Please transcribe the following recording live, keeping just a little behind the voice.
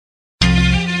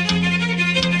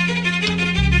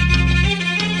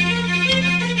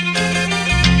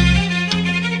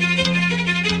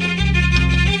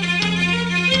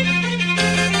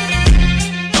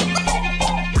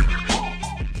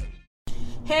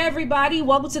everybody,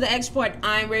 welcome to the Export.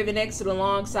 I'm Raven X, and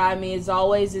alongside me as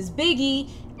always is Biggie,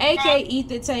 aka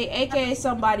Ethan Tate, aka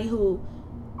somebody who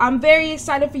I'm very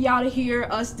excited for y'all to hear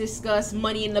us discuss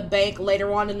Money in the Bank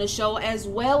later on in the show, as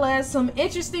well as some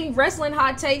interesting wrestling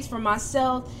hot takes from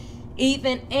myself,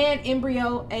 Ethan, and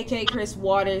Embryo, aka Chris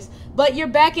Waters. But you're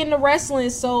back into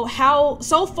wrestling, so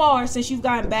so far since you've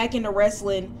gotten back into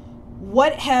wrestling,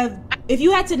 if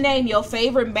you had to name your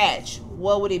favorite match,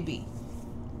 what would it be?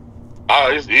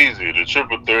 It's easy. The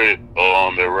triple threat at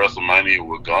WrestleMania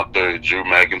with Gunther, Drew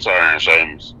McIntyre, and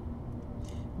Sheamus.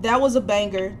 That was a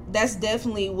banger. That's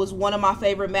definitely was one of my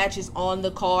favorite matches on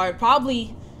the card.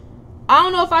 Probably, I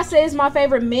don't know if I say it's my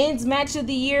favorite men's match of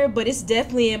the year, but it's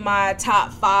definitely in my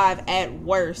top 5 at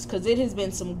worst, because it has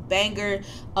been some banger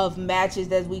of matches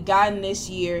that we gotten this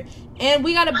year. And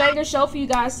we got a banger show for you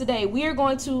guys today. We are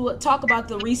going to talk about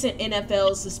the recent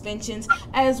NFL suspensions,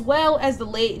 as well as the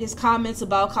latest comments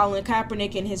about Colin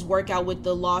Kaepernick and his workout with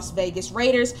the Las Vegas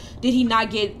Raiders. Did he not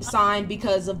get signed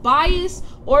because of bias,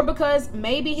 or because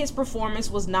maybe his performance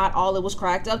was not all it was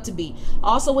cracked up to be?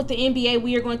 Also, with the NBA,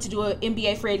 we are going to do an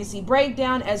NBA free agency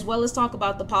breakdown, as well as talk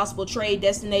about the possible trade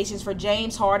destinations for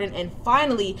James Harden and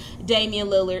finally Damian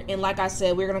Lillard. And like I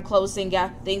said, we're going to close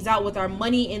things out with our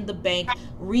Money in the Bank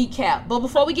recap. But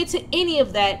before we get to any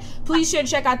of that, please sure to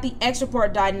check out the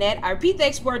xreport.net. I repeat, the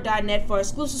xreport.net for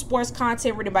exclusive sports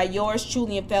content written by yours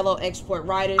truly and fellow Export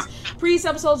writers. Previous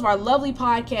episodes of our lovely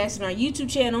podcast and our YouTube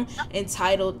channel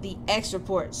entitled The X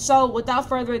Report. So without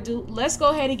further ado, let's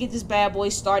go ahead and get this bad boy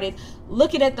started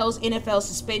looking at those NFL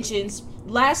suspensions.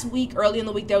 Last week, early in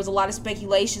the week, there was a lot of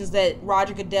speculations that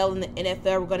Roger Goodell and the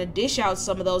NFL were going to dish out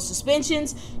some of those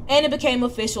suspensions, and it became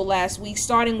official last week,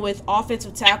 starting with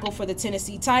offensive tackle for the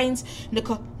Tennessee Titans,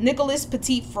 Nicholas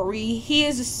Petit-Frere. He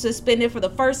is suspended for the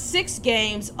first 6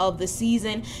 games of the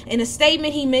season. In a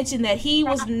statement, he mentioned that he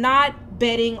was not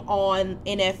betting on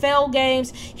NFL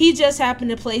games. He just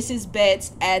happened to place his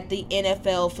bets at the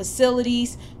NFL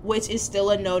facilities, which is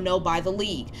still a no-no by the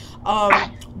league.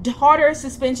 Harder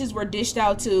suspensions were dished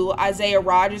out to Isaiah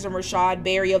Rodgers and Rashad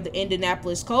Berry of the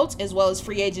Indianapolis Colts, as well as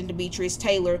free agent Demetrius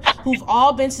Taylor, who've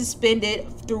all been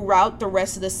suspended throughout the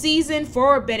rest of the season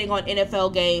for betting on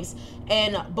NFL games.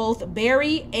 And both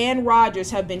Berry and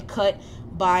Rodgers have been cut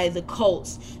by the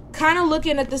Colts. Kind of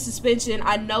looking at the suspension,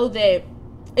 I know that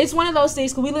it's one of those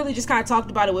things, because we literally just kind of talked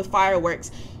about it with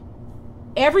fireworks.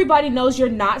 Everybody knows you're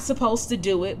not supposed to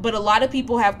do it, but a lot of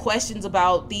people have questions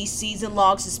about these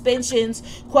season-long suspensions,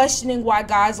 questioning why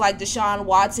guys like Deshaun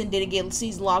Watson didn't get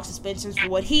season-long suspensions for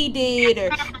what he did,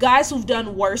 or guys who've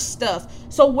done worse stuff.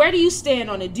 So where do you stand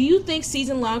on it? Do you think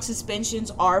season-long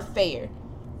suspensions are fair?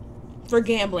 For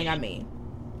gambling, I mean.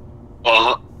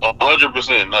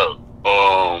 100% no.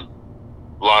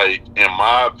 In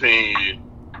my opinion,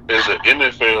 as an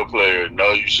NFL player,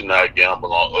 no, you should not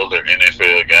gamble on other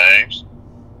NFL games.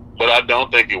 But I don't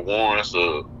think it warrants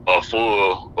a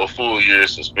full year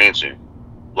suspension.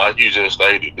 Like you just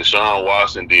stated, Deshaun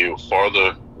Watson did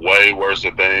way worse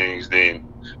things than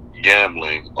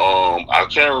gambling. I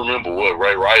can't remember what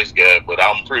Ray Rice got, but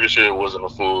I'm pretty sure it wasn't a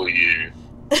full year.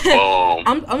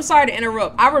 I'm sorry to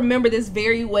interrupt. I remember this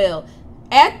very well.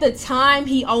 At the time,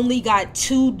 he only got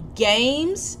 2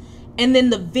 games, and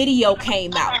then the video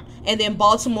came out, and then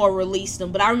Baltimore released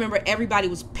them. But I remember everybody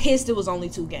was pissed it was only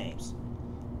 2 games.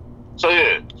 So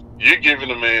yeah, you're giving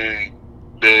a man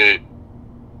that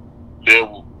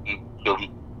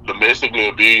domestically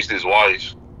abused his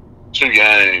wife 2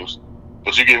 games,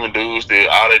 but you're giving dudes that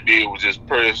all they did was just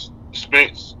put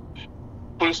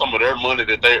some of their money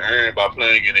that they earned by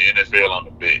playing in the NFL on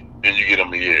the bet, and you get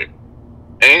them a year.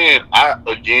 And I'm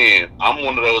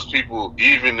one of those people,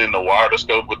 even in the wider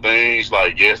scope of things,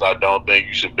 like, yes, I don't think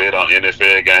you should bet on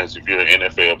NFL games if you're an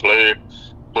NFL player.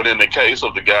 But in the case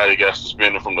of the guy that got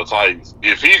suspended from the Titans,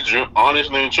 if he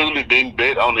honestly and truly didn't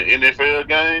bet on the NFL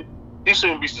game, he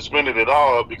shouldn't be suspended at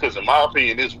all, because in my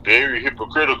opinion, it's very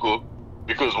hypocritical,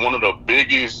 because one of the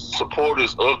biggest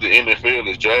supporters of the NFL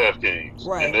is DraftKings,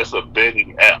 right, and that's a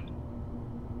betting app.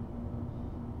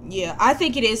 Yeah, I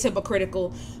think it is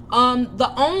hypocritical. I'll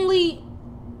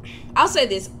say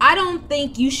this, I don't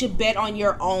think you should bet on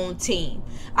your own team.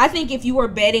 I think if you were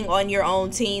betting on your own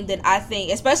team, then I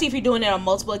think, especially if you're doing it on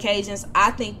multiple occasions,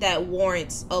 I think that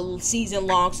warrants a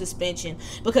season-long suspension,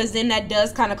 because then that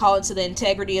does kind of call into the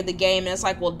integrity of the game. And it's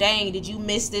like, well, dang, did you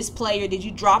miss this play, or did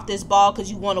you drop this ball because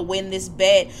you want to win this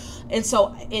bet? And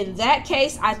so in that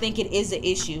case, I think it is an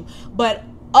issue. But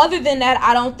other than that,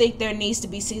 I don't think there needs to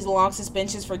be season-long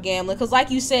suspensions for gambling, because like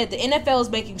you said, the NFL is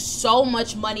making so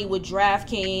much money with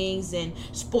DraftKings and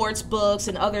sports books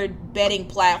and other betting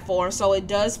platforms, so it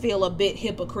does feel a bit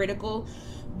hypocritical.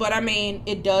 but I mean,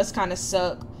 it does kind of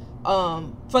suck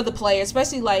for the player,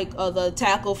 especially like the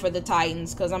tackle for the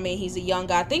Titans, because I mean, he's a young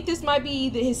guy. I think this might be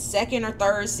either his second or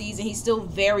third season. He's still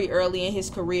very early in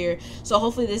his career, so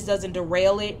hopefully this doesn't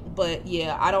derail it. But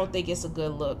yeah, I don't think it's a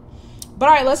good look. But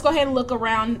all right, let's go ahead and look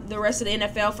around the rest of the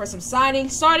NFL for some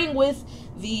signings, starting with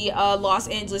the Los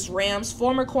Angeles Rams,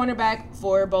 former cornerback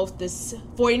for both the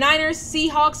 49ers,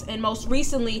 Seahawks, and most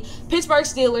recently Pittsburgh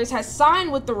Steelers, has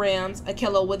signed with the Rams,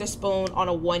 Ahkello Witherspoon, on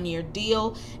a 1-year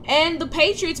deal. And the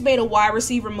Patriots made a wide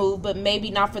receiver move, but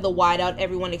maybe not for the wideout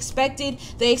everyone expected.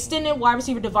 They extended wide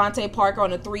receiver Devontae Parker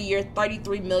on a 3-year,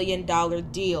 $33 million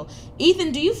deal.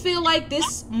 Ethan, do you feel like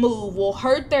this move will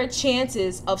hurt their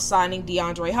chances of signing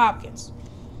DeAndre Hopkins?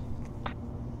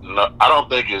 No, I don't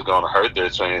think it's going to hurt their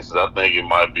chances. I think it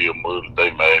might be a move that they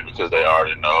made because they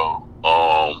already know.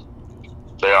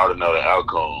 They already know the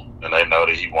outcome, and they know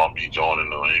that he won't be joining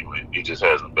New England. He just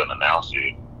hasn't been announced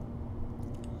yet.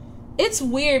 It's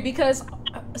weird because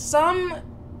some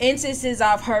instances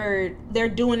I've heard they're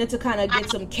doing it to kind of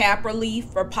get some cap relief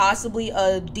or possibly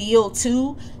a deal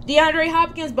to DeAndre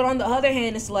Hopkins, but on the other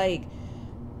hand, it's like,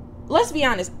 let's be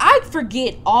honest, I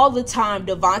forget all the time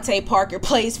Devontae Parker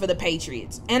plays for the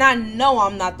Patriots. And I know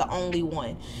I'm not the only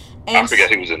one. And I forgot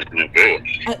he was in the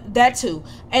NFL. That too.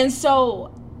 And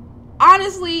so,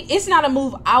 honestly, it's not a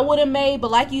move I would have made.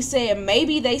 But like you said,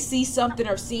 maybe they see something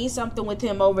or seen something with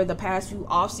him over the past few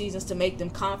off seasons to make them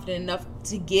confident enough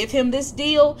to give him this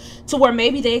deal, to where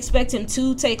maybe they expect him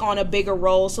to take on a bigger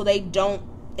role so they don't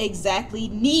exactly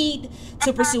need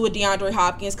to pursue a DeAndre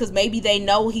Hopkins, because maybe they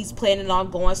know he's planning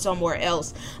on going somewhere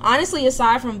else. Honestly,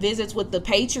 aside from visits with the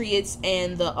Patriots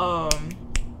and the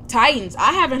Titans,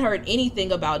 I haven't heard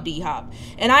anything about D-Hop.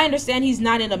 And I understand he's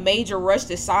not in a major rush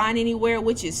to sign anywhere,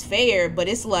 which is fair, but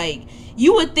it's like,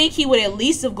 you would think he would at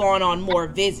least have gone on more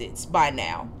visits by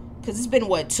now, because it's been,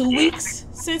 2 weeks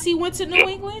since he went to New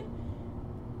England?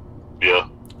 Yeah.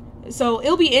 So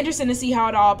it'll be interesting to see how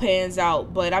it all pans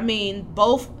out. But I mean,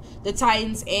 both the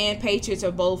Titans and Patriots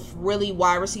are both really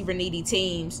wide receiver needy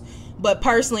teams. But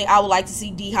personally, I would like to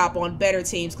see D-Hop on better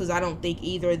teams, because I don't think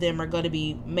either of them are going to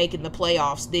be making the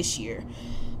playoffs this year.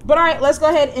 But all right, let's go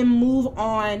ahead and move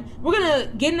on. We're going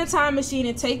to get in the time machine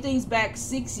and take things back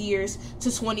 6 years to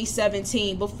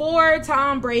 2017. Before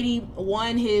Tom Brady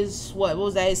won his,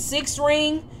 his sixth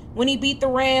ring when he beat the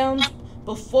Rams.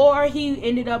 Before he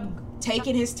ended up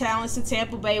taking his talents to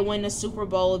Tampa Bay, winning the Super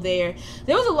Bowl there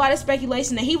was a lot of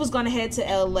speculation that he was going to head to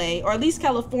LA, or at least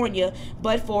California,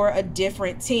 but for a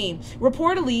different team.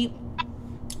 Reportedly,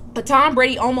 Tom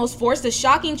Brady almost forced a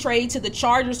shocking trade to the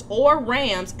Chargers or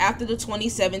Rams after the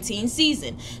 2017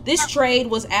 season. This trade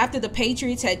was after the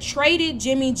Patriots had traded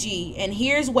Jimmy G, and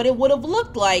here's what it would have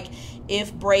looked like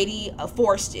if Brady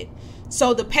forced it.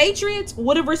 So the Patriots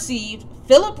would have received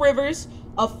Phillip Rivers,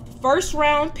 a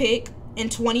first-round pick in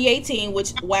 2018,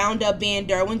 which wound up being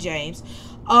Derwin James,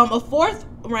 a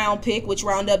fourth-round pick, which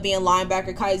wound up being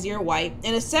linebacker Kaiser White,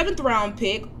 and a seventh-round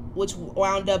pick, which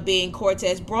wound up being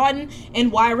Cortez Broughton,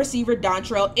 and wide receiver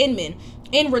Dontrell Inman.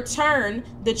 In return,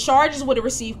 the Chargers would have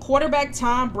received quarterback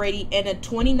Tom Brady and a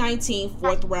 2019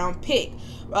 fourth-round pick.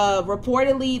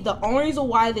 Reportedly, the only reason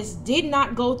why this did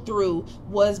not go through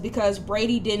was because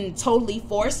Brady didn't totally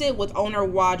force it with owner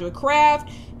Roger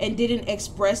Kraft and didn't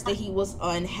express that he was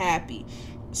unhappy.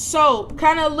 So,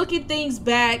 kind of looking things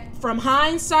back from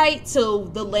hindsight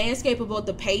to the landscape of both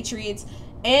the Patriots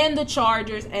and the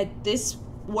Chargers at this,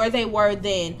 where they were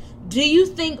then, do you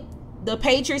think the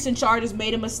Patriots and Chargers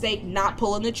made a mistake not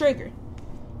pulling the trigger?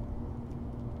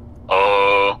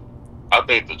 I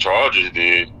think the Chargers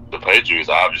did. The Patriots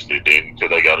obviously didn't, because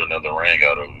they got another ring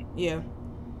out of it. Yeah.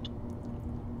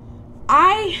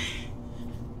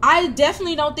 I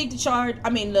definitely don't think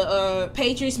the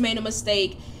Patriots made a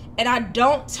mistake, and I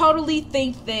don't totally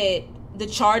think that the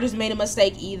Chargers made a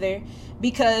mistake either,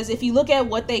 because if you look at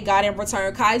what they got in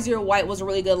return, Kaiser White was a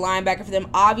really good linebacker for them.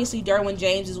 Obviously, Derwin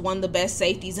James is one of the best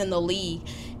safeties in the league,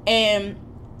 and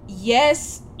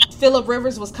yes, Phillip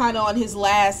Rivers was kind of on his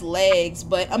last legs,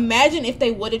 but imagine if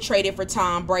they would have traded for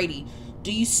Tom Brady.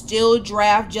 Do you still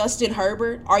draft Justin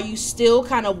Herbert? Are you still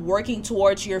kind of working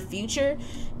towards your future?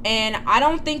 And I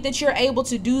don't think that you're able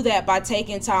to do that by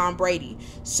taking Tom Brady.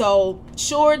 So,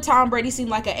 sure, Tom Brady seemed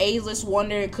like an A-list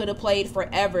wonder and could have played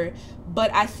forever,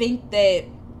 but I think that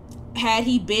had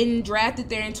he been drafted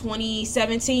there in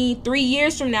 2017, 3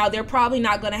 years from now, they're probably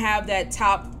not going to have that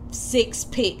top 6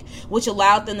 pick, which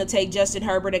allowed them to take Justin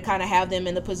Herbert and kind of have them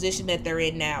in the position that they're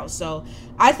in now. So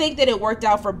I think that it worked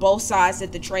out for both sides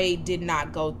that the trade did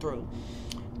not go through.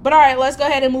 But all right, let's go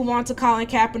ahead and move on to Colin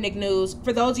Kaepernick news.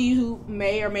 For those of you who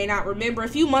may or may not remember, a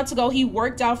few months ago, he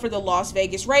worked out for the Las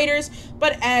Vegas Raiders,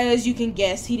 but as you can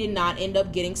guess, he did not end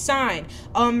up getting signed.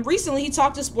 Recently, he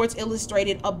talked to Sports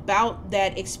Illustrated about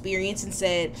that experience and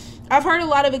said, "I've heard a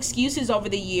lot of excuses over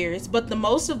the years, but the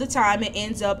most of the time it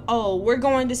ends up, we're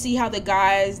going to see how the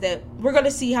guys that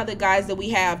we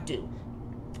have do."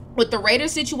 With the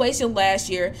Raiders situation last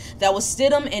year, that was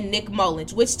Stidham and Nick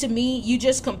Mullins, which to me, you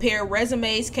just compare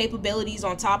resumes, capabilities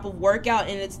on top of workout,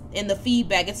 and it's in the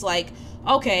feedback. It's like,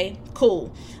 okay,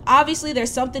 cool. Obviously,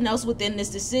 there's something else within this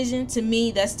decision. To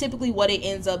me, that's typically what it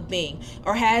ends up being,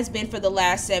 or has been for the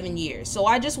last 7 years. So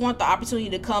I just want the opportunity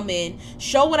to come in,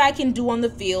 show what I can do on the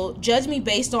field, judge me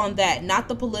based on that, not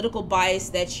the political bias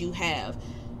that you have.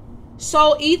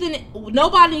 So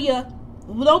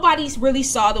nobody's really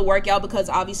saw the workout because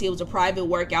obviously it was a private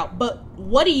workout. But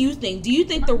what do you think? Do you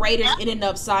think the Raiders ended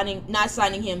up not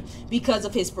signing him because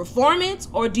of his performance,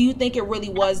 or do you think it really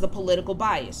was the political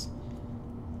bias?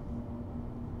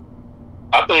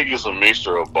 I think it's a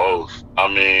mixture of both. I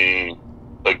mean,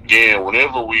 again,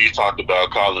 whenever we talked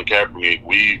about Colin Kaepernick,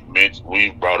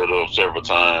 we've brought it up several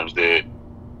times that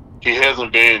he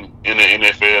hasn't been in the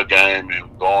NFL game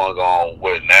and going on,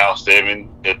 what, now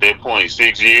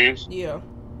 6 years? Yeah.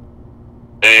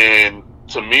 And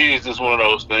to me, it's just one of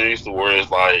those things to where it's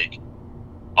like,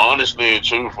 honestly and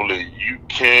truthfully, you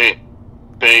can't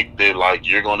think that, like,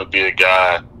 you're going to be a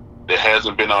guy that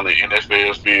hasn't been on the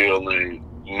NFL field in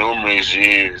numerous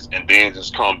years and then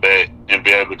just come back and be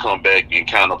able to come back and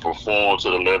kind of perform to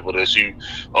the level that you,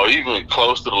 or even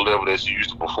close to the level that you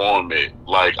used to perform at.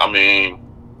 Like, I mean,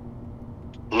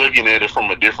 looking at it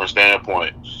from a different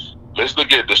standpoint, let's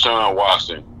look at Deshaun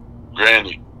Watson.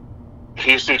 Granted,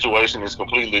 his situation is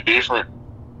completely different,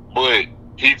 but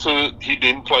he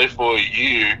didn't play for a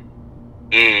year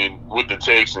with the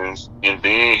Texans, and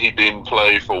then he didn't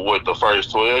play for the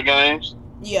first 12 games.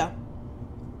 Yeah.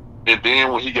 And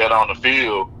then when he got on the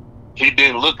field, he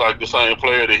didn't look like the same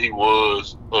player that he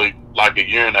was like a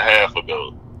year and a half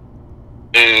ago.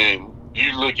 And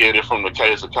you look at it from the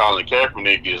case of Colin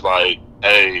Kaepernick, is like,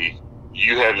 hey,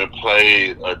 you haven't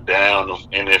played a down of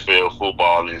NFL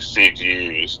football in 6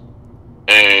 years.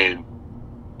 And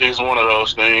it's one of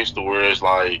those things to where it's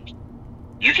like,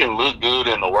 you can look good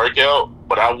in the workout,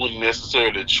 but I wouldn't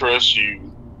necessarily trust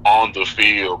you on the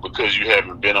field because you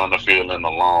haven't been on the field in a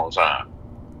long time.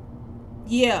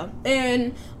 Yeah,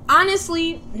 and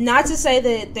honestly, not to say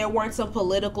that there weren't some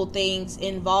political things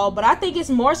involved, but I think it's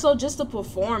more so just a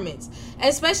performance,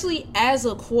 especially as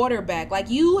a quarterback. Like,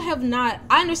 you have not,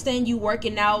 I understand you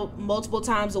working out multiple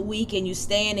times a week and you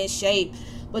staying in shape,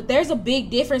 but there's a big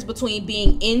difference between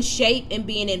being in shape and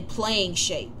being in playing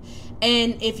shape.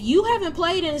 And if you haven't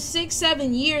played in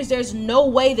 6-7 years, there's no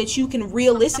way that you can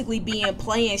realistically be in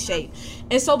playing shape.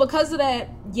 And so because of that,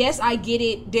 yes, I get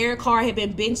it. Derek Carr had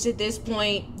been benched at this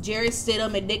point. Jarrett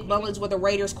Stidham and Nick Mullins were the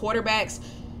Raiders quarterbacks.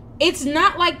 It's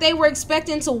not like they were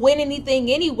expecting to win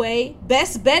anything anyway.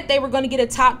 Best bet they were going to get a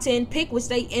top 10 pick, which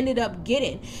they ended up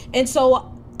getting. And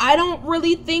so I don't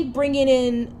really think bringing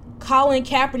in Colin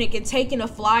Kaepernick and taking a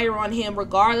flyer on him,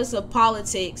 regardless of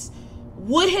politics,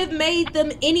 would have made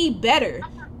them any better.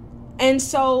 And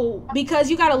so, because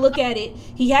you got to look at it,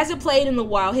 he hasn't played in a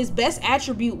while. His best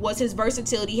attribute was his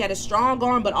versatility. He had a strong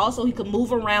arm, but also he could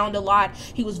move around a lot.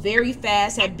 He was very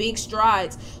fast, had big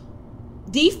strides.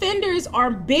 Defenders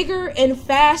are bigger and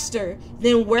faster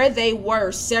than where they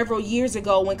were several years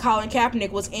ago when Colin Kaepernick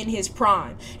was in his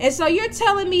prime. And so you're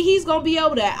telling me he's going to be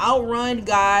able to outrun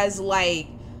guys like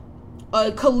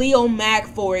Khalil Mack,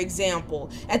 for example,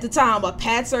 at the time, a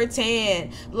Pat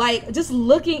Surtain, like just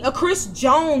looking, a Chris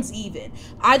Jones even.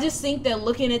 I just think that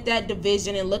looking at that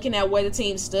division and looking at where the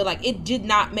team stood, like, it did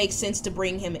not make sense to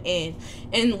bring him in.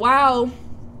 And while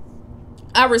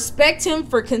I respect him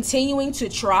for continuing to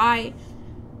try,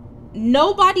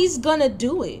 nobody's gonna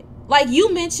do it. Like,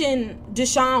 you mentioned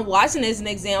Deshaun Watson as an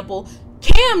example.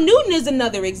 Cam Newton is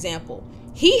another example.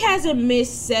 He hasn't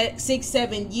missed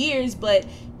 6-7 years, but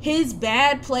his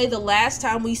bad play the last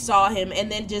time we saw him,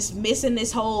 and then just missing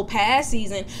this whole past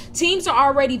season, teams are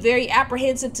already very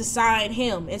apprehensive to sign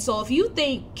him. And so if you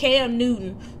think Cam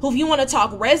Newton, who, if you want to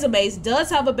talk resumes, does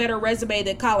have a better resume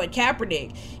than Colin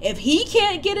Kaepernick, if he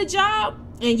can't get a job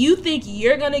and you think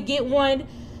you're going to get one,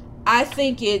 I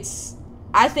think it's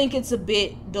a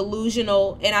bit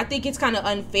delusional, and I think it's kind of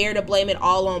unfair to blame it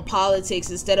all on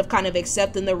politics instead of kind of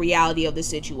accepting the reality of the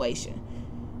situation.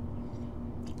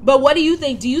 But what do you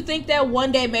think? Do you think that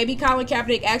one day maybe Colin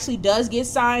Kaepernick actually does get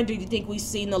signed, or do you think we've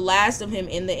seen the last of him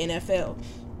in the NFL?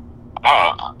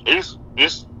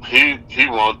 He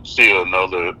won't see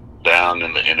another down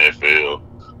in the NFL.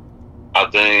 I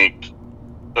think,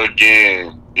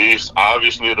 again, it's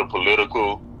obviously the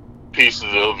political pieces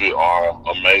of it are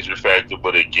a major factor,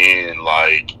 but again,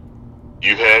 like,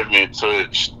 you haven't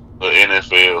touched the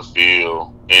NFL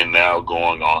field in now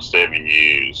going on 7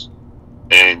 years.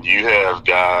 And you have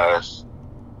guys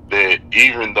that,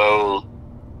 even though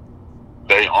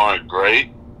they aren't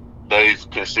great, they've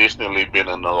consistently been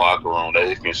in the locker room.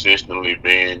 They've consistently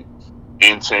been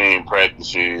in team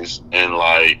practices. And,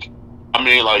 like, I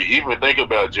mean, like, even think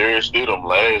about Jared Stidham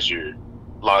last year.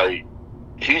 Like,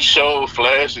 he showed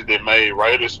flashes that made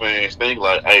Raiders fans think,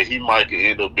 like, hey, he might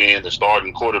end up being the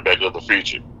starting quarterback of the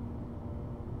future.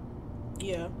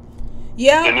 Yeah.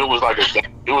 Yeah. And it was like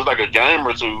a game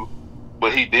or two,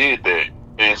 but he did that.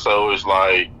 And so it's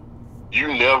like, you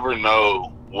never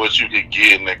know what you could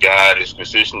get in a guy that's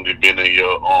consistently been in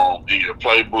your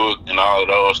playbook and all of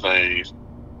those things.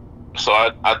 So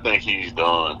I think he's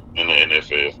done in the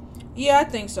NFL. Yeah, I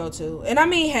think so too. And I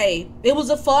mean, hey, it was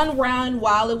a fun run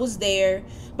while it was there.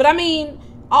 But I mean,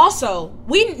 also,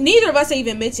 neither of us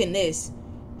even mentioned this.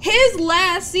 His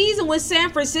last season with San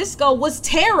Francisco was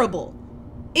terrible.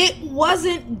 It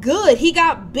wasn't good. He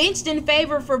got benched in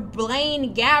favor for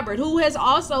Blaine Gabbert, who has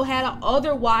also had an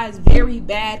otherwise very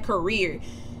bad career.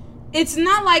 It's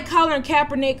not like Colin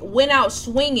Kaepernick went out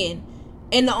swinging,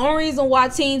 and the only reason why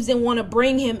teams didn't want to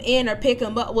bring him in or pick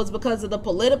him up was because of the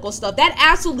political stuff. That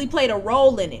absolutely played a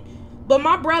role in it. But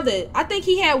my brother, I think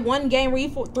he had one game where he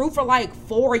threw for like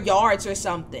 4 yards or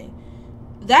something.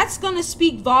 That's going to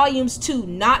speak volumes too,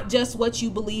 not just what you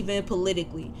believe in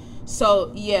politically.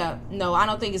 So, yeah, no, I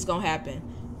don't think it's going to happen.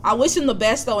 I wish him the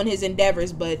best, though, in his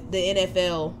endeavors, but the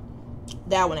NFL,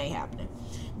 that one ain't happening.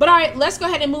 But all right, let's go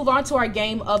ahead and move on to our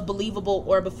game of believable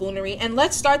or buffoonery. And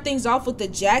let's start things off with the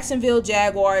Jacksonville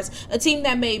Jaguars, a team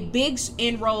that made big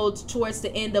inroads towards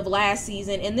the end of last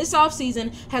season. And this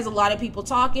offseason has a lot of people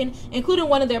talking, including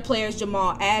one of their players,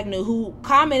 Jamal Agnew, who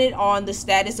commented on the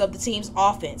status of the team's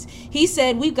offense. He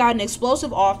said, we've got an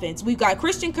explosive offense. We've got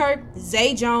Christian Kirk,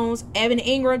 Zay Jones, Evan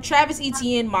Ingram, Travis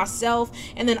Etienne, myself,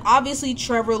 and then obviously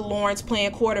Trevor Lawrence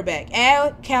playing quarterback.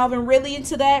 Add Calvin Ridley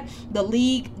into that, the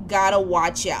league gotta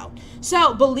watch out.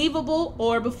 So, believable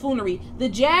or buffoonery, the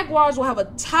Jaguars will have a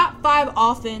top 5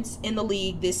 offense in the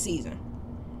league this season.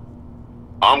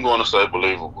 I'm going to say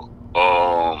believable,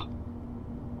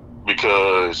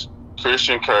 because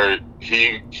Christian Kirk,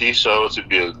 he showed to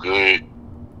be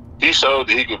he showed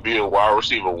that he could be a wide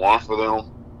receiver 1 for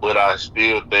them, but I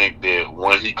still think that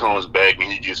when he comes back and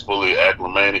he gets fully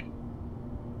acclimated,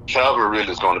 Calvin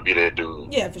Ridley is going to be that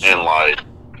dude. Yeah, for sure. And, like,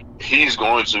 he's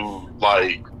going to,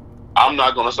 like, I'm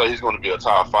not going to say he's going to be a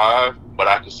top 5, but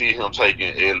I can see him taking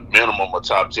at minimum a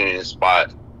top 10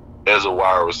 spot as a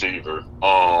wide receiver,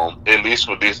 at least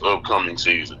for this upcoming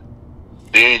season.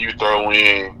 Then you throw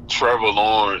in Trevor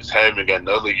Lawrence having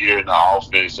another year in the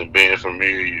offense and being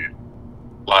familiar.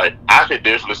 Like, I could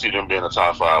definitely see them being a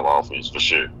top 5 offense for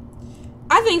sure.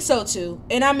 I think so too.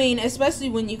 And I mean, especially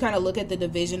when you kind of look at the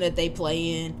division that they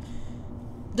play in.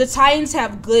 The Titans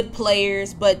have good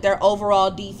players, but their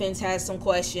overall defense has some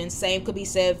questions. Same could be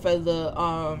said for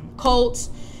the Colts.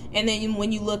 And then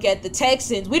when you look at the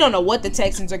Texans, we don't know what the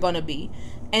Texans are going to be.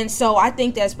 And so I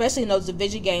think that especially in those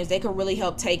division games, they could really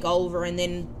help take over. And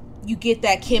then you get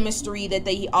that chemistry that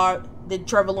that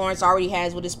Trevor Lawrence already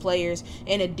has with his players.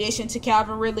 In addition to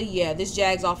Calvin Ridley, yeah, this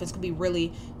Jags offense could be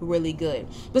really, really good.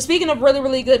 But speaking of really,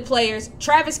 really good players,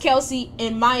 Travis Kelce,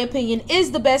 in my opinion,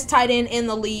 is the best tight end in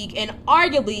the league and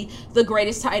arguably the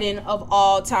greatest tight end of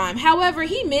all time. However,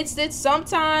 he admits that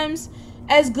sometimes,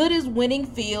 as good as winning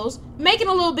feels, making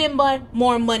a little bit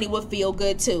more money would feel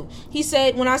good too. He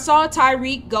said, when I saw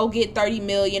Tyreek go get $30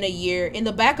 million a year, in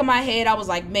the back of my head, I was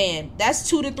like, man, that's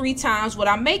 2 to 3 times what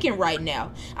I'm making right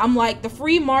now. I'm like, the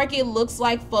free market looks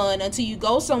like fun until you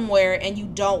go somewhere and you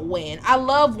don't win. I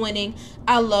love winning.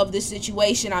 I love the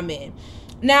situation I'm in.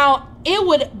 Now, it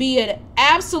would be an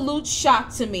absolute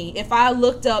shock to me if I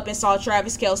looked up and saw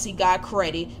Travis Kelce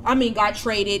got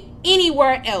traded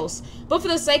anywhere else. But for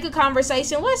the sake of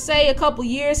conversation, let's say a couple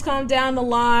years come down the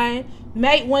line,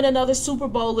 might win another Super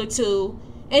Bowl or 2,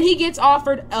 and he gets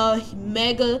offered a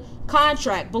mega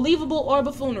contract. Believable or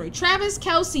buffoonery? Travis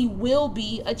Kelce will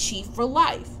be a Chief for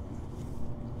life.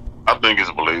 I think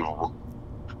it's believable.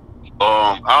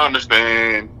 I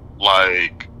understand,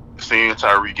 like, seeing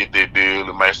Tyreek get that deal,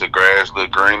 it makes the grass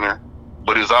look greener.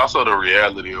 But it's also the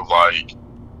reality of, like,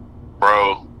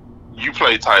 bro, you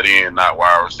play tight end, not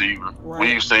wide receiver. Right.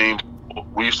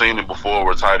 We've seen it before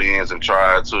where tight ends have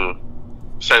tried to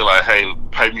say, like, hey,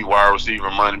 pay me wide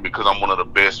receiver money because I'm one of the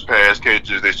best pass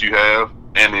catchers that you have.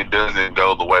 and it doesn't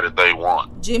go the way that they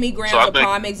want. Jimmy Graham's a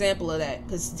prime example of that,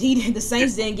 because the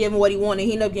Saints didn't give him what he wanted.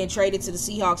 He ended up getting traded to the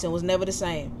Seahawks and was never the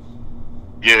same.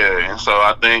 Yeah, and so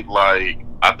I think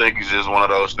it's just one of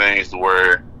those things to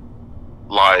where,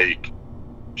 like,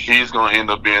 he's gonna end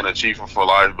up being a Chief for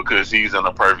life because he's in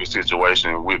a perfect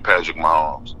situation with Patrick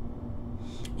Mahomes.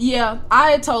 Yeah,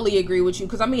 I totally agree with you,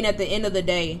 because I mean, at the end of the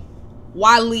day,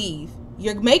 why leave?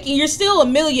 You're still a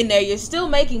millionaire. You're still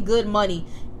making good money,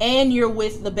 and you're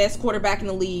with the best quarterback in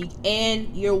the league,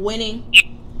 and you're winning.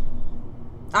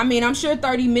 I mean, I'm sure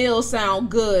 30 mil sound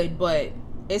good, but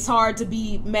it's hard to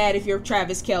be mad if you're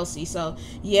Travis Kelce. So,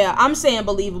 yeah, I'm saying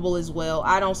believable as well.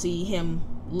 I don't see him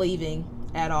leaving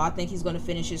at all. I think he's going to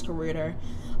finish his career there.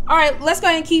 All right, let's go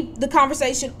ahead and keep the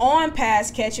conversation on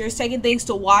pass catchers, taking things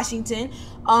to Washington,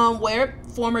 where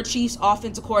former Chiefs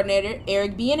offensive coordinator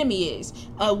Eric Bieniemy is.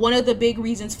 One of the big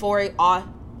reasons for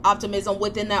optimism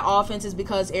within that offense is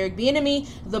because Eric Bieniemy,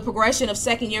 the progression of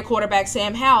second-year quarterback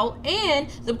Sam Howell, and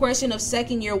the progression of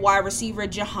second-year wide receiver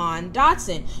Jahan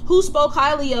Dotson, who spoke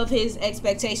highly of his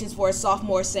expectations for his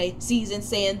sophomore season,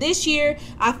 saying, "This year,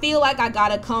 I feel like I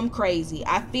gotta come crazy.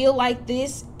 I feel like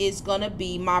this is gonna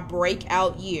be my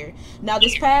breakout year." Now,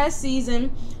 this past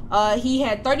season, he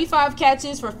had 35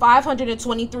 catches for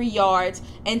 523 yards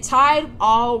and tied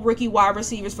all rookie wide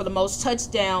receivers for the most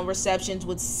touchdown receptions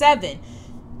with 7.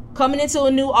 Coming into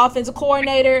a new offensive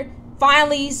coordinator,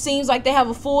 finally seems like they have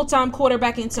a full-time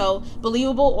quarterback in tow.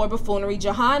 Believable or buffoonery,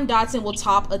 Jahan Dotson will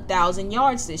top 1,000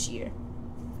 yards this year.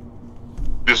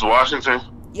 This Washington?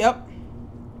 Yep.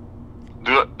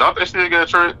 Don't they still got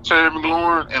Terry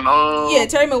McLaurin? Yeah,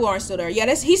 Terry McLaurin's still there.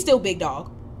 Yeah, he's still big dog.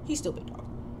 He's still big dog.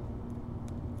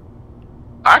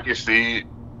 I can see it.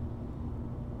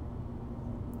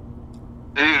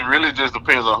 It really just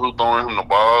depends on who's throwing him the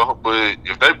ball. But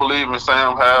if they believe in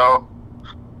Sam Howell,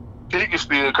 he can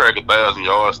still crack 1,000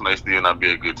 yards and they still not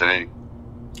be a good team.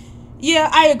 Yeah,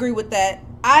 I agree with that.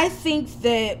 I think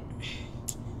that,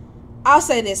 I'll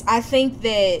say this, I think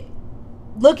that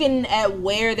looking at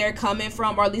where they're coming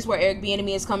from, or at least where Eric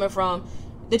Bieniemy is coming from,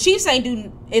 the Chiefs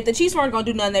if the Chiefs weren't going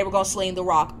to do nothing, they were going to sling the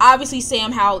rock. Obviously,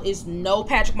 Sam Howell is no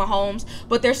Patrick Mahomes,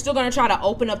 but they're still going to try to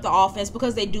open up the offense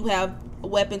because they do have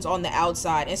weapons on the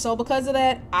outside. And so because of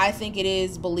that, I think it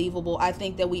is believable. I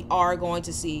think that we are going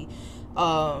to see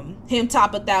him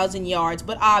top 1,000 yards.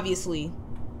 But obviously,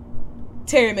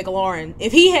 Terry McLaurin,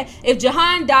 if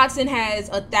Jahan Dotson has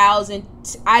 1,000,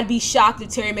 I'd be shocked if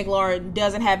Terry McLaurin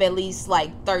doesn't have at least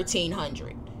like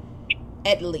 1,300.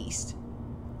 At least.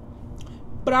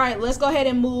 But all right, let's go ahead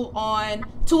and move on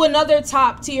to another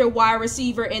top-tier wide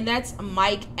receiver, and that's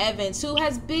Mike Evans, who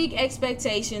has big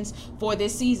expectations for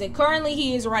this season. Currently,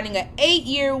 he is running an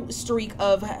 8-year streak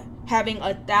of having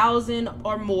 1,000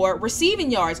 or more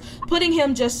receiving yards, putting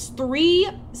him just 3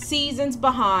 seasons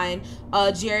behind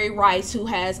Jerry Rice, who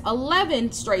has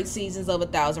 11 straight seasons of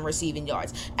 1,000 receiving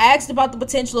yards. Asked about the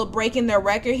potential of breaking their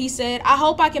record, he said, "I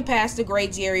hope I can pass the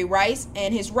great Jerry Rice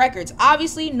and his records.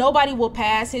 Obviously, nobody will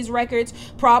pass his records,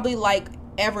 probably like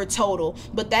ever total,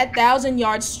 but that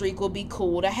 1,000-yard streak will be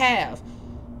cool to have."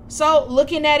 So,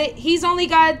 looking at it, he's only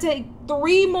got to take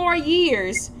 3 more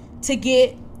years to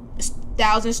get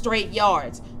 1,000 straight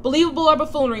yards. Believable or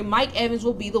buffoonery, Mike Evans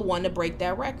will be the one to break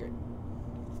that record.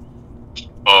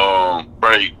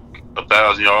 Break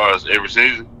 1,000 yards every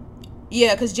season?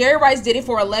 Yeah, because Jerry Rice did it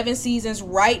for 11 seasons.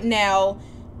 Right now,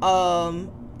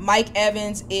 Mike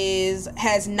Evans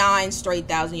has 9 straight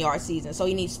 1,000-yard seasons. So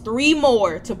he needs 3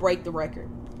 more to break the record.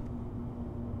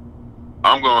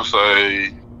 I'm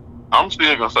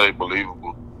still going to say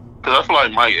believable. Because I feel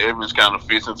like Mike Evans kind of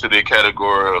fits into the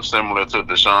category of similar to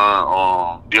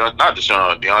DeAndre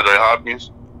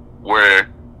Hopkins,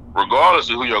 where regardless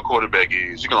of who your quarterback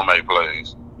is, you're going to make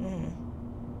plays.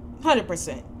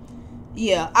 100%.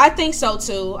 Yeah, I think so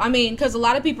too. I mean, because a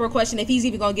lot of people are questioning if he's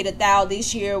even going to get 1,000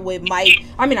 this year with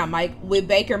with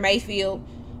Baker Mayfield.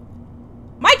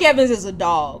 Mike Evans is a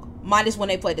dog, minus when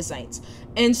they play the Saints.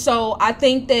 And so I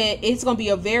think that it's going to be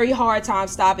a very hard time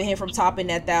stopping him from topping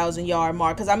that 1,000-yard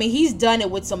mark. Because, I mean, he's done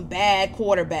it with some bad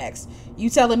quarterbacks. You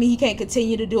telling me he can't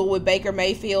continue to do it with Baker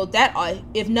Mayfield? That,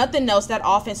 if nothing else, that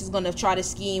offense is going to try to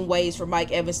scheme ways for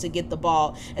Mike Evans to get the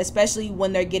ball, especially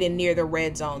when they're getting near the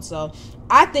red zone. So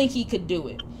I think he could do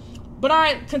it. But all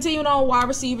right, continuing on wide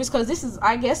receivers, because this is,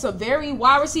 I guess, a very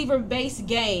wide receiver-based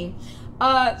game.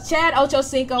 Chad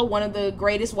Ochocinco, one of the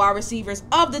greatest wide receivers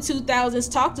of the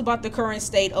 2000s, talked about the current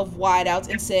state of wideouts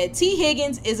and said, T.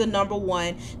 Higgins is a number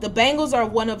one. The Bengals are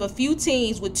one of a few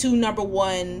teams with 2 number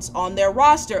ones on their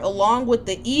roster, along with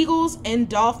the Eagles and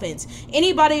Dolphins.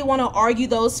 Anybody want to argue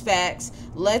those facts?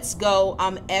 Let's go.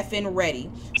 I'm effing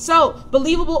ready. So,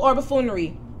 believable or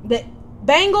buffoonery? The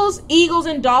Bengals, Eagles,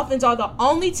 and Dolphins are the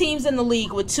only teams in the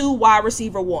league with 2 wide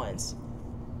receiver ones.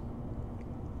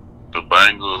 The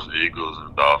Bengals, Eagles,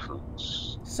 and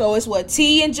Dolphins. So it's what?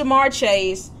 T and Jamar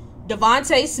Chase,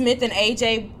 Devontae Smith and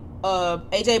AJ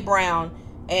Brown,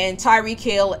 and Tyreek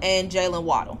Hill and Jalen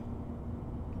Waddle.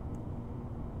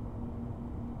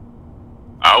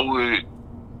 I would.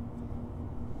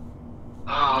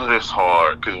 Oh, that's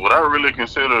hard. Because would I really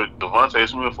consider Devontae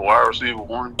Smith a wide receiver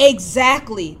one?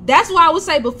 Exactly. That's why I would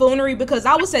say buffoonery, because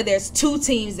I would say there's 2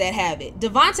 teams that have it.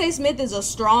 Devontae Smith is a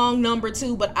strong number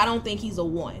 2, but I don't think he's a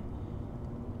 1.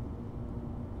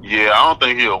 Yeah, I don't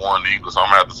think he'll win either, so I'm going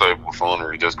to have to say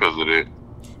buffoonery just because of that.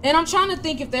 And I'm trying to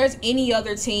think if there's any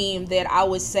other team that I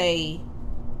would say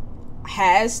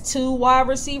has 2 wide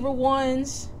receiver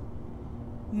ones.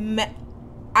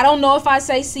 I don't know if I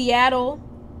say Seattle.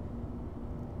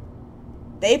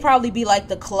 They'd probably be like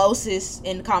the closest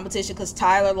in competition because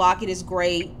Tyler Lockett is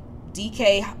great.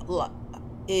 DK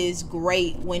is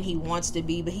great when he wants to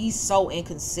be, but he's so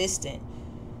inconsistent.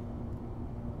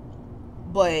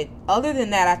 But other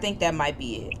than that, I think that might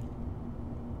be it.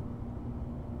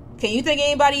 Can you think of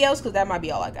anybody else? Because that might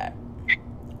be all I got.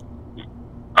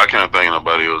 I can't think of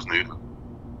nobody else neither.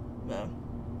 No.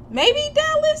 Maybe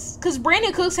Dallas? Because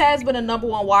Brandon Cooks has been a number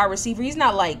 1 wide receiver. He's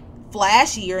not like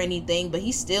flashy or anything, but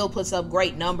he still puts up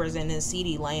great numbers, and then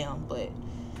CeeDee Lamb. But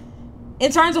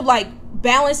in terms of like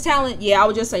balanced talent, yeah, I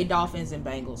would just say Dolphins and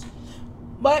Bengals.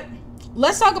 But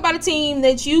let's talk about a team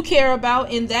that you care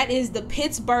about, and that is the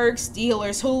Pittsburgh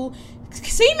Steelers, who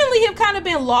seemingly have kind of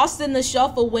been lost in the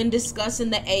shuffle when discussing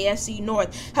the AFC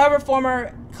North. However,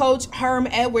 former coach Herm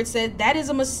Edwards said that is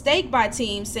a mistake by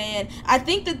teams, saying, I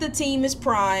think that the team is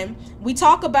prime. We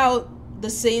talk about the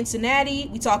Cincinnati,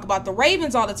 we talk about the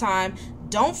Ravens all the time.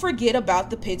 Don't forget about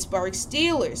the Pittsburgh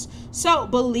Steelers. So,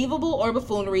 believable or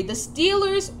buffoonery, the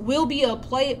Steelers will be a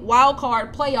wild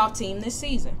card playoff team this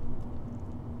season.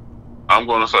 I'm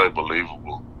going to say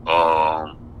believable.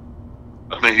 I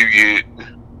think you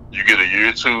get a year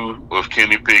or 2 of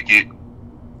Kenny Pickett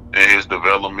and his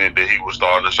development that he was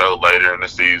starting to show later in the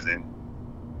season.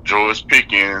 George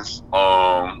Pickens is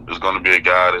going to be a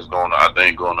guy that's going to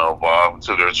evolve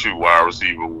into their true wide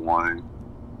receiver one.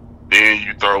 Then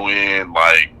you throw in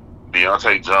like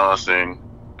Deontay Johnson,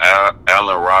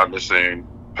 Allen Robinson,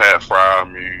 Pat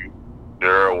Freiermuth,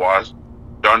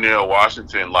 Darnell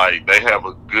Washington. Like, they have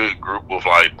a good group of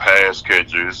like pass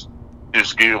catchers and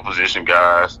skill position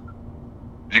guys.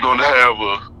 You're going to have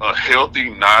a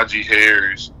healthy Najee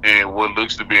Harris and what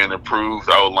looks to be an improved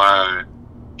O-line.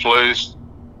 Plus,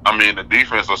 I mean, the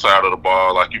defensive side of the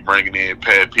ball, like you bringing in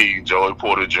Pat P, Joey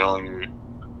Porter Jr.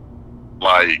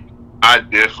 Like, I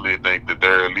definitely think that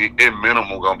they're at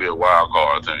minimum going to be a wild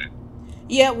card team.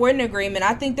 Yeah, we're in agreement.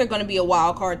 I think they're going to be a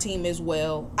wild card team as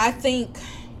well. I think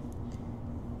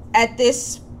at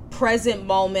this present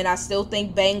moment, I still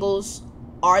think Bengals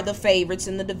are the favorites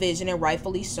in the division, and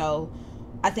rightfully so.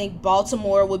 I think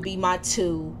Baltimore would be my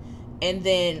 2. And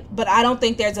then, but I don't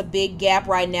think there's a big gap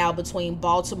right now between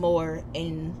Baltimore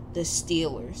and the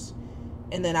Steelers.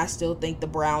 And then I still think the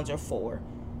Browns are 4.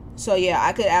 So, yeah,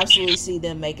 I could absolutely see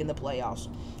them making the playoffs.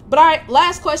 But, all right,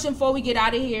 last question before we get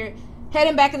out of here.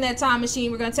 Heading back in that time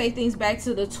machine, we're going to take things back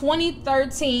to the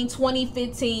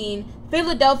 2013-2015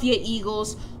 Philadelphia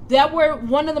Eagles. That were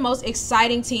one of the most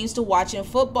exciting teams to watch in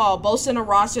football, boasting a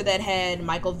roster that had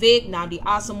Michael Vick, Nnamdi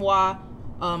Asomugha,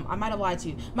 I might have lied to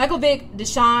you. Michael Vick,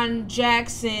 Deshaun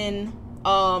Jackson.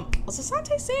 Was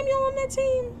Asante Samuel on that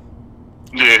team?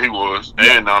 Yeah, he was.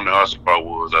 Yeah. And Nnamdi Asomugha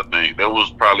was, I think. That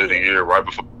was probably the year right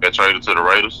before he got traded to the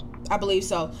Raiders. I believe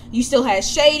so. You still had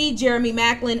Shady, Jeremy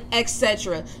Maclin,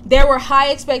 etc. There were high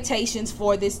expectations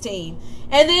for this team.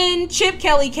 And then Chip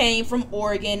Kelly came from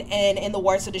Oregon, and in the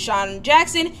words of Deshaun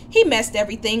Jackson, he messed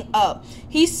everything up.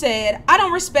 He said, I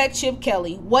don't respect Chip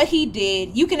Kelly. What he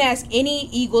did, you can ask any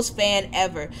Eagles fan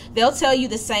ever. They'll tell you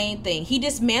the same thing. He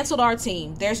dismantled our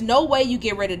team. There's no way you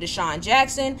get rid of Deshaun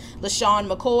Jackson, LaShawn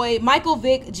McCoy, Michael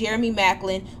Vick, Jeremy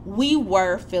Maclin. We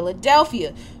were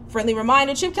Philadelphia. Friendly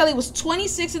reminder, Chip Kelly was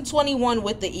 26-21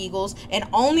 with the Eagles and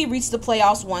only reached the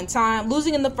playoffs one time,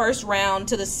 losing in the first round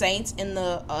to the Saints in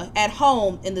the at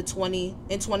home in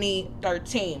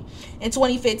 2013. In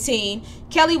 2015,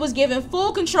 Kelly was given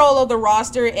full control of the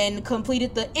roster and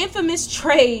completed the infamous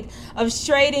trade of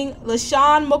trading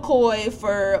LaShawn McCoy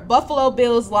for Buffalo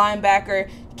Bills linebacker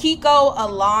Kiko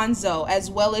Alonso,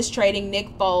 as well as trading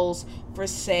Nick Foles for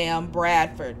Sam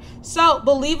Bradford. So,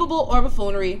 believable or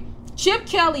buffoonery, Chip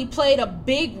Kelly played a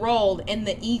big role in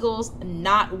the Eagles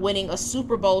not winning a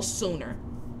Super Bowl sooner.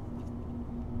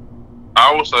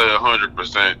 I would say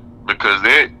 100% because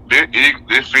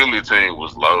that Philly team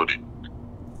was loaded.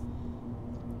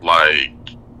 Like,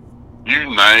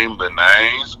 you name the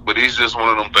names, but it's just one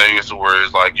of them things where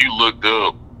it's like you looked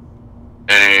up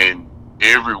and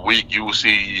every week you will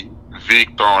see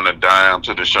Vic throwing a dime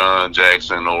to Deshaun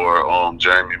Jackson or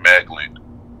Jeremy Maclin.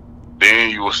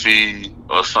 Then you will see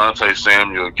Asante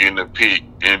Samuel getting a pick.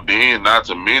 And then, not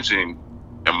to mention,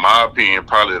 in my opinion,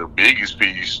 probably the biggest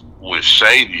piece was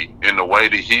Shady in the way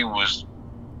that he was,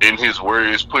 in his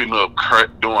words, putting up,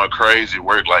 doing crazy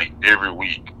work like every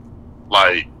week.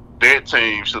 Like, that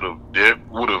team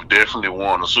would have definitely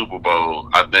won a Super Bowl,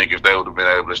 I think, if they would have been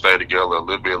able to stay together a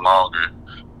little bit longer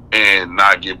and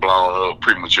not get blown up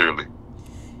prematurely.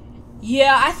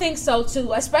 Yeah, I think so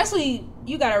too. Especially,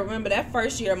 you got to remember that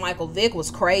first year Michael Vick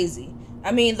was crazy.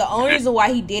 I mean, the only reason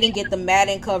why he didn't get the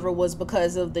Madden cover was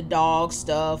because of the dog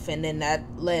stuff, and then that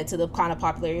led to the kind of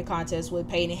popularity contest with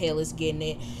Peyton Hillis getting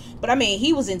it. But I mean,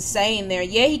 he was insane there.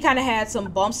 Yeah, he kind of had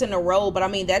some bumps in the road, but I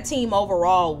mean, that team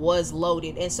overall was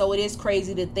loaded. And so it is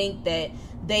crazy to think that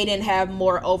they didn't have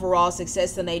more overall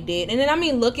success than they did. And then, I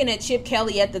mean, looking at Chip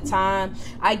Kelly at the time,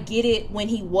 I get it. When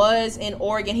he was in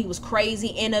Oregon, he was crazy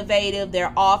innovative.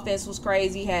 Their offense was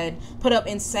crazy, had put up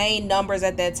insane numbers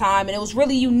at that time. And it was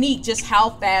really unique just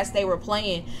how fast they were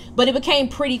playing. But it became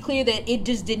pretty clear that it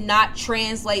just did not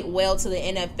translate well to the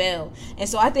NFL. And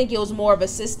so I think it was more of a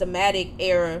systematic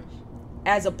error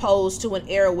as opposed to an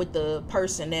error with the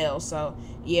personnel. So,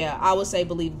 yeah, I would say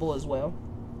believable as well.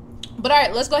 But all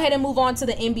right, let's go ahead and move on to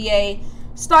the NBA.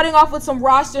 Starting off with some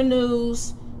roster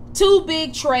news. 2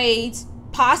 big trades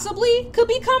possibly could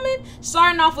be coming.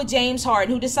 Starting off with James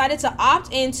Harden, who decided to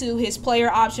opt into his player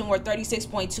option worth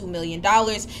 $36.2 million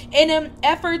in an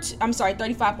effort,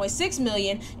 $35.6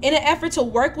 million in an effort to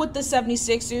work with the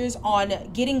 76ers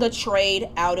on getting a trade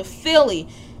out of Philly.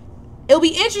 It'll be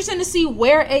interesting to see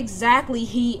where exactly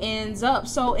he ends up.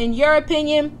 So, in your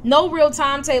opinion, no real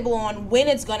timetable on when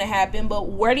it's going to happen, but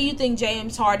where do you think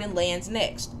James Harden lands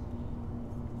next?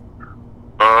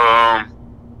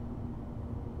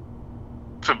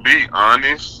 To be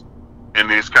honest, and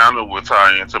this kind of will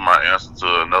tie into my answer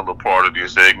to another part of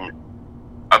this segment,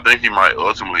 I think he might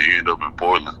ultimately end up in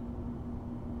Portland.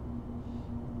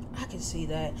 I can see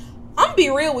that. I'm going to be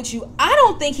real with you. I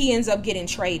don't think he ends up getting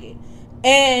traded.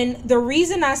 And the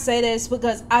reason I say that is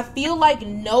because I feel like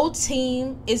no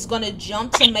team is going to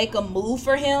jump to make a move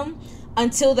for him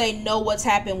until they know what's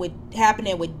happening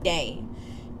with Dame.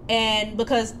 And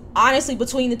because, honestly,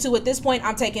 between the two at this point,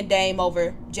 I'm taking Dame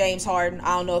over James Harden.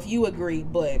 I don't know if you agree,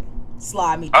 but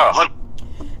slide me down.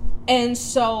 And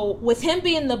so, with him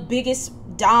being the biggest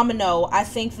domino, I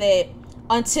think that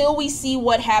until we see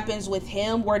what happens with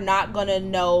him, we're not going to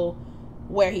know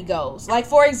where he goes. Like,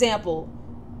 for example,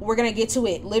 we're going to get to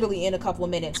it literally in a couple of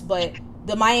minutes, but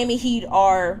the Miami Heat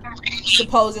are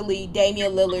supposedly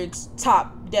Damian Lillard's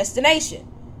top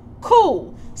destination.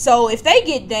 Cool. So if they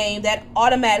get Dame, that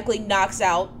automatically knocks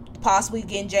out possibly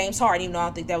getting James Harden, even though I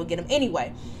don't think that would get him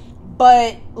anyway.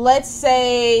 But let's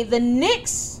say the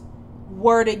Knicks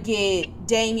were to get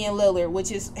Damian Lillard, which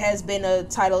has been a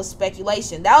title of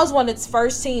speculation. That was one of the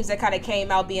first teams that kind of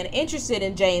came out being interested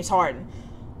in James Harden.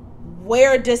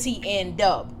 Where does he end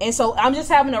up? And so I'm just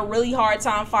having a really hard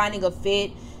time finding a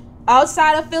fit.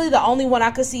 Outside of Philly, the only one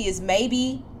I could see is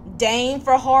maybe Dame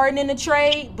for Harden in the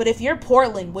trade. But if you're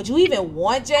Portland, would you even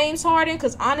want James Harden?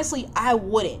 Because honestly, I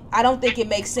wouldn't. I don't think it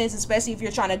makes sense, especially if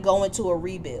you're trying to go into a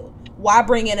rebuild. Why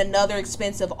bring in another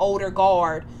expensive older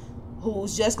guard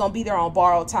who's just going to be there on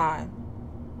borrowed time?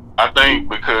 I think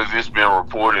because it's been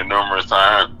reported numerous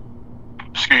times,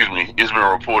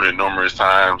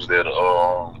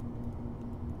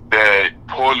 that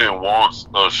Portland wants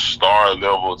a star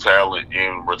level talent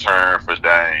in return for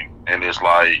Dame. And it's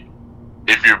like,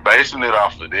 if you're basing it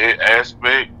off of that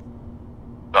aspect,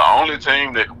 the only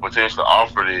team that could potentially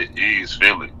offer it is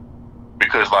Philly.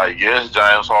 Because, like, yes,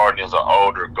 James Harden is an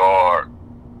older guard,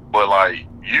 but, like,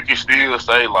 you can still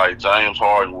say, like, James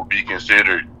Harden will be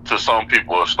considered, to some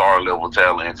people, a star level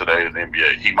talent in today's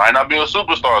NBA. He might not be a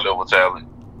superstar level talent,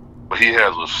 but he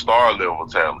has a star level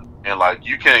talent, and like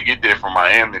you can't get that from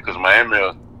Miami because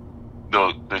Miami,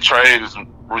 the trade is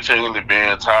routinely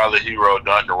being Tyler Hero,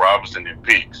 Duncan Robinson, and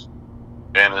picks.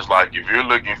 And it's like if you're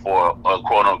looking for a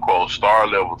quote unquote star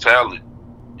level talent,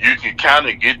 you can kind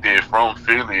of get there from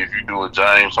Philly if you do a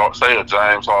James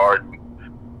Harden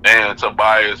and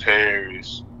Tobias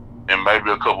Harris and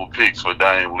maybe a couple picks for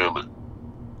Dame Lillard.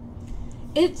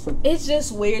 It's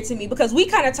just weird to me because we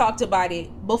kind of talked about it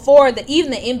before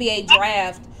even the NBA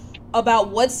draft about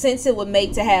what sense it would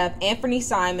make to have Anthony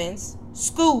Simons,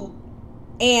 Scoot,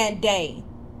 and Dame.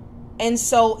 And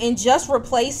so in just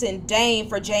replacing Dame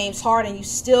for James Harden, you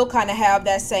still kind of have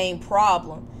that same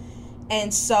problem.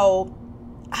 And so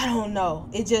I don't know.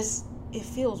 It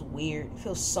feels weird. It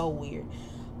feels so weird.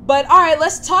 But all right,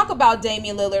 let's talk about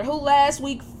Damian Lillard, who last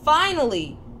week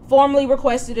finally formally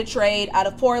requested a trade out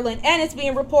of Portland, and it's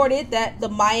being reported that the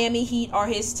Miami Heat are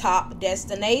his top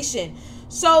destination.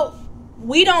 So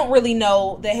we don't really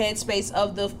know the headspace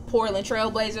of the Portland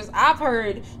Trailblazers. I've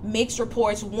heard mixed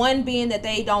reports, one being that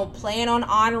they don't plan on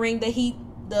honoring the Heat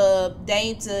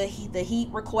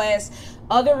request.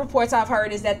 Other reports I've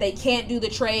heard is that they can't do the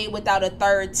trade without a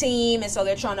third team, and so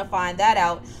they're trying to find that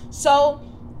out. So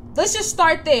let's just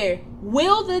start there.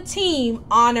 Will the team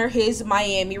honor his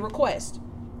Miami request?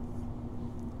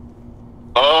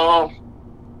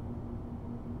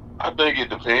 I think it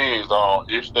depends on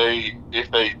if they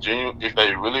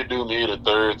really do need a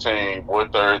third team,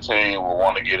 what third team will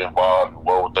want to get involved and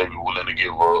what would they be willing to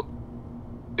give up.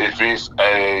 If it's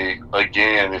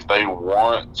if they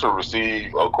want to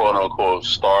receive a quote unquote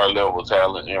star level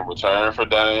talent in return for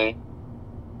Dame,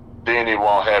 then it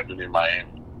won't happen in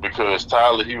Miami because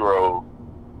Tyler Hero,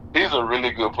 he's a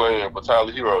really good player, but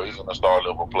Tyler Hero isn't a star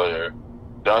level player.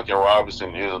 Duncan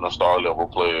Robinson isn't a star level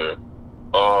player.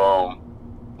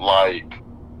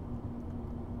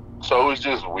 So it's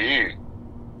just weird.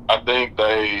 I think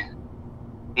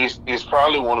it's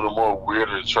probably one of the more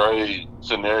weirder trade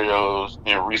scenarios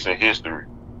in recent history.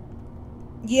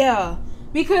 Yeah,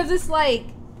 because it's like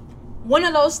one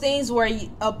of those things where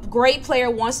a great player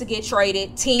wants to get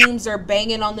traded, teams are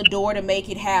banging on the door to make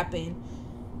it happen,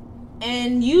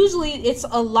 and usually it's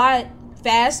a lot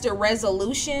faster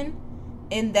resolution,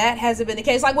 and that hasn't been the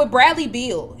case. Like with Bradley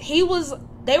Beal,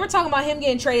 they were talking about him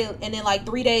getting traded, and then like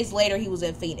 3 days later he was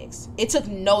in Phoenix. It took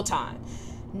no time.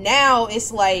 Now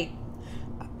it's like,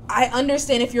 I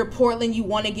understand if you're Portland, you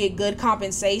want to get good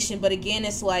compensation, but again,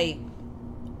 it's like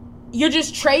you're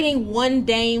just trading one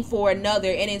Dame for another,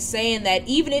 and it's saying that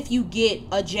even if you get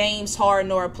a James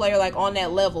Harden or a player like on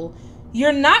that level,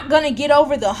 you're not going to get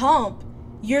over the hump.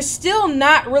 You're still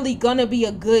not really going to be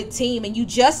a good team, and you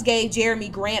just gave Jeremy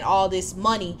Grant all this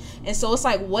money. And so it's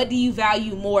like, what do you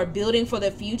value more, building for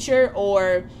the future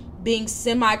or being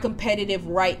semi-competitive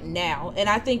right now? And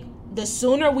I think the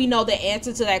sooner we know the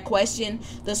answer to that question,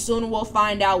 the sooner we'll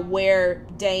find out where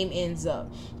Dame ends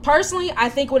up. Personally, I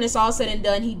think when it's all said and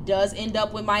done, he does end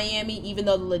up with Miami, even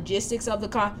though the logistics of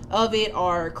it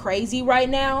are crazy right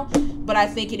now. But I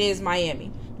think it is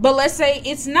Miami. But let's say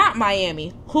it's not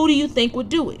Miami. Who do you think would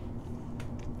do it?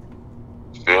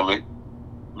 Philly.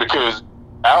 Because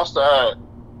outside,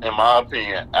 in my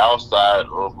opinion, outside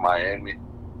of Miami,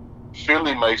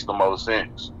 Philly makes the most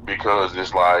sense because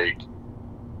it's like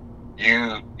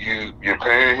you're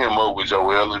pairing him up with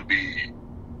Joel Embiid.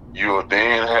 You'll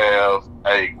then have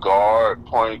a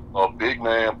big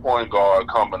man point guard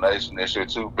combination. That's your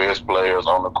two best players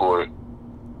on the court,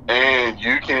 and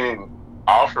you can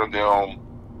offer them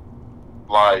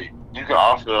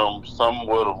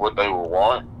somewhat of what they would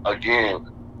want. Again,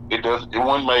 it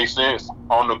wouldn't make sense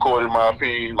on the court, in my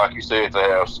opinion, like you said, to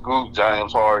have Scoot,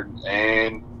 James Harden,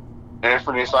 and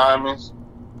Anthony Simons,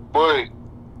 but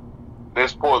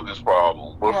that's Portland's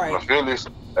problem. But right. From the Philly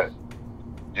side,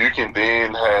 you can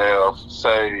then have,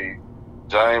 say,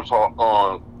 James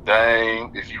on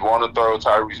Dame. If you want to throw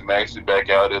Tyrese Maxey back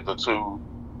out at the 2,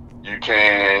 you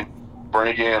can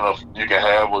bring in you can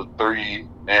have a 3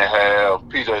 and have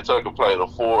PJ Tucker play the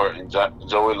 4 and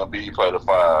Joel Embiid play the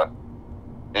 5,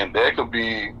 and that could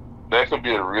be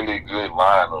a really good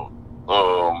lineup.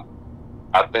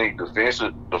 I think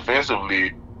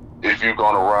defensively, if you're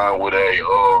gonna run with a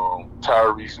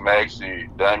Tyrese Maxey,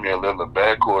 Damian Lillard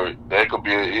backcourt, that could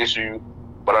be an issue.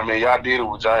 But I mean, y'all did it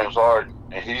with James Harden,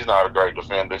 and he's not a great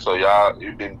defender, so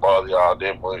it didn't bother y'all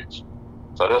that much.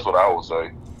 So that's what I would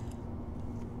say.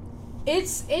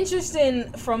 It's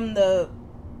interesting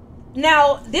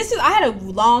I had a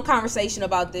long conversation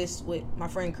about this with my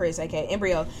friend Chris, aka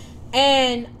Embryo,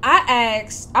 and I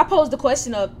posed the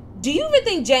question of, do you even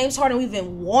think James Harden would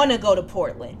even want to go to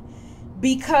Portland?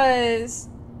 Because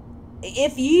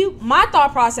my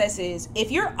thought process is,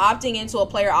 if you're opting into a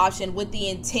player option with the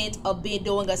intent of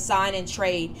doing a sign and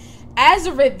trade, as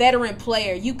a veteran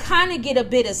player, you kind of get a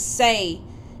bit of say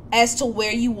as to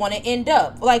where you want to end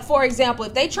up. Like, for example,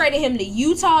 if they traded him to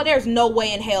Utah, there's no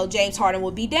way in hell James Harden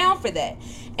would be down for that.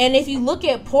 And if you look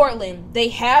at Portland, they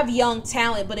have young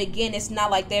talent, but again, it's not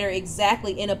like they're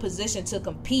exactly in a position to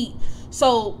compete.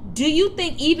 So do you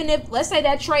think, even if, let's say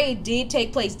that trade did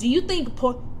take place, do you think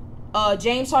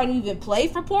James Harden even play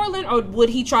for Portland, or would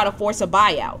he try to force a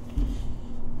buyout?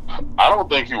 I don't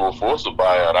think he will force a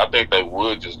buyout. I think they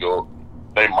might just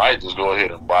go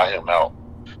ahead and buy him out.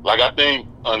 Like, I think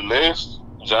unless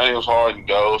James Harden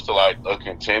goes to like a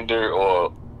contender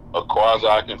or a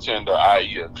quasi-contender,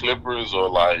 i.e. a Clippers or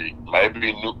like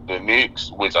maybe the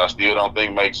Knicks, which I still don't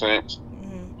think makes sense.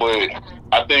 Mm-hmm. But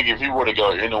I think if he were to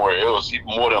go anywhere else, he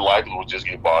more than likely would just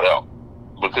get bought out,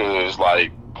 because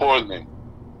like Portland,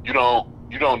 you don't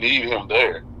need him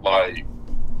there. Like,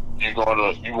 you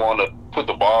want to put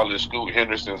the ball in Scoot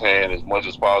Henderson's hand as much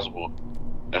as possible,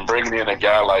 and bringing in a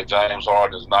guy like James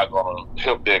Harden is not going to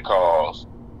help that cause.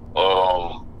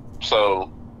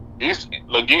 So it's,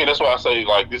 again, that's why I say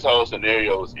like this whole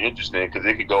scenario is interesting, because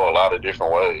it could go a lot of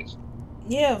different ways.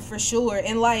 Yeah, for sure.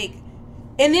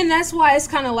 And then that's why it's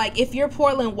kind of like, if you're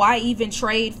Portland, why even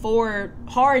trade for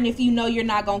Harden if you know you're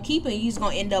not going to keep him? You're just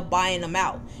going to end up buying him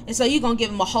out. And so you're going to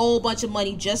give him a whole bunch of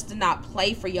money just to not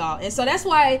play for y'all. And so that's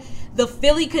why the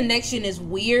Philly connection is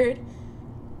weird.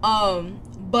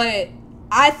 But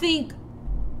I think,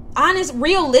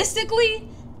 realistically,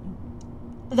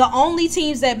 the only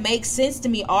teams that make sense to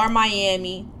me are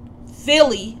Miami,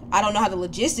 Philly. I don't know how the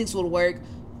logistics would work.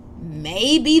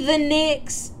 Maybe the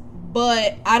Knicks.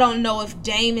 But I don't know if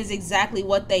Dame is exactly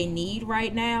what they need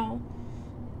right now.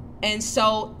 And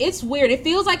so it's weird. It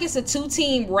feels like it's a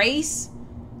two-team race,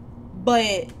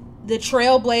 but the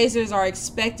Trailblazers are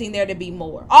expecting there to be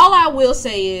more. All I will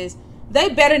say is, they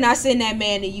better not send that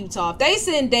man to Utah. If they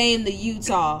send Dame to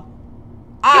Utah,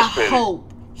 I hope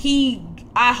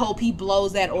he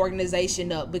blows that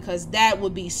organization up, because that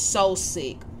would be so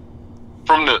sick.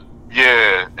 From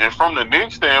the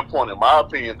Knicks standpoint, in my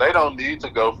opinion, they don't need to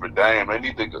go for Dame.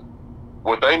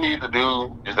 What they need to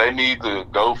do is they need to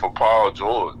go for Paul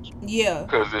George. Yeah.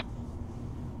 Because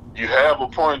you have a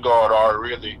point guard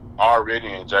already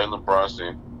in Jalen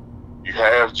Brunson. You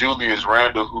have Julius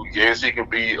Randle, who, yes, he can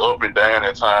be up and down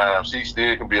at times. He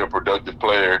still can be a productive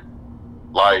player.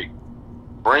 Like,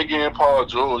 bring in Paul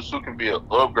George, who can be an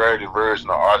upgraded version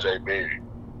of RJ Barrett,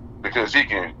 because he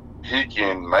can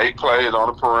make plays on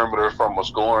the perimeter from a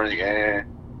scoring and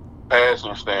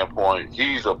passing standpoint.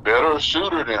 He's a better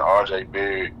shooter than RJ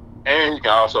Barrett, and he can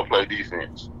also play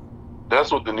defense.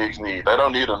 That's what the Knicks need. They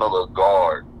don't need another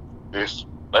guard. They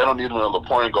don't need another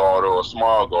point guard or a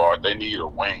small guard. They need a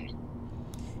wing.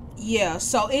 Yeah,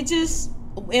 so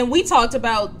and we talked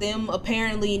about them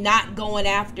apparently not going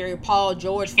after Paul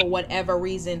George for whatever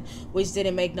reason, which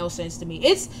didn't make no sense to me.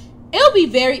 It'll be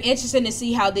very interesting to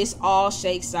see how this all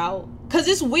shakes out, because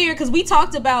it's weird, because we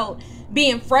talked about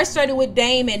being frustrated with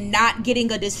Dame and not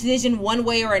getting a decision one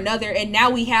way or another, and now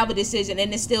we have a decision,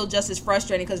 and it's still just as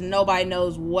frustrating because nobody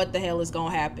knows what the hell is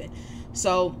going to happen.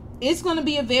 So it's going to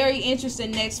be a very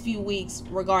interesting next few weeks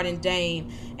regarding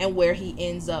Dame and where he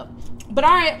ends up. But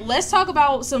all right, let's talk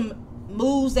about some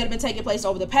moves that have been taking place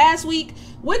over the past week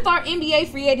with our NBA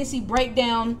free agency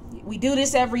breakdown. We do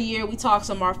this every year. We talk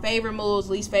some of our favorite moves,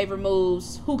 least favorite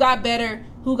moves, who got better,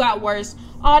 who got worse,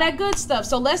 all that good stuff.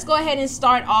 So let's go ahead and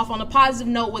start off on a positive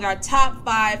note with our top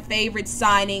 5 favorite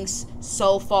signings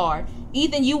so far.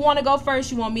 Ethan, you want to go first?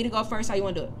 You want me to go first? How you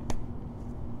want to do it?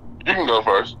 You can go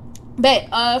first. Bet.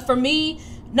 For me,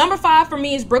 number 5 for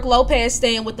me is Brook Lopez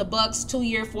staying with the Bucks,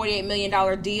 2-year, $48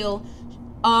 million deal.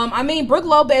 Brook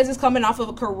Lopez is coming off of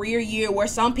a career year where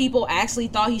some people actually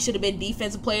thought he should have been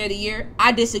Defensive Player of the Year.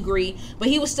 I disagree, but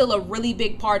he was still a really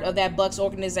big part of that Bucks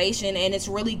organization, and it's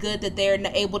really good that they're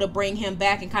able to bring him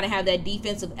back and kind of have that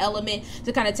defensive element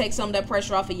to kind of take some of that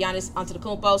pressure off of Giannis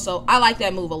Antetokounmpo. So I like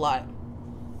that move a lot.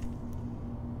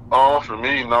 For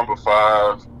me, number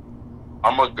 5,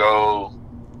 I'm gonna go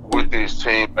with this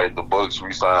teammate, the Bucks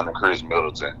re-signing Chris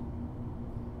Middleton.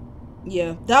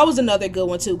 Yeah, that was another good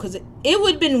one too, because it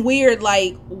would have been weird,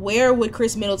 like, where would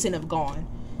Chris Middleton have gone?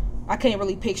 I can't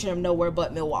really picture him nowhere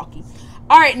but Milwaukee.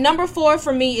 All right, number 4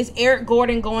 for me is Eric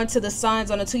Gordon going to the Suns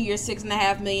on a 2-year,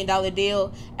 $6.5 million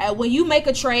deal. When you make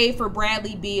a trade for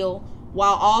Bradley Beal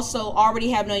while also already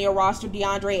having on your roster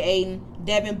DeAndre Ayton,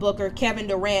 Devin Booker, Kevin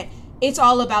Durant, it's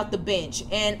all about the bench.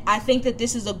 And I think that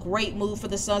this is a great move for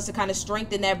the Suns to kind of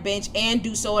strengthen that bench and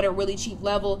do so at a really cheap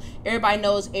level. Everybody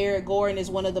knows Eric Gordon is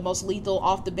one of the most lethal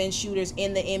off-the-bench shooters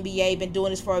in the NBA. Been doing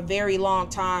this for a very long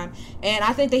time. And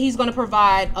I think that he's going to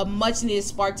provide a much-needed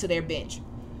spark to their bench.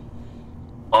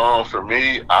 For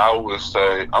me, I'm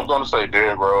going to say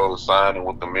Derrick Rose signing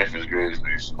with the Memphis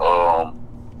Grizzlies.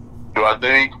 Do I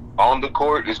think on the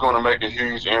court it's going to make a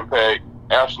huge impact?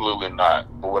 Absolutely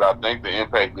not. But what I think the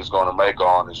impact it's going to make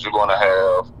on is you're going to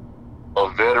have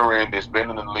a veteran that's been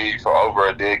in the league for over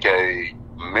a decade,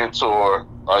 mentor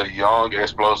a young,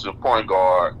 explosive point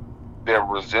guard that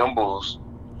resembles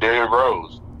Derrick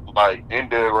Rose. Like, in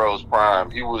Derrick Rose's prime,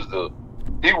 he was the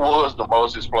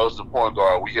most explosive point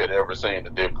guard we had ever seen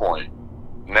at that point.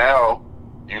 Now,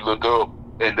 you look up,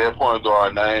 and that point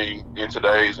guard name in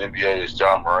today's NBA is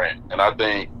Ja Morant. And I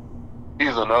think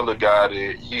he's another guy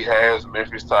that he has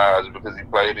Memphis ties because he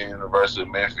played in the University of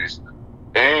Memphis.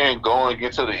 And going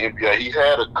into the NBA, he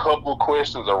had a couple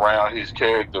questions around his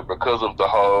character because of the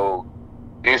whole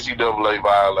NCAA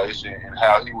violation and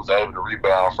how he was able to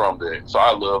rebound from that. So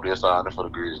I love that signing for the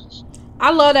Grizzlies. I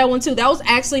love that one too. That was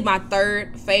actually my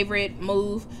third favorite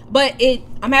move. But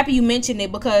I'm happy you mentioned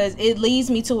it because it leads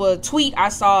me to a tweet I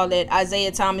saw that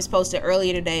Isaiah Thomas posted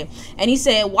earlier today. And he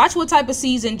said, watch what type of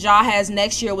season Ja has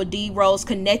next year with D Rose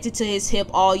connected to his hip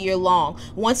all year long.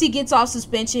 Once he gets off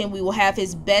suspension, we will have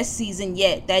his best season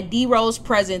yet. That D Rose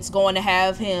presence going to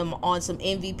have him on some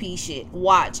MVP shit.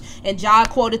 Watch. And Ja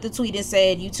quoted the tweet and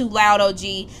said, you too loud,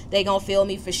 OG. They gonna feel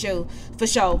me for sure. For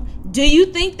sure. Do you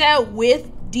think that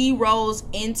with D Rose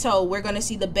in tow, we're gonna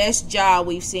see the best Ja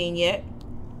we've seen yet?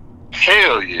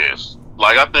 Hell yes.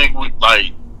 Like, I think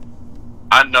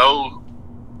I know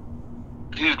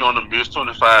he's gonna miss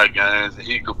 25 games and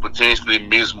he could potentially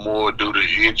miss more due to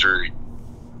injury,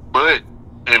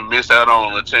 and miss out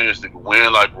on a chance to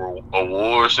win like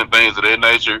awards and things of that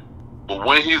nature. But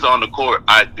when he's on the court,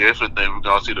 I definitely think we're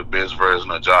gonna see the best version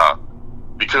of Ja.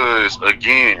 Because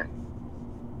again,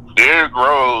 Derrick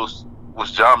Rose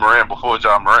was Ja Morant before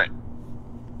Ja Morant.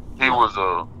 He was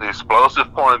an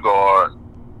explosive point guard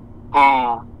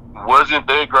who wasn't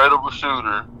that great of a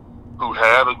shooter, who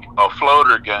had a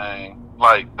floater game.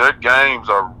 Like, their games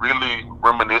are really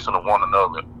reminiscent of one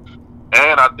another.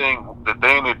 And I think the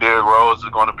thing that Derrick Rose is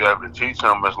going to be able to teach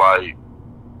him is, like,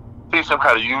 teach him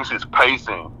how to use his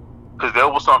pacing. Because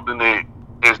that was something that,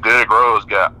 as Derrick Rose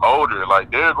got older, like,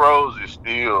 Derrick Rose is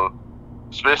still,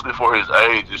 especially for his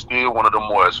age, is still one of the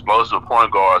more explosive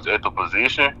point guards at the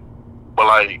position. But,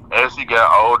 like, as he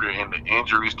got older and the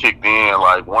injuries kicked in,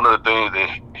 like, one of the things that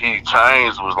he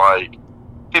changed was, like,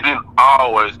 he didn't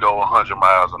always go 100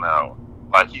 miles an hour.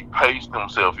 Like, he paced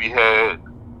himself. He had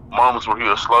moments where he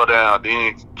would slow down,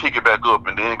 then kick it back up,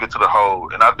 and then get to the hole.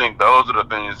 And I think those are the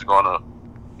things he's going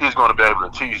to be able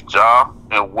to teach Ja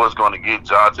and what's going to get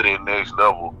Ja to that next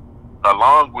level.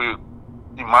 Along with,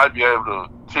 he might be able to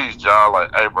teach Ja,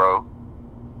 like, hey, bro,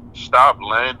 stop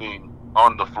landing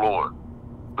on the floor.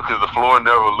 Because the floor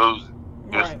never loses.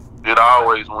 Right. It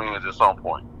always wins at some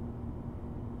point.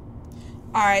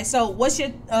 All right, so what's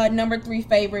your number 3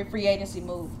 favorite free agency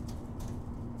move?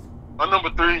 My number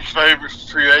 3 favorite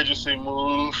free agency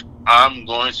move, I'm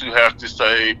going to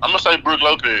say Brook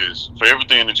Lopez for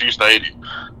everything that you stated.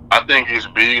 I think it's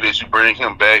big that you bring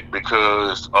him back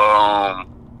because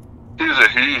he's a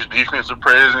huge defensive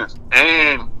presence,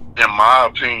 and in my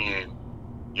opinion,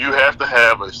 you have to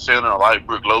have a center like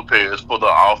Brook Lopez for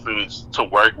the offense to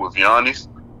work with Giannis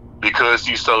because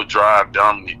he's so drive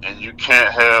dominant, and you can't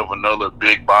have another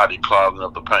big body clogging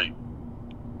up the paint.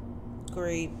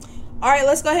 Great. All right,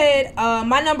 let's go ahead.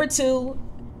 My number 2,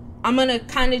 I'm going to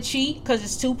kind of cheat because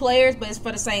it's 2 players, but it's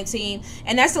for the same team.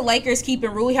 And that's the Lakers keeping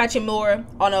Rui Hachimura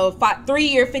on a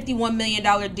 3-year, $51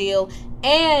 million deal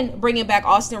and bringing back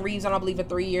Austin Reeves on, I believe, a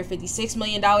 3-year, $56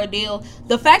 million deal.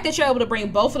 The fact that you're able to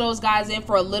bring both of those guys in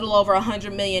for a little over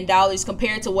 $100 million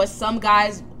compared to what some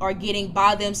guys are getting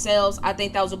by themselves, I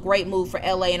think that was a great move for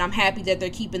LA, and I'm happy that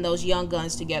they're keeping those young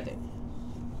guns together.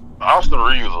 Austin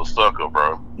Reeves is a sucker,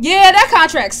 bro. Yeah, that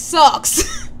contract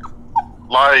sucks.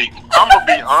 Like, I'm gonna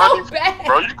be honest, so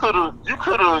bro.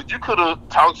 You could have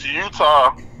talked to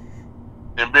Utah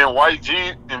and been white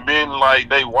G and been like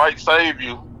they white save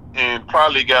you and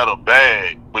probably got a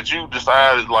bag, but you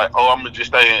decided like, oh, I'm gonna just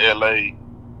stay in LA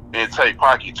and take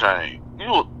pocket change.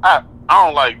 I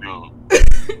don't like dude.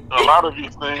 A lot of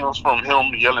these things from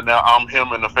him yelling out, "I'm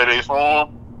him" in the FedEx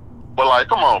form, but like,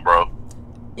 come on, bro.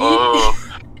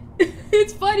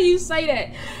 It's funny you say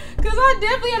that. Because I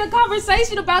definitely had a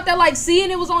conversation about that, like, seeing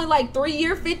it was only, like,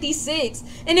 3-year, 56.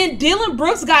 And then Dylan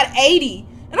Brooks got 80.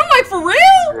 And I'm like, for real?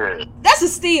 Yeah. That's a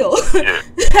steal. Yeah.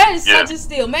 That is such a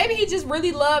steal. Maybe he just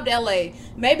really loved LA.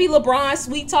 Maybe LeBron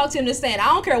sweet talked him to saying, I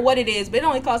don't care what it is, but it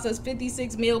only costs us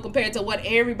 $56 million compared to what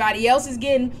everybody else is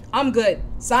getting. I'm good.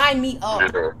 Sign me up.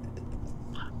 Yeah.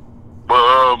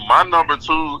 But my number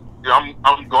 2,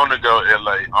 I'm going to go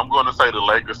LA. I'm going to say the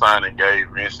Lakers signing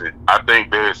Gabe Vincent. I think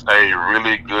that's a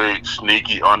really good,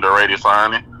 sneaky, underrated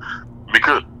signing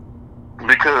because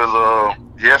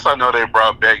yes, I know they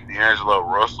brought back D'Angelo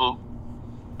Russell,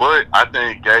 but I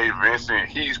think Gabe Vincent,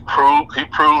 he proved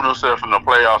himself in the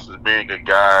playoffs as being a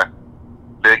guy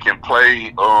that can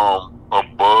play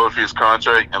above his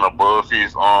contract and above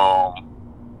his role.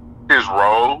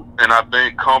 And I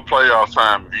think come playoff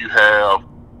time, if you have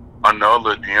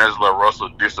another D'Angelo Russell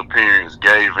disappearance,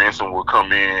 Gabe Vincent will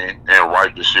come in and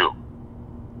right the ship.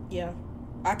 Yeah,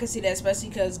 I can see that, especially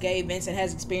because Gabe Vincent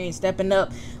has experience stepping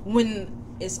up when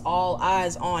it's all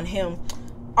eyes on him.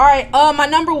 All right, my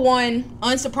number 1,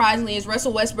 unsurprisingly, is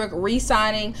Russell Westbrook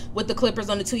re-signing with the Clippers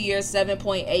on the 2-year,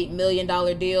 $7.8 million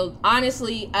deal.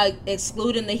 Honestly,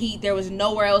 excluding the Heat, there was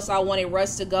nowhere else I wanted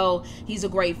Russ to go. He's a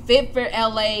great fit for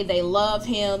LA. They love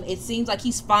him. It seems like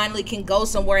he's finally can go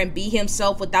somewhere and be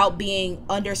himself without being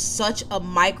under such a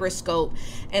microscope.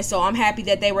 And so I'm happy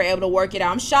that they were able to work it out.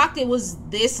 I'm shocked it was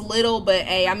this little, but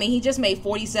hey, I mean, he just made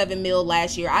 $47 million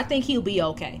last year. I think he'll be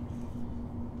okay.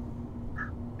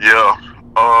 Yeah.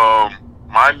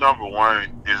 My number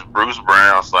 1 is Bruce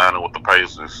Brown signing with the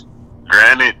Pacers.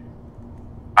 Granted,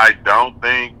 I don't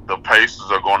think the Pacers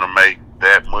are going to make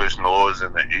that much noise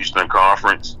in the Eastern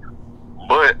Conference,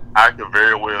 but I could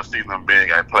very well see them being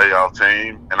a playoff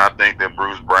team, and I think that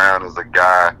Bruce Brown is a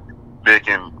guy that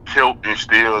can help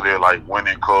instill their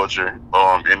winning culture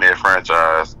in their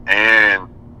franchise, and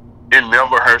it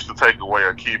never hurts to take away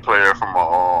a key player from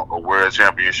a world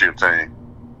championship team.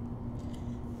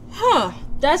 Huh.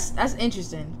 That's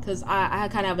interesting because I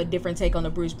kind of have a different take on the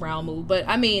Bruce Brown move. But,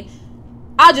 I mean,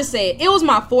 I'll just say it was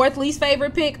my 4th least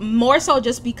favorite pick, more so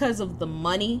just because of the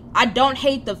money. I don't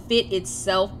hate the fit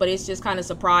itself, but it's just kind of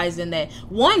surprising that,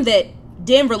 one, that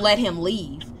Denver let him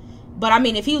leave. But, I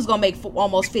mean, if he was going to make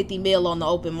almost $50 million on the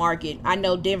open market, I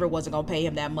know Denver wasn't going to pay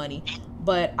him that money.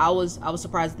 But I was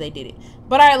surprised that they did it.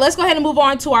 But, all right, let's go ahead and move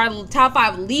on to our top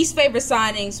 5 least favorite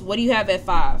signings. What do you have at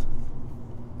 5?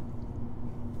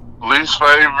 Least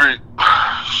favorite?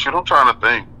 Shit, I'm trying to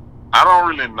think. I don't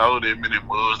really know that many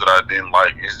moves that I didn't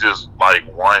like. It's just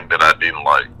one that I didn't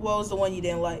like. What was the one you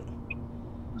didn't like?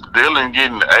 Dillon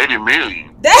getting $80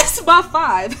 million. That's my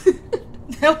 5.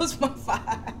 That was my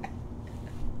 5.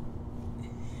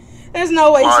 There's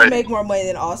no way he should make more money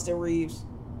than Austin Reeves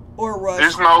or Russ.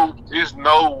 There's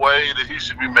no way that he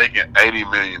should be making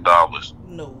 $80 million.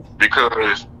 No.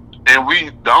 Because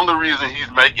the only reason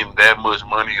he's making that much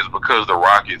money is because the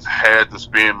Rockets had to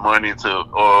spend money to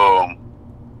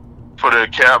for their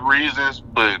cap reasons.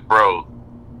 But bro,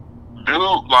 dude,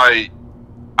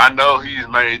 I know he's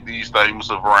made these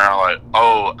statements around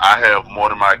oh, I have more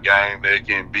to my game that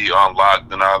can be unlocked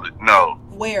than all. No.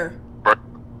 Where? Bro,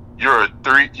 you're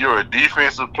a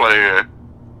defensive player.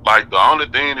 The only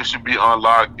thing that should be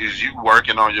unlocked is you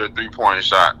working on your 3-point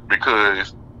shot,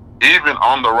 because even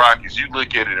on the Rockets, you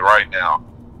look at it right now,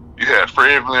 you have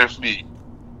Fred VanVleet.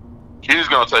 He's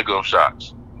going to take up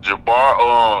shots.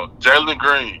 Jalen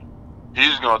Green,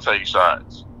 he's going to take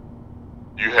shots.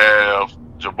 You have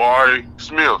Jabari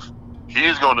Smith.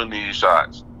 He's going to need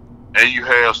shots. And you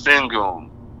have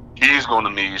Sengun. He's going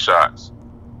to need shots.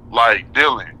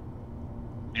 Dillon,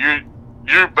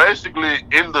 you're basically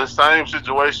in the same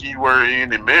situation you were in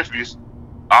Memphis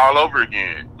all over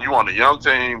again. You want a young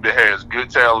team that has good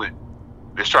talent,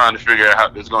 that's going to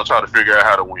try to figure out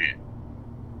how to win.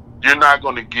 You're not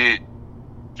going to get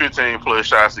 15 plus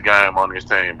shots a game on this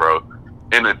team, bro.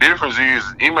 And the difference is,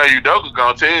 Ime Udoka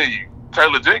gonna tell you,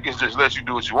 Taylor Jenkins just let you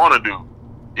do what you want to do.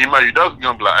 Ime Udoka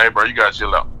gonna be like, hey, bro, you gotta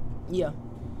chill out. Yeah.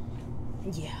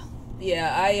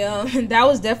 I that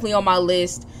was definitely on my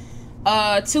list.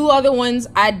 2 other ones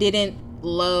I didn't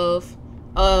love.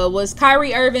 Was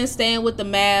Kyrie Irving staying with the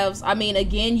Mavs. I mean,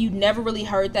 again, you never really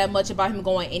heard that much about him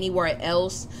going anywhere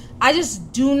else. I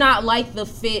just do not like the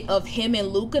fit of him and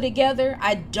Luka together.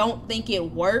 I don't think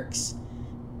it works.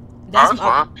 That's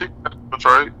fine. He can ask for a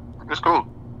trade. It's cool.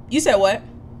 You said what?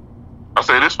 I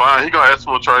said it's fine. He gonna ask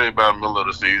for a trade by the middle of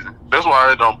the season. That's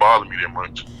why it don't bother me that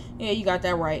much. Yeah, you got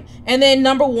that right. And then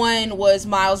number 1 was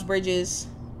Miles Bridges.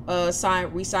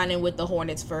 re-signing with the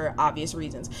Hornets for obvious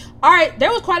reasons. All right, there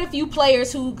was quite a few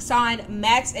players who signed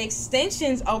max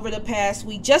extensions over the past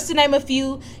week. Just to name a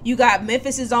few, you got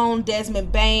Memphis's own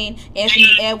Desmond Bane, Anthony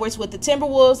Edwards with the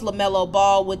Timberwolves, LaMelo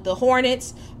Ball with the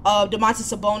Hornets.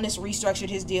 Domantas Sabonis restructured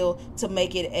his deal to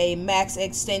make it a max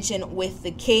extension with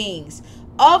the Kings.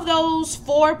 Of those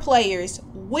 4 players,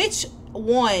 which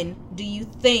one do you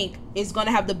think is going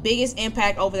to have the biggest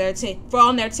impact over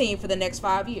on their team for the next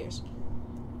 5 years?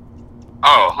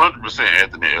 Oh, 100%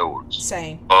 Anthony Edwards.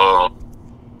 Same.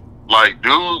 Like,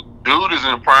 dude is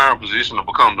in prime position to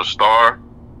become the star,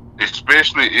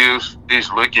 especially if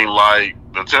it's looking like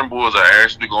the Timberwolves are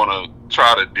actually going to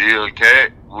try to deal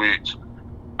Cat, which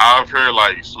I've heard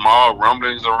like small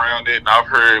rumblings around it. And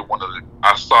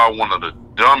I saw one of the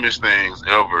dumbest things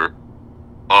ever.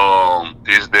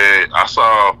 Is that I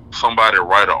saw somebody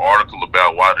write an article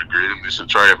about why the Grizzlies should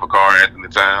trade for Karl Anthony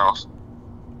Towns,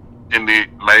 and it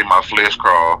made my flesh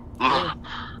crawl.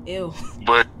 Ew.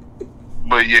 But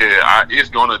yeah, it's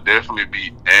gonna definitely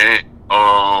be Ant.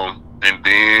 And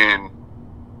then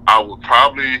I would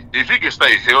probably, if he can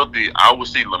stay healthy, I would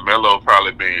see LaMelo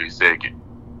probably being second.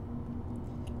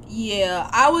 Yeah,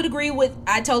 I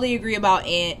totally agree about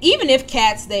Ant. Even if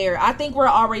Cat's there, I think we're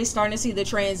already starting to see the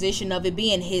transition of it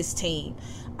being his team.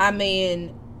 I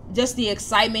mean, just the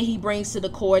excitement he brings to the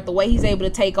court, the way he's able to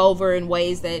take over in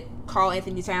ways that Karl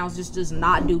Anthony Towns just does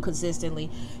not do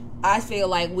consistently. I feel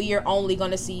like we are only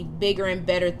going to see bigger and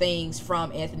better things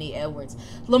from Anthony Edwards.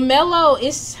 LaMelo,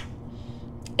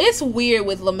 it's weird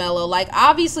with LaMelo. Like,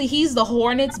 obviously, he's the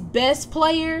Hornets' best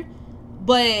player,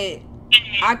 but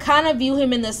I kind of view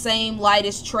him in the same light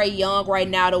as Trae Young right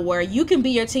now, to where you can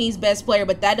be your team's best player,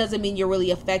 but that doesn't mean you're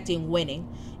really affecting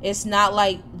winning. It's not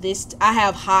like this. I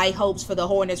have high hopes for the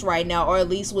Hornets right now, or at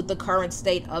least with the current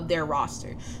state of their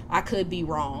roster. I could be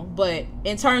wrong, but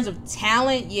in terms of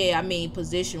talent, yeah, I mean,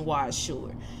 position-wise,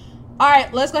 sure. All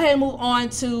right, let's go ahead and move on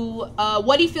to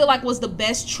what do you feel like was the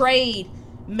best trade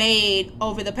made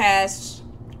over the past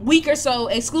week or so,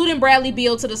 excluding Bradley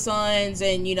Beal to the Suns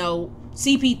and,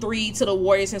 CP3 to the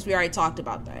Warriors, since we already talked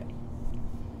about that.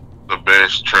 The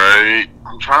best trade?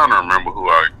 I'm trying to remember who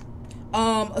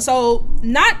so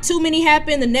not too many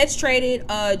happened. The Nets traded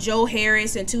Joe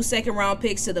Harris and 2 second-round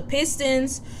picks to the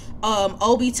Pistons.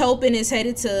 Obi Toppin is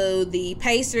headed to the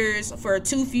Pacers for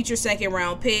 2 future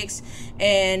second-round picks.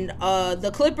 And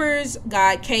the Clippers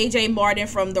got KJ Martin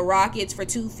from the Rockets for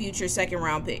 2 future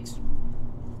second-round picks.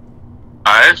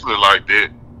 I actually liked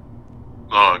it.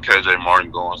 KJ Martin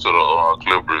going to the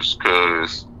Clippers,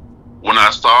 because when I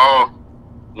saw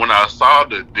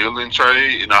the Dillon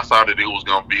trade and I saw that it was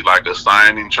gonna be like a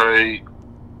signing trade,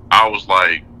 I was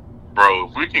like, bro,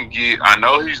 if we can get, I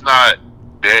know he's not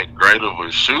that great of a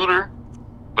shooter,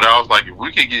 but I was like, if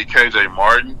we could get KJ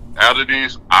Martin out of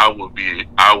this, I would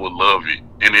love it.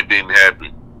 And it didn't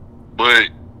happen. But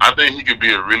I think he could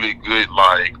be a really good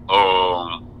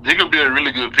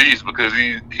piece, because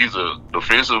he's a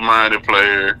defensive minded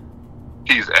player.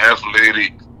 He's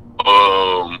athletic.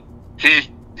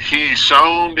 He's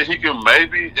shown that he can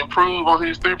maybe improve on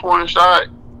his 3-point shot,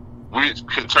 which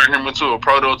could turn him into a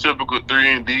prototypical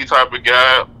 3-and-D type of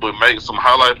guy, but make some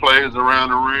highlight plays around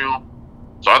the rim.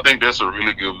 So I think that's a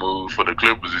really good move for the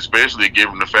Clippers, especially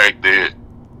given the fact that,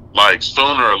 like,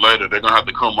 sooner or later they're gonna have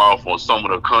to come off on some of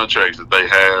the contracts that they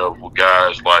have with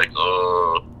guys like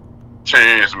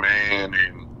Terrence Mann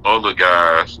and other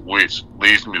guys, which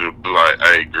leads me to be like,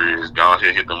 hey, Grizz, go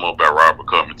ahead, hit them up at Robert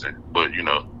Covington. But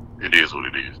it is what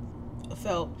it is.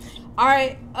 Felt. All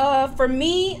right, for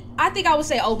me, I think I would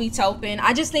say Obi Toppin.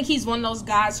 I just think he's one of those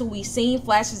guys who we've seen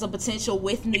flashes of potential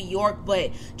with New York,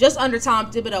 but just under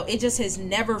Tom Thibodeau, it just has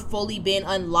never fully been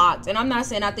unlocked. And I'm not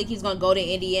saying I think he's going to go to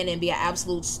Indiana and be an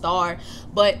absolute star,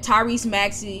 but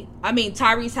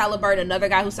Tyrese Halliburton, another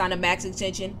guy who signed a max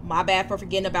extension, my bad for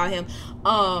forgetting about him,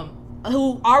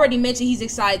 who already mentioned he's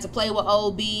excited to play with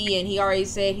OB, and he already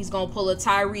said he's going to pull a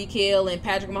Tyreek Hill and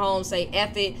Patrick Mahomes, say,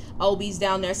 F it, OB's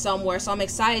down there somewhere. So I'm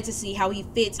excited to see how he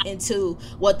fits into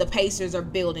what the Pacers are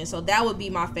building. So that would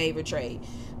be my favorite trade.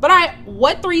 But all right,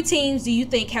 what 3 teams do you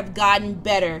think have gotten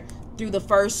better through the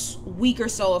first week or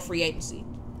so of free agency?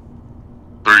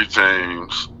 3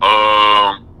 teams.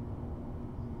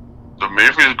 The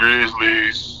Memphis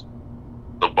Grizzlies,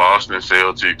 the Boston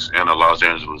Celtics, and the Los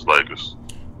Angeles Lakers.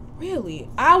 Really?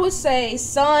 I would say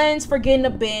Suns for getting a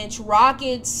bench.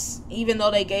 Rockets, even though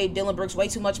they gave Dillon Brooks way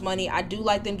too much money, I do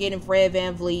like them getting Fred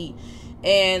VanVleet.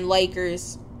 And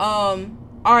Lakers. All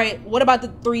right, what about the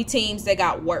 3 teams that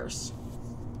got worse?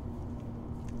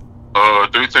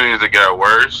 3 teams that got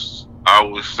worse, I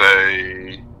would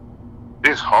say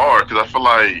it's hard, because I feel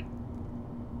like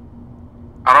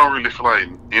I don't really feel like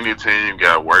any team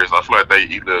got worse. I feel like they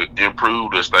either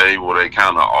improved or stayed where they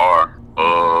kind of are.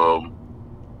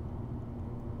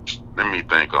 Let me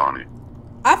think on it.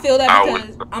 I feel that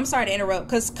because I'm sorry to interrupt,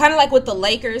 because kind of like with the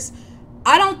Lakers,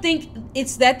 I don't think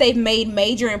it's that they've made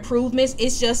major improvements.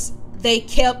 It's just they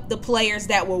kept the players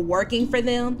that were working for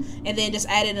them, and then just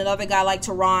added another guy like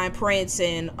Teron Prince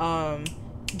and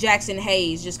Jackson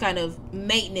Hayes, just kind of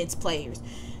maintenance players.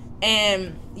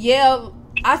 And yeah,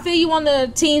 I feel you on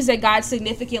the teams that got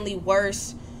significantly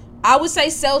worse. I would say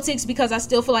Celtics, because I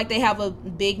still feel like they have a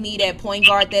big need at point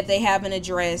guard that they haven't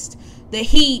addressed. The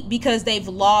Heat, because they've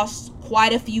lost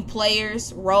quite a few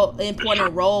players,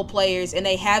 important role players, and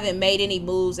they haven't made any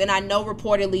moves. And I know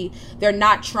reportedly they're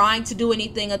not trying to do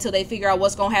anything until they figure out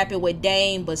what's going to happen with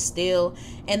Dame, but still.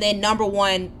 And then number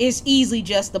one is easily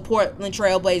just the Portland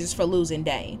Trailblazers for losing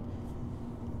Dame.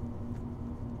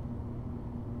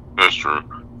 That's true.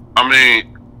 I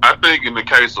mean, I think in the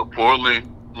case of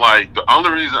Portland, like the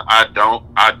only reason I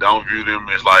don't view them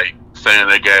as like saying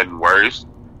they gotten worse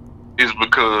is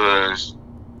because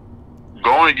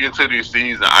going into this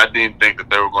season, I didn't think that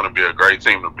they were going to be a great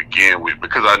team to begin with,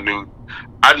 because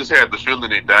I just had the feeling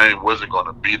that Dame wasn't going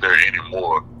to be there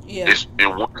anymore. Yeah.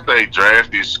 And once they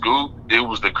drafted Scoop, it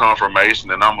was the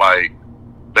confirmation, and I'm like,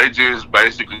 they just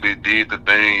basically did the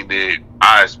thing that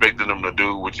I expected them to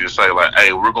do, which is say like,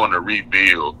 hey, we're going to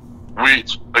rebuild.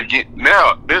 Which, again,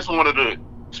 now, that's one of the,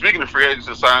 speaking of free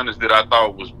agency signings that I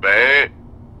thought was bad,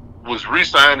 was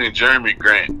re-signing Jeremy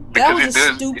Grant. That was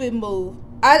a stupid move.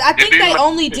 I think they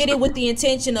only did it with the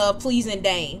intention of pleasing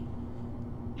Dame.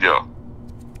 Yeah.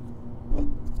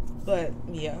 But,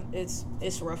 yeah, it's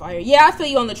rough out here. Yeah, I feel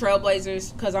you on the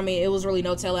Trailblazers, because, I mean, it was really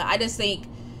no telling. I just think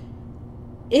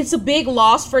it's a big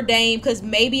loss for Dame, because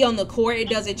maybe on the court it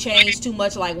doesn't change too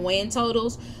much like win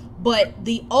totals, but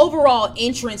the overall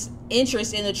interest in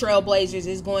the Trailblazers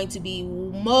is going to be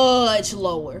much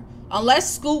lower.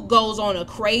 Unless Scoop goes on a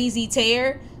crazy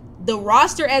tear, the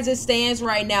roster as it stands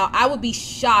right now, I would be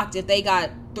shocked if they got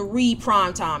 3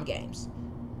 primetime games.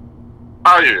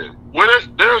 Oh, yeah. Well,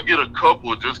 they'll get a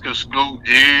couple just because Scoop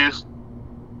is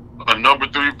a number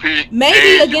 3 pick.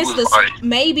 Maybe against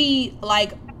maybe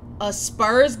like a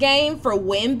Spurs game for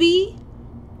Wemby.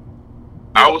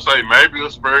 I would say maybe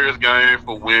a Spurs game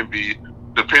for Wemby.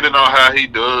 Depending on how he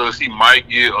does, he might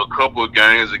get a couple of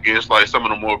games against like some of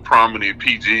the more prominent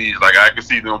PGs. Like I can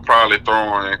see them probably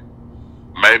throwing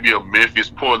maybe a Memphis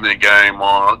Portland game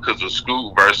on because of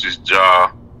Scoot versus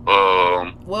Ja.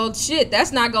 Well, shit,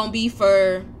 that's not gonna be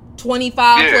for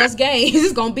 25 plus games.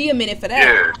 It's gonna be a minute for that.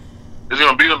 Yeah, it's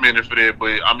gonna be a minute for that.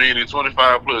 But I mean, in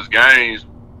 25 plus games,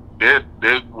 that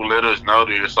will let us know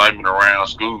the excitement around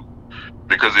Scoot.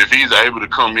 Because if he's able to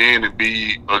come in and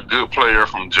be a good player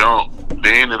from jump,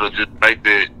 then it'll make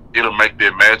that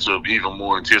matchup even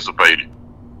more anticipated.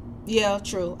 Yeah,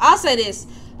 true. I'll say this.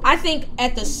 I think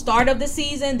at the start of the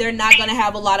season, they're not going to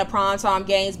have a lot of primetime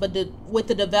games, but with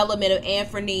the development of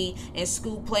Anthony and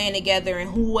Scoop playing together and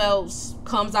who else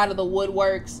comes out of the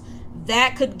woodworks,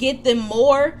 that could get them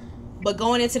more. But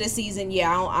going into the season,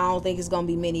 yeah, I don't think it's going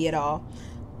to be many at all.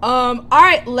 All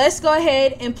right, let's go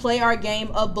ahead and play our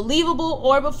game of believable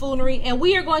or buffoonery, and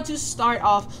we are going to start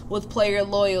off with player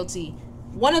loyalty.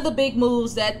 One of the big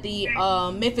moves that the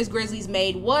Memphis Grizzlies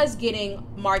made was getting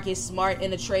Marcus Smart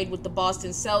in a trade with the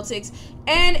Boston Celtics,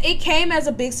 and it came as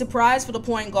a big surprise for the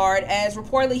point guard, as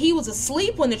reportedly he was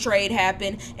asleep when the trade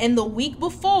happened, and the week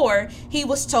before he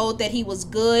was told that he was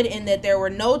good and that there were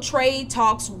no trade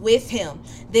talks with him.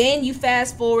 Then you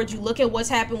fast forward, you look at what's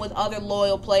happened with other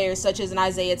loyal players such as an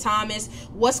Isaiah Thomas,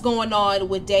 what's going on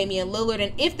with Damian Lillard,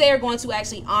 and if they're going to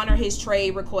actually honor his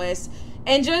trade request,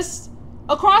 and just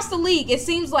across the league, it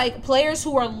seems like players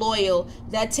who are loyal,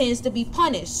 that tends to be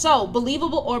punished. So,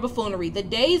 believable or buffoonery, the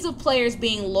days of players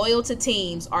being loyal to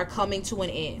teams are coming to an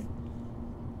end.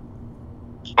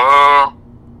 I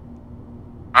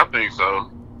think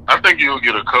so. I think you'll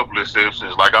get a couple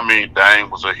exceptions. Like, I mean, Dame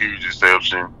was a huge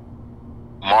exception.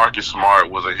 Marcus Smart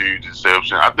was a huge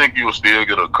exception. I think you'll still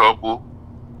get a couple,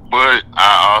 but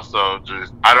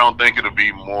I don't think it'll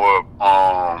be more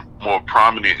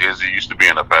prominent as it used to be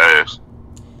in the past.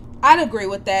 I'd agree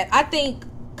with that. I think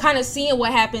kind of seeing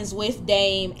what happens with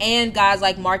Dame and guys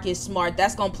like Marcus Smart,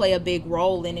 that's going to play a big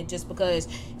role in it, just because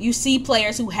you see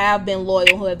players who have been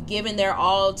loyal, who have given their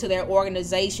all to their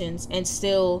organizations and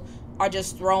still are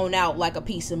just thrown out like a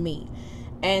piece of meat.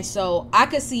 And so I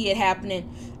could see it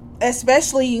happening,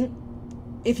 especially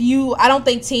I don't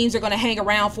think teams are going to hang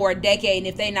around for a decade, and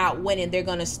if they're not winning, they're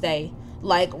going to stay.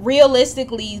 Like,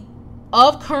 realistically,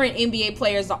 of current NBA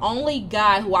players, the only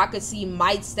guy who I could see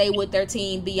might stay with their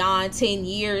team beyond 10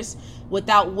 years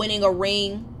without winning a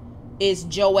ring is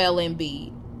Joel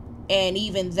Embiid. And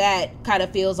even that kind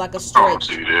of feels like a stretch. I don't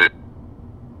see that.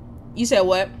 You said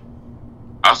what?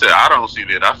 I said I don't see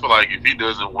that. I feel like if he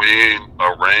doesn't win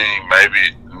a ring,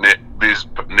 maybe this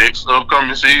next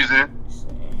upcoming season,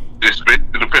 especially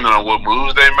depending on what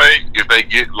moves they make, if they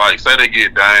get, like, say they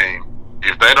get Dame,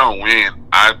 if they don't win,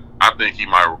 I think he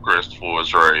might request for a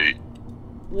trade.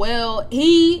 Well,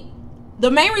 the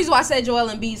main reason why I said Joel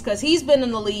Embiid is because he's been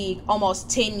in the league almost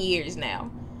 10 years now.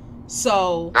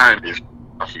 So I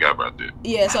forgot about that.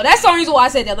 Yeah, so that's the only reason why I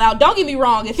said that. Now, don't get me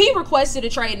wrong. If he requested a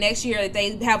trade next year, if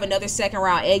they have another second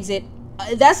round exit,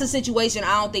 that's a situation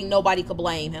I don't think nobody could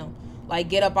blame him. Like,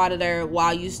 get up out of there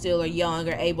while you still are young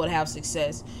or able to have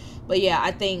success. But yeah,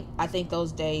 I think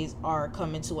those days are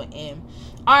coming to an end.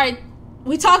 All right,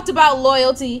 we talked about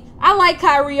loyalty. I like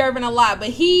Kyrie Irving a lot, but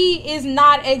he is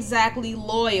not exactly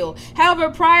loyal. However,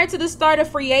 prior to the start of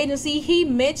free agency, he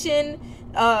mentioned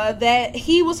that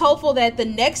he was hopeful that the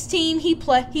next team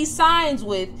he signs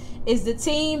with is the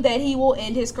team that he will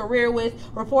end his career with.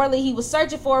 Reportedly, he was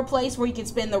searching for a place where he can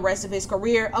spend the rest of his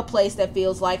career, a place that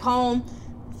feels like home.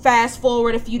 Fast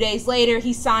forward a few days later,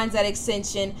 he signs that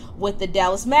extension with the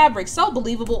Dallas Mavericks. So,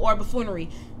 believable or buffoonery?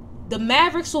 The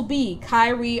Mavericks will be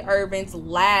Kyrie Irving's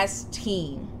last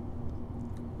team.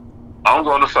 I'm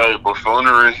going to say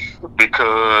buffoonery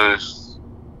because,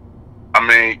 I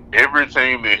mean, every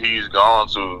team that he's gone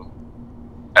to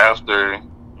after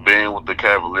being with the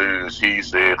Cavaliers, he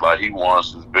said, like, he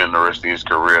wants to spend the rest of his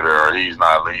career there or he's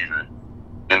not leaving.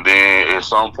 And then at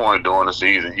some point during the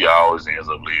season, he always ends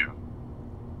up leaving.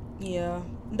 Yeah,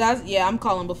 I'm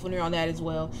calling buffoonery on that as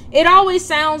well. It always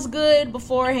sounds good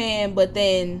beforehand, but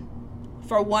then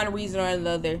for one reason or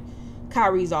another,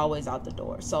 Kyrie's always out the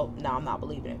door. So, no, I'm not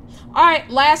believing it. All right,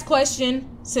 last question,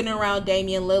 sitting around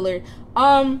Damian Lillard.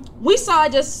 We saw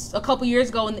just a couple years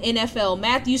ago in the NFL,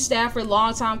 Matthew Stafford,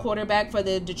 longtime quarterback for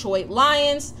the Detroit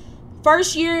Lions,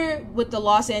 first year with the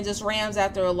Los Angeles Rams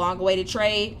after a long-awaited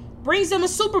trade, brings them a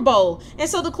Super Bowl. And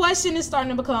so the question is starting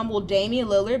to become, will Damian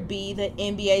Lillard be the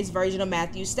NBA's version of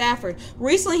Matthew Stafford?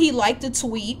 Recently, he liked a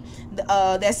tweet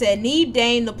that said, need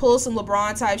Dame to pull some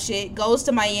LeBron type shit, goes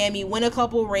to Miami, win a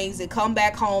couple rings, and come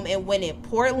back home and win it.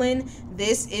 Portland,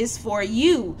 this is for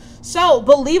you. So,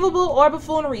 believable or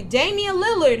buffoonery, Damian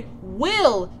Lillard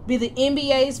will be the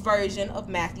NBA's version of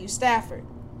Matthew Stafford.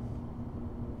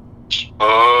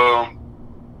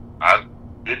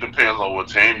 It depends on what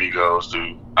team he goes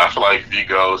to. I feel like if he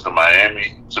goes to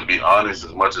Miami, to be honest,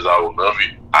 as much as I would love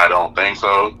it, I don't think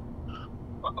so.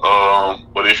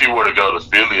 But if he were to go to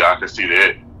Philly, I could see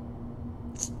that.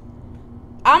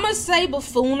 I'm going to say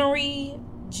buffoonery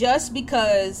just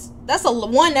because that's a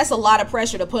lot of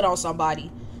pressure to put on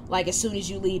somebody, like, as soon as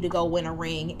you leave to go win a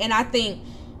ring. And I think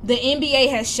the NBA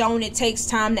has shown it takes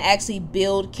time to actually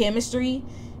build chemistry.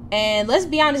 And let's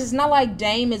be honest, it's not like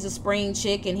Dame is a spring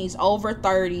chicken. He's over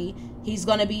 30. He's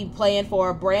going to be playing for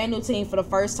a brand new team for the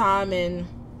first time in,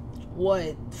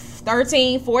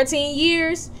 13, 14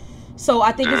 years? So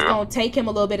I think it's going to take him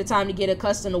a little bit of time to get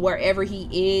accustomed to wherever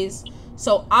he is.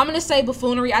 So I'm going to say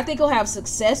buffoonery. I think he'll have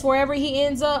success wherever he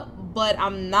ends up, but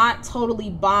I'm not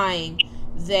totally buying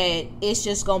that it's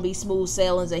just going to be smooth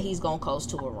sailings and he's going to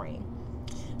coast to a ring.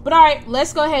 But all right,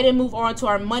 let's go ahead and move on to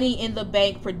our Money in the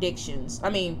Bank predictions.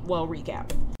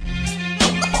 Recap.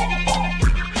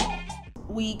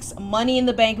 Week's Money in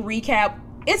the Bank recap.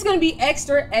 It's going to be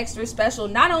extra special,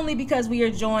 not only because we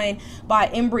are joined by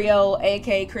Embryo,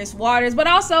 aka Chris Waters, but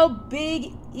also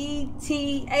Big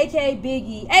E.T., aka Big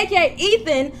E, aka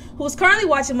Ethan, who's currently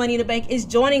watching Money in the Bank, is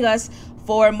joining us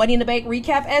for Money in the Bank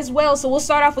recap as well. So we'll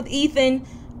start off with Ethan.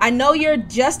 I know you're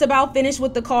just about finished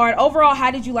with the card. Overall,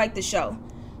 how did you like the show?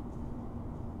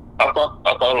 I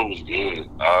thought it was good.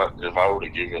 If I were to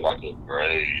give it like a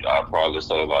grade, I'd probably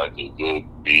say like a good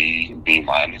B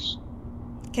minus.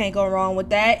 Can't go wrong with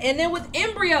that. And then with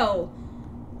Embryo,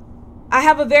 I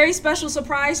have a very special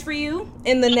surprise for you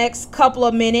in the next couple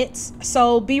of minutes.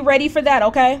 So be ready for that,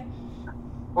 okay?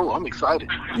 Oh, I'm excited.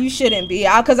 You shouldn't be,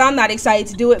 because I'm not excited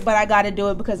to do it, but I got to do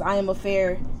it because I am a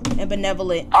fair and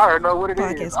benevolent. I already know what it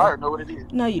is. I already know what it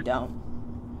is. No, you don't.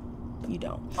 You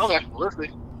don't. Okay, let's see.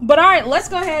 But all right, let's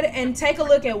go ahead and take a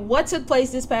look at what took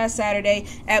place this past Saturday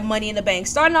at Money in the Bank.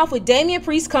 Starting off with Damian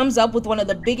Priest comes up with one of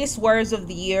the biggest swerves of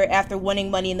the year after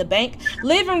winning Money in the Bank.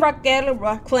 Liv and Raquel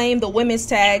claim the women's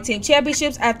tag team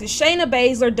championships after Shayna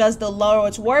Baszler does the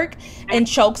Lord's work and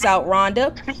chokes out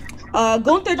Ronda.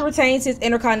 Gunther retains his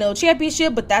Intercontinental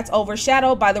Championship, but that's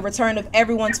overshadowed by the return of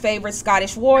everyone's favorite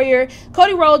Scottish Warrior.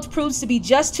 Cody Rhodes proves to be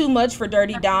just too much for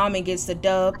Dirty Dom and gets the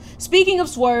dub. Speaking of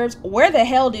swerves, where the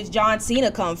hell did John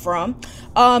Cena come from?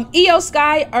 Io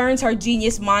Sky earns her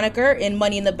Genius moniker in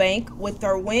Money in the Bank with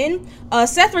her win.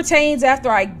 Seth retains after,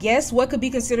 I guess, what could be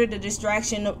considered a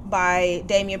distraction by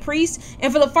Damian Priest.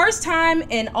 And for the first time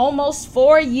in almost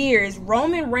 4 years,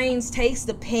 Roman Reigns takes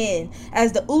the pin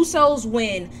as the Usos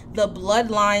win the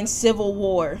Bloodline Civil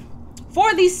War.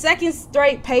 For the second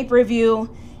straight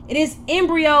pay-per-view, it is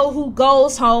Embryo who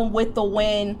goes home with the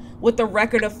win with a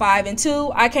record of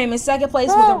 5-2. I came in second place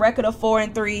with a record of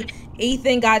 4-3.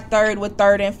 Ethan got third with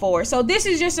 3rd and 4. So this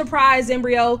is your surprise,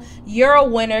 Embryo. You're a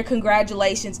winner.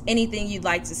 Congratulations. Anything you'd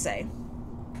like to say?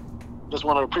 Just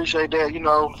want to appreciate that. You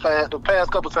know, the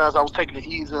past couple times I was taking it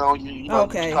easy on you. You know,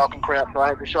 okay. Talking crap, so I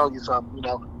had to show you something. You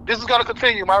know, this is going to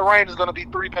continue. My reign is going to be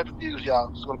 3 pay-per-views,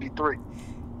 y'all. It's going to be 3.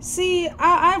 See,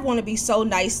 I want to be so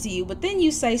nice to you, but then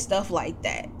you say stuff like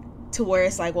that to where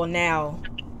it's like, well, now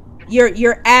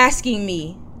you're asking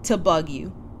me to bug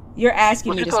you. You're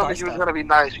asking me to start stuff. You told me you was going to be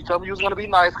nice. You told me you was going to be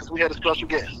nice because we had a special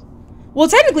guest. Well,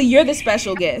 technically, you're the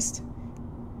special guest.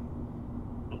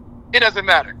 It doesn't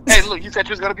matter. Hey, look, you said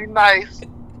you was going to be nice,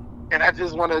 and I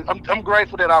just want to, I'm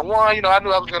grateful that I won. You know, I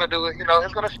knew I was going to do it. You know,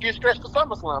 it's going to get stretched to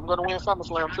SummerSlam. I'm going to win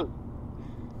SummerSlam, too.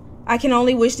 I can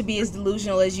only wish to be as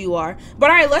delusional as you are. But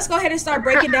all right, let's go ahead and start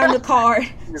breaking down the card,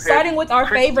 starting with our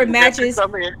favorite matches.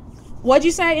 What'd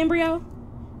you say, Embryo?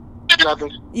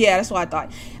 Nothing. Yeah, that's what I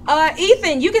thought.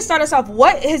 Ethan, you can start us off.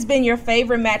 What has been your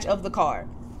favorite match of the card?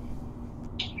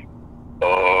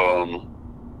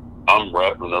 I'm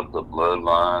wrapping up the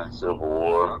Bloodline Civil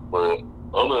War, but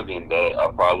other than that,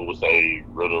 I probably would say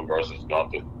Riddle versus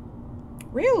Gunther.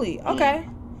 Really? Okay.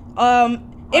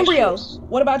 Embryo,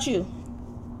 what about you?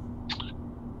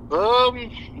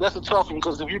 That's a tough one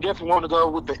because if you definitely want to go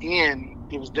with the end,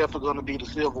 it was definitely going to be the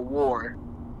Civil War.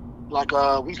 Like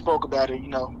we spoke about it, you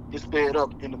know, it's sped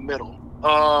up in the middle.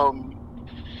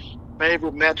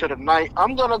 Favorite match of the night,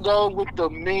 I'm gonna go with the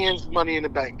men's Money in the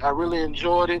Bank. I really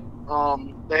enjoyed it.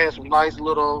 They had some nice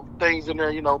little things in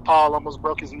there. You know, Paul almost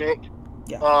broke his neck.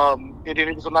 Yeah. And then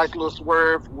it was a nice little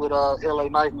swerve with LA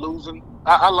Knight losing.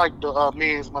 I like the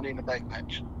men's Money in the Bank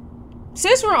match.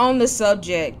 Since we're on the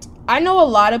subject, I know a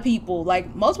lot of people,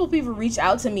 like multiple people, reach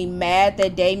out to me mad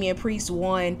that Damian Priest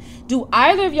won. Do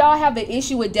either of y'all have the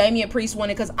issue with Damian Priest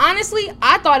winning? Because honestly,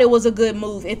 I thought it was a good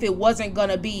move if it wasn't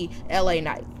gonna be LA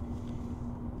Knight.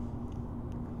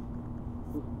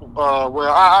 Well,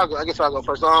 I guess I'll go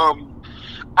first.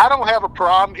 I don't have a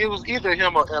problem. It was either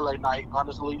him or LA Knight,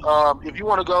 honestly. If you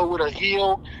want to go with a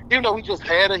heel, even though we just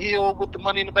had a heel with the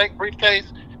Money in the Bank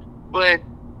briefcase, but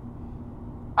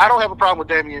I don't have a problem with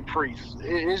Damian Priest.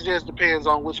 It just depends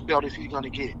on which belt is he going to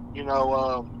get, you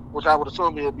know, which I would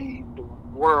assume it'll be the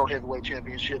World Heavyweight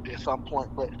Championship at some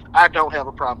point, but I don't have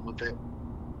a problem with that.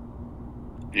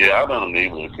 Yeah, I don't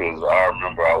either because I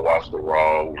remember I watched the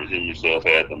Raw where he himself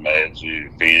had the match,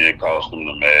 Fiend cost him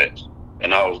the match,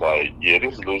 and I was like, yeah,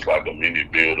 this looks like a mini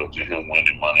build-up to him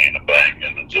winning Money in the Bank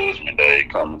and the Judgment Day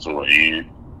coming to an end.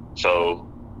 So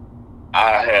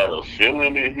I had a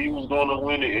feeling that he was going to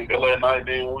win it if LA Knight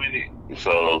didn't win it.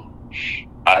 So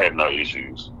I had no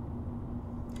issues.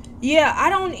 Yeah, I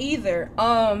don't either.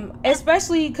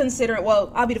 Especially considering,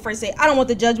 well, I'll be the first to say, I don't want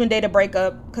the Judgment Day to break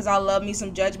up because I love me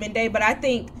some Judgment Day, but I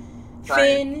think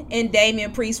Finn and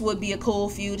Damian Priest would be a cool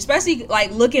feud, especially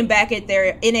like looking back at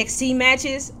their NXT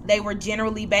matches. They were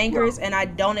generally bangers, and I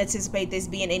don't anticipate this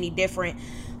being any different.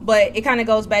 But it kind of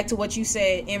goes back to what you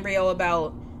said, Embryo,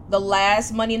 about the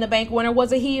last Money in the Bank winner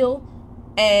was a heel.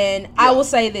 And I will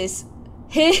say this.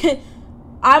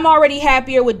 I'm already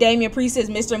happier with Damian Priest as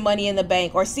Mr. Money in the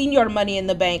Bank or Senior Money in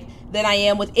the Bank than I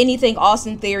am with anything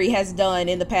Austin Theory has done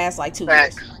in the past, like 2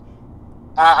 years.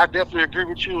 I definitely agree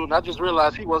with you, and I just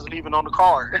realized he wasn't even on the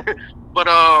card. But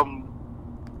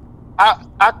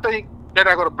I think they're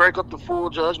not going to break up the full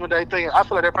Judgment Day thing. I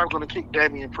feel like they're probably going to kick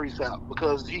Damian Priest out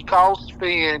because he cost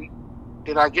Finn,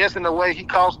 and I guess in the way he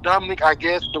cost Dominic, I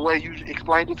guess the way you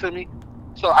explained it to me.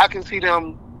 So I can see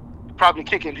them probably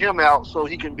kicking him out so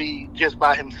he can be just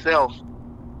by himself.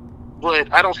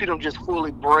 But I don't see them just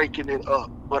fully breaking it up.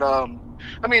 But, I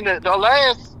mean, the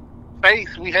last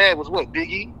face we had was what, Big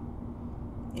E?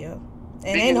 Yeah. And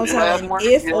ain't no telling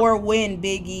if or when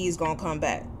Big E is going to come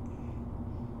back.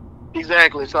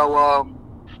 Exactly. So,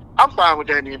 I'm fine with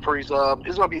Damian Priest.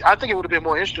 It's gonna be. I think it would have been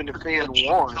more interesting if Finn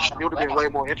won. It would have been way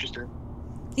more interesting.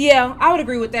 Yeah, I would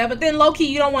agree with that. But then, low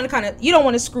key, you don't want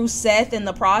to screw Seth in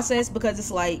the process because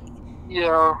it's like,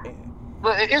 yeah,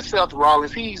 but it's Seth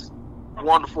Rollins.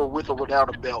 wonderful with or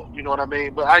without a belt. You know what I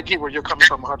mean? But I get where you're coming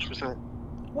from 100%.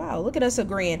 Wow, look at us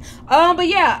agreeing. But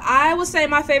yeah, I would say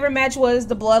my favorite match was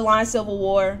the Bloodline Civil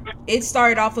War. It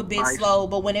started off a bit slow,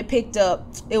 but when it picked up,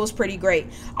 it was pretty great.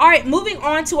 All right, moving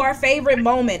on to our favorite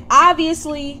moment.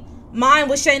 Obviously, mine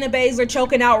was Shayna Baszler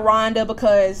choking out Ronda,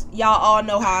 because y'all all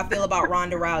know how I feel about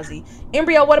Ronda Rousey.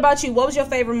 Embryo, what about you? What was your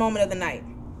favorite moment of the night?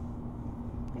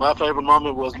 My favorite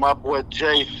moment was my boy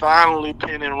Jay finally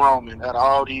pinning Roman. Out of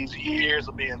all these years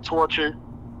of being tortured,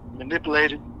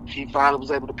 manipulated, he finally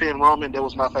was able to pin Roman. That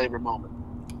was my favorite moment.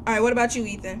 All right, what about you,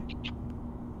 Ethan?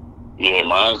 Yeah,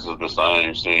 mine's is the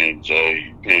same, seeing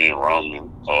Jay pinning Roman.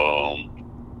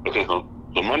 Because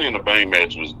the Money in the Bank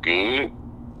match was good,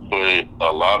 but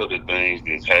a lot of the things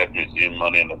that's happened in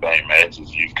Money in the Bank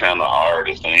matches you've kind of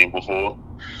already seen before.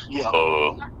 Yeah.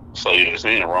 So yeah,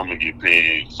 seeing Roman get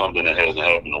pinned, something that hasn't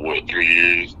happened in 3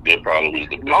 years, that probably was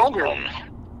the best Longer. moment.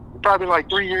 Probably like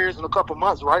 3 years and a couple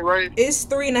months, right, Ray? It's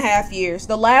 3.5 years.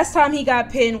 The last time he got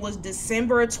pinned was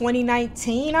December of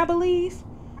 2019, I believe.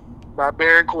 By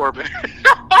Baron Corbin.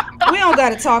 We don't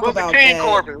got to talk about King that.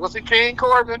 Corbin? Was it King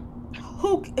Corbin?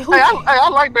 Who I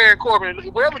like Baron Corbin.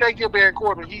 Wherever they give Baron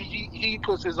Corbin, he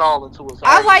puts his all into it. So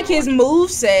I like his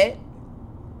moveset.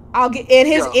 And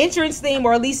his entrance theme,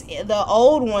 or at least the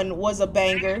old one, was a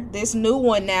banger. This new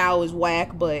one now is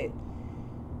whack, but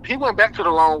he went back to the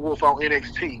Lone Wolf on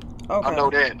NXT. Okay. I know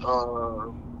that.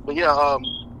 But yeah,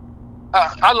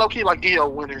 I low-key like Io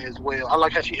winning as well. I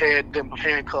like how she had them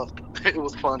handcuffed. It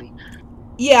was funny.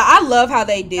 Yeah, I love how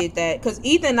they did that, because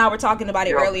Ethan and I were talking about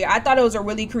it earlier. I thought it was a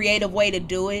really creative way to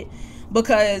do it,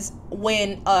 because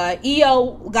when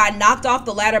Io got knocked off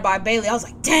the ladder by Bayley, I was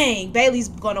like, dang, Bayley's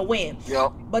gonna win.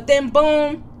 Yep. But then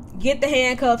boom, get the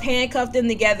handcuffed them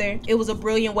together. It was a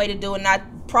brilliant way to do it.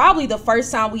 Probably the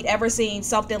first time we'd ever seen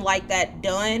something like that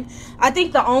done. I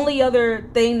think the only other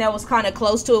thing that was kind of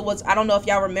close to it was, I don't know if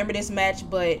y'all remember this match,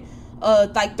 but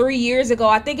like 3 years ago,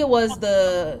 I think it was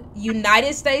the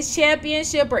United States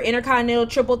Championship or Intercontinental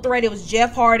Triple Threat. It was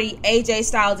Jeff Hardy, AJ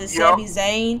Styles, and Sami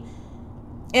Zayn.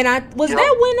 And that when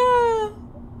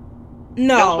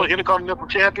no, that was for Intercontinental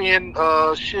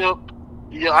Championship.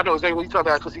 Yeah, I know exactly what you're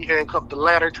talking about, because he handcuffed the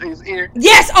ladder to his ear.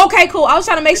 Yes, okay, cool. I was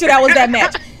trying to make sure that was that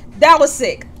match. That was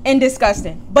sick and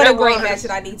disgusting, but a great match that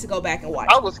I need to go back and watch.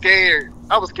 I was scared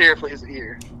for his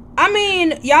ear. I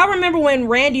mean, y'all remember when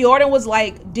Randy Orton was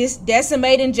like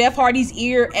decimating Jeff Hardy's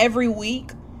ear every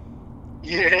week?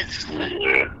 Yes.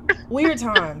 Weird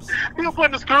times. He was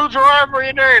putting the screwdriver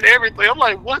in there and everything. I'm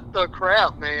like, what the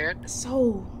crap, man?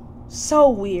 So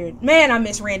weird. Man, I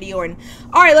miss Randy Orton.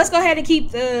 All right, let's go ahead and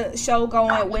keep the show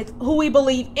going with who we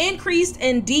believe increased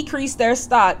and decreased their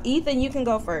stock. Ethan, you can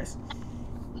go first.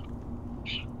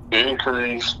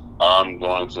 Increase, I'm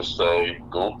going to say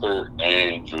Gunther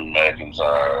and Drew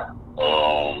McIntyre.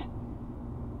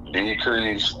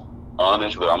 Decrease,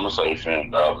 honestly, I'm going to say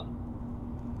Finn Balor.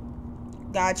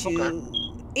 Got you.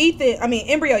 Okay.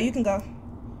 Embryo, you can go.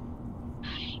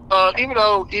 Even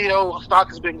though Io stock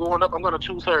has been going up, I'm going to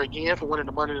choose her again for winning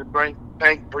the Money in the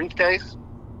Bank briefcase.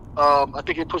 I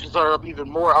think it pushes her up even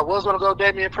more. I was going to go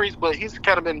Damian Priest, but he's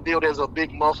kind of been billed as a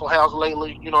big muscle house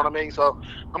lately. You know what I mean? So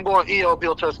I'm going Io,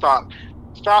 built her stock.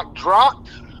 Stock dropped.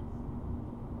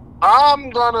 I'm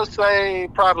going to say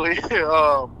probably,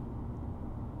 I'm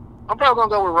probably going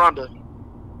to go with Ronda.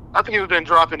 I think it was been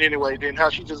dropping anyway. Then how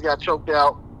she just got choked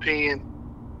out, pinned.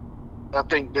 I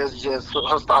think that's just,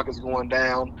 her stock is going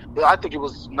down. But I think it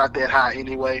was not that high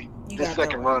anyway. This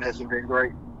second run hasn't been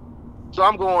great. So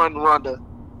I'm going Ronda.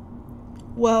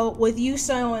 Well, with you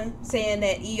saying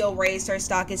that Io raised her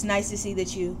stock, it's nice to see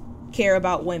that you care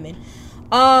about women.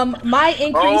 My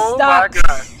increased stock. My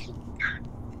God.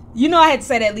 You know I had to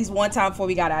say that at least one time before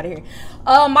we got out of here.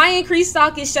 My increased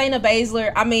stock is Shayna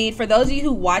Baszler. I mean, for those of you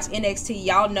who watch NXT,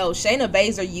 y'all know Shayna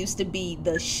Baszler used to be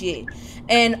the shit.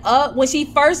 And when she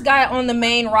first got on the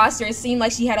main roster, it seemed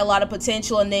like she had a lot of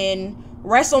potential, and then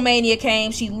WrestleMania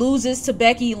came, she loses to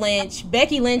Becky Lynch.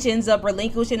 Becky Lynch ends up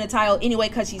relinquishing the title anyway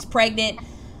because she's pregnant.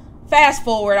 Fast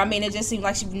forward, I mean, it just seems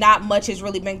like not much has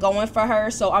really been going for her.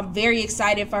 So I'm very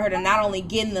excited for her to not only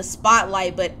get in the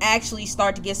spotlight, but actually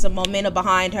start to get some momentum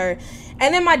behind her.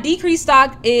 And then my decreased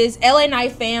stock is LA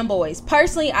Knight fanboys.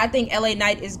 Personally, I think LA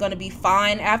Knight is going to be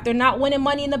fine after not winning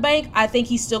Money in the Bank. I think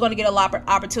he's still going to get a lot of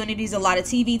opportunities, a lot of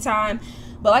TV time.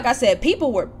 But like I said,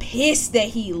 people were pissed that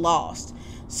he lost.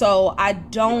 So I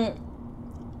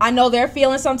know they're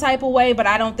feeling some type of way, but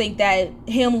I don't think that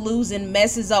him losing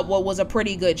messes up what was a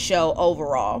pretty good show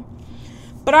overall.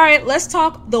 But all right, let's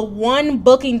talk the one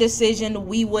booking decision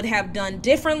we would have done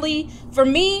differently. For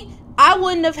me, I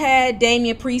wouldn't have had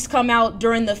Damian Priest come out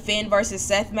during the Finn versus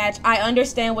Seth match. I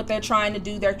understand what they're trying to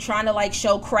do. They're trying to like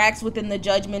show cracks within the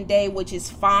Judgment Day, which is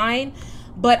fine.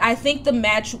 But I think the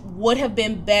match would have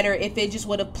been better if it just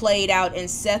would have played out and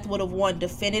Seth would have won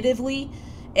definitively,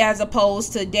 as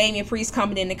opposed to Damian Priest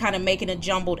coming in and kind of making a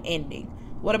jumbled ending.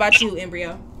 What about you,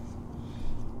 Embryo?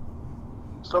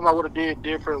 Something I would have did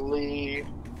differently.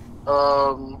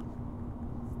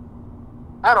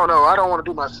 I don't know. I don't want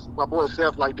to do my boy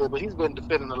Seth like that, but he's been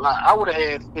defending a lot. I would have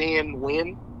had Finn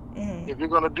win. Mm-hmm. If you're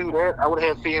going to do that, I would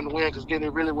have had Finn win, because then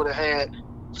it really would have had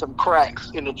some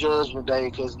cracks in the Judgment Day,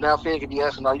 because now Finn could be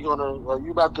asking, are you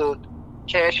about to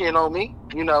cash in on me?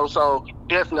 You know, so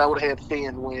definitely I would have had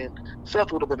Finn win.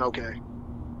 Seth would have been okay.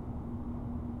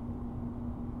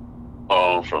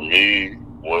 For me,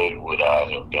 what would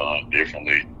I have done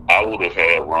differently? I would have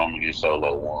had Roman and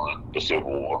Solo won the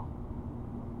Civil War.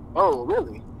 Oh,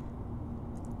 really?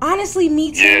 Honestly,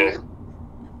 me too. Yeah.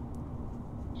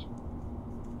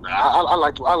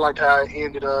 I liked how it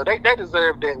ended. They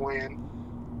deserved that win.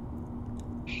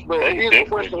 But here's the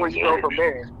question where you go from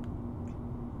there.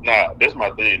 Nah, that's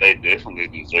my thing. They definitely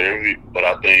deserve it. But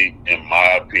I think, in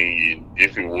my opinion,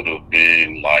 if it would have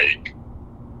been like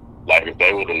if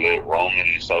they would have let Roman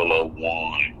and Solo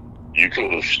won, you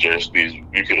could have stretched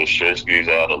these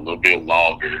out a little bit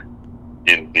longer,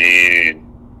 and then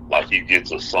like you get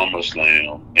to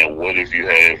SummerSlam, and what if you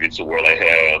have it to where they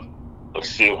have a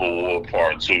Civil War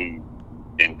Part 2,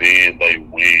 and then they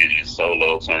win and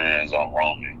Solo turns on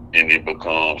Roman, and it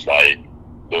becomes like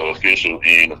the official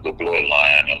end of the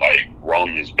bloodline, and like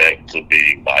Roman's back to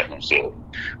being by himself.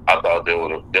 I thought that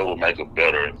would make a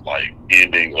better like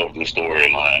ending of the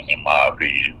storyline, in my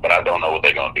opinion. But I don't know what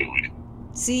they're gonna do with it.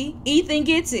 See, Ethan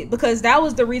gets it, because that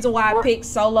was the reason why I picked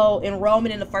Solo and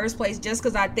Roman in the first place, just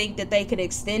because I think that they could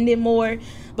extend it more.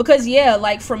 Because yeah,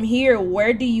 like from here,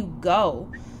 where do you go?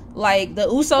 Like the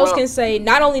Usos can say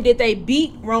not only did they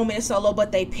beat Roman and Solo,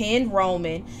 but they pinned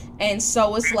Roman, and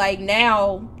so it's like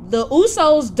now the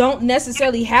Usos don't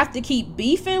necessarily have to keep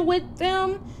beefing with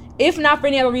them, if not for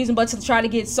any other reason but to try to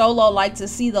get Solo like to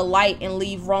see the light and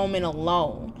leave Roman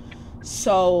alone.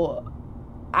 So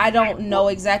I don't know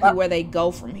exactly where they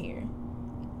go from here.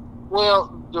 Well,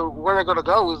 where they're going to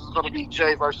go is going to be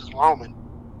Jay versus Roman,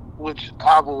 which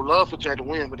I would love for Jay to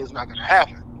win, but it's not going to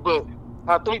happen. But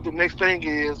I think the next thing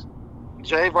is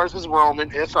Jay versus Roman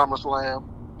at SummerSlam.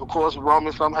 Of course,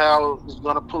 Roman somehow is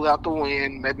going to pull out the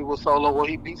win, maybe with Solo, or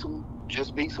he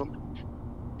just beats him.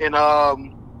 And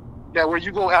now where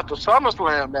you go after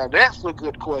SummerSlam, now that's a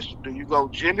good question. Do you go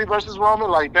Jimmy versus Roman?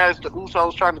 Like, now it's the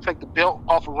Usos trying to take the belt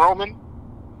off of Roman?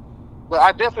 But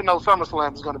I definitely know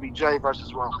SummerSlam is going to be Jay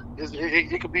versus Roman.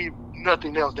 It could be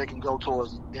nothing else they can go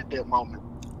towards at that moment.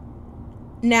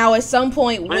 Now, at some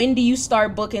point, when do you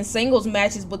start booking singles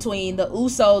matches between the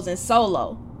Usos and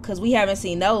Solo? Because we haven't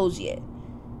seen those yet.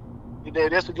 Yeah,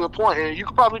 that's a good point. And you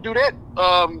could probably do that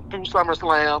through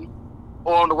SummerSlam,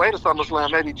 or on the way to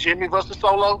SummerSlam, maybe Jimmy versus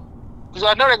Solo. Because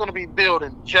I know they're going to be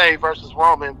building Jay versus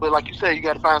Roman, but like you said, you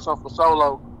got to find something for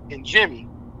Solo and Jimmy.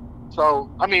 So,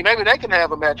 I mean, maybe they can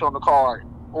have a match on the card.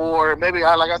 Or maybe,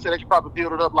 like I said, they could probably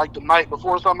build it up like the night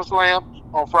before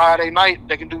SummerSlam. On Friday night,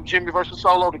 they can do Jimmy versus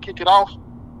Solo to kick it off.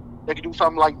 They could do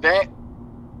something like that,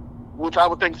 which I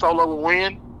would think Solo will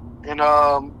win. And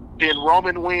then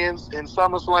Roman wins in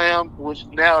SummerSlam, which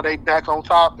now they back on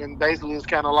top. And basically it's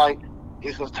kind of like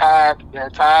it's just tied. They're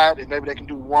tied, and maybe they can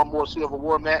do one more Civil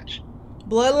War match.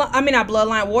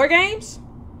 Bloodline War Games?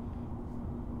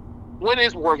 When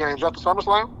is War Games? After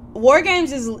SummerSlam? War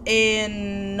Games is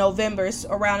in November,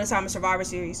 around the time of Survivor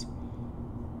Series.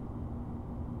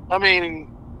 I mean,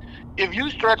 if you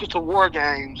stretch it to War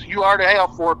Games, you already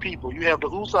have 4 people. You have the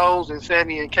Usos and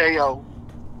Sammy and KO.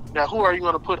 Now, who are you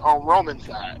going to put on Roman's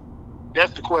side?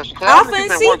 That's the question. Alpha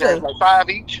and Sika. Like 5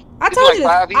 each? I told you,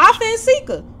 Alpha and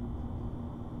Sika.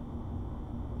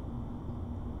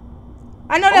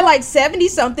 I know they're like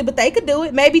 70-something, but they could do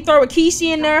it. Maybe throw a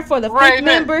Rikishi in there for the 5th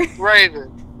member.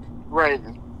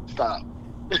 Raven. Stop.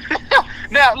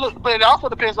 Now, look, but it also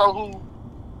depends on who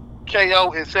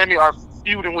KO and Sammy are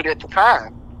feuding with at the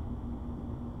time.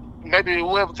 Maybe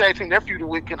whoever tag team they're feuding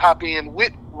with can hop in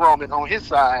with Roman on his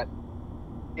side,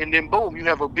 and then boom, you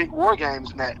have a big War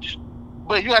Games match.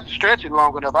 But you have to stretch it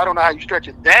long enough. I don't know how you stretch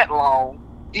it that long.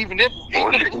 Even if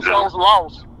Usos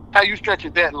lost, how you stretch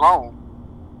it that long?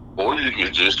 Or you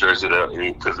can just stretch it out,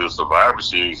 because the Survivor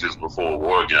Series is before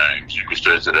War Games. You can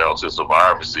stretch it out to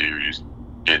Survivor Series,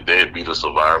 and that'd be the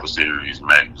Survivor Series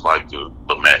match, like the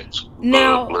match.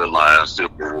 Now, the Bloodline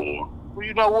Civil War. Well,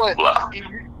 you know what?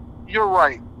 You're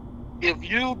right. If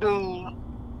you do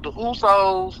the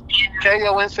Usos,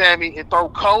 KO and Sammy, and throw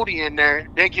Cody in there.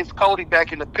 That gets Cody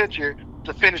back in the picture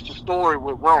to finish the story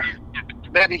with Roman.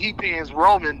 Maybe he pins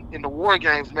Roman in the War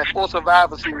Games match or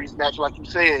Survivor Series match, like you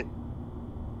said.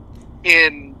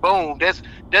 And boom, that's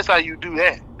how you do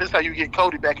that. That's how you get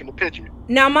Cody back in the picture.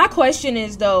 Now, my question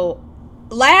is, though,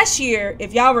 last year,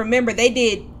 if y'all remember, they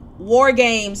did War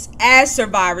Games as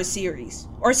Survivor Series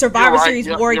or Survivor Series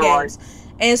War Games. Right.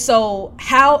 And so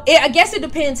I guess it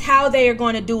depends how they are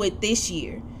going to do it this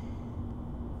year.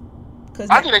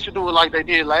 I think they should do it like they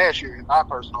did last year, in my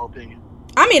personal opinion.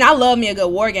 I mean, I love me a good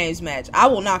War Games match. I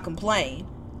will not complain.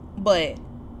 But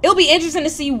it'll be interesting to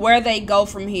see where they go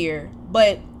from here.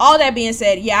 But all that being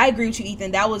said, yeah, I agree with you,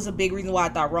 Ethan. That was a big reason why I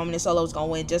thought Roman and Solo was going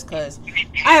to win, just because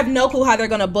I have no clue how they're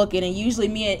going to book it. And usually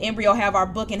me and Embryo have our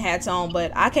booking hats on,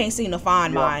 but I can't seem to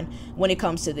find mine when it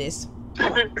comes to this.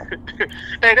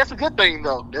 Hey, that's a good thing,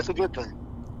 though. That's a good thing.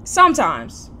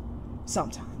 Sometimes.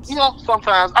 You know,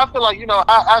 sometimes. I feel like, you know,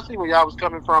 I see where y'all was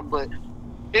coming from, but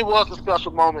it was a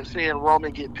special moment seeing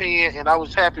Roman get pinned, and I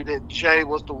was happy that Jay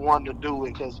was the one to do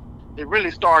it, because it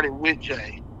really started with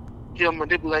Jay. Him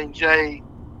manipulating Jay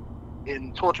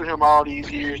and torturing him all these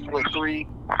years, 3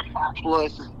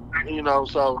 plus, you know,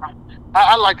 so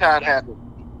I like how it happened.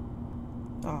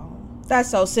 Oh, that's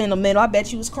so sentimental. I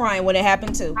bet you was crying when it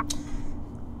happened too.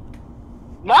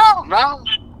 No.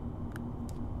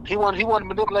 He wanted to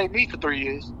manipulate me for 3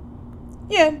 years.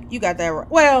 Yeah, you got that right.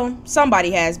 Well,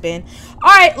 somebody has been. All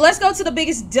right, let's go to the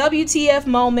biggest WTF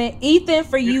moment. Ethan,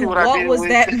 for you, what was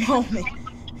that moment?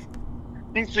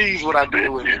 He sees what I did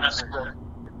with it.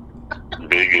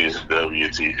 Biggest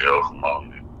WTF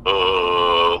moment.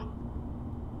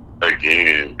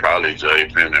 Again, probably Jay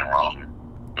Penn and Roman,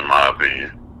 in my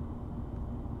opinion.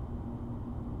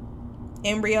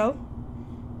 Embryo?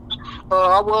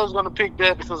 I was going to pick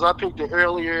that because I picked it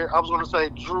earlier. I was going to say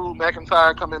Drew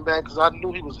McIntyre coming back because I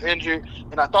knew he was injured,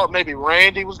 and I thought maybe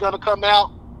Randy was going to come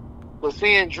out. But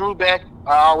seeing Drew back,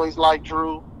 I always like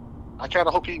Drew. I kind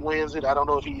of hope he wins it. I don't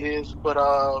know if he is, but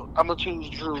I'm going to choose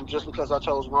Drew just because I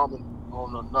chose Roman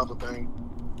on another thing.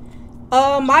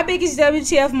 My biggest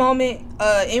WTF moment,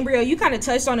 Embryo, you kind of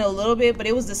touched on it a little bit, but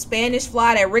it was the Spanish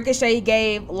fly that Ricochet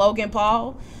gave Logan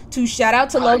Paul. To shout out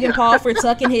to Logan Paul for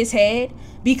tucking his head,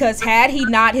 because had he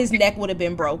not, his neck would have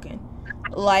been broken.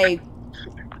 Like,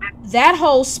 that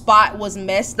whole spot was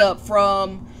messed up,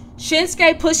 from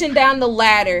Shinsuke pushing down the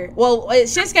ladder. Well,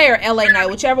 Shinsuke or LA Knight,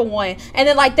 whichever one. And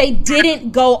then, like, they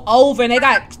didn't go over, and they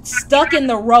got stuck in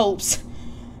the ropes.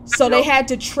 So they had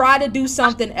to try to do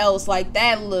something else. Like,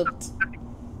 that looked...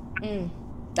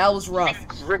 that was rough.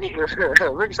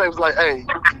 Ricochet was like, hey,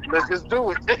 let's just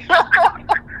do it.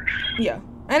 Yeah.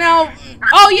 And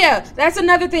oh yeah, that's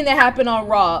another thing that happened on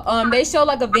Raw. They showed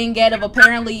like a vignette of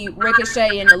apparently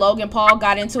Ricochet and Logan Paul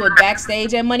got into it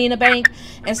backstage at Money in the Bank,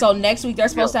 and so next week they're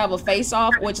supposed to have a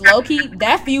face-off, which low-key,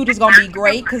 that feud is gonna be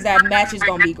great because that match is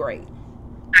gonna be great.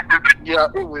 Yeah,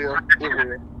 it will.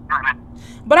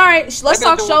 But all right, let's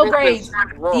talk show grades.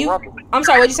 I'm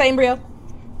sorry, what'd you say, Embryo?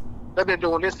 They've been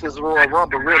doing this since Royal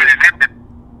Rumble, really.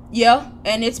 Yeah,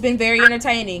 and it's been very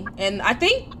entertaining, and I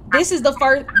think this is the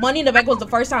first, Money in the Bank was the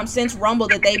first time since Rumble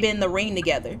that they've been in the ring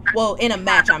together. Well, in a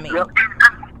match, I mean. Yep.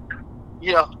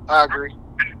 Yeah, I agree.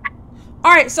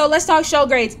 All right, so let's talk show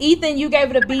grades. Ethan, you gave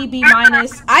it a B, B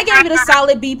minus. I gave it a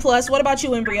solid B plus. What about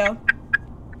you, Embryo?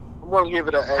 I'm going to give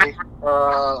it an A.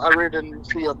 I really didn't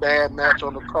see a bad match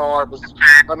on the card.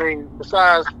 I mean,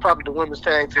 besides probably the women's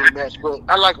tag team match, but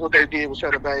I like what they did with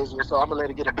Shayna Baszler, so I'm going to let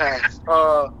it get a pass.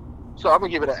 So I'm going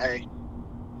to give it an A.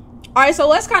 All right, so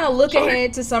let's kind of look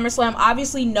ahead to SummerSlam.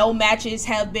 Obviously, no matches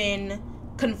have been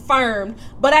confirmed,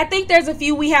 but I think there's a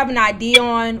few we have an idea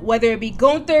on, whether it be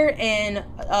Gunther and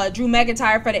Drew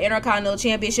McIntyre for the Intercontinental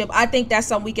Championship. I think that's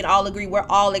something we can all agree we're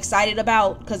all excited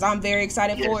about, because I'm very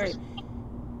excited for it.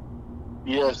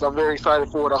 Yes, I'm very excited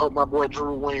for it. I hope my boy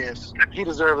Drew wins. He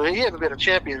deserves it. He hasn't been a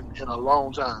champion in a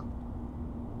long time.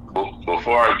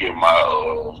 Before I get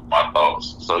my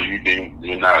thoughts, so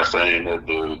you're not saying that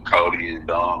the Cody and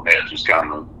Dom match was kind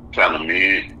of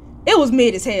mid? It was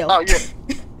mid as hell. Oh yeah,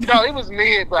 no, it was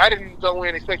mid, but I didn't go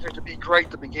in expecting it to be great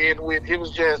to begin with. It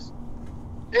was just,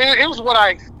 it was what I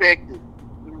expected.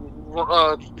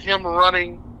 Him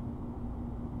running,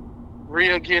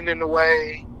 Rhea getting in the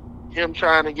way, him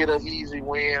trying to get an easy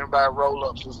win by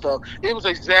roll-ups and stuff. It was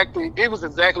exactly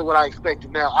what I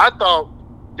expected. Now I thought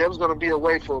there was going to be a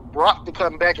way for Brock to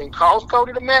come back and cost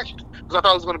Cody the match, because I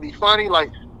thought it was going to be funny,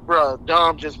 like, bruh,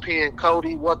 Dom just pinned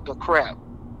Cody, what the crap.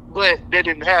 But that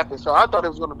didn't happen, so I thought it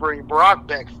was going to bring Brock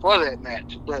back for that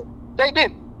match, but they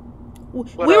didn't.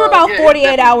 We were about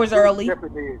 48 hours early.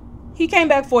 He came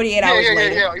back 48 hours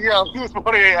later. Yeah. He was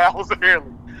 48 hours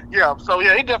early. Yeah, so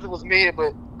yeah, he definitely was mid,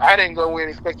 but I didn't go in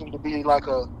expecting him to be like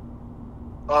a,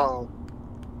 I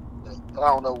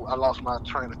don't know, I lost my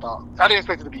train of thought. I didn't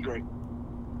expect it to be great.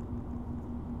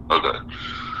 Okay.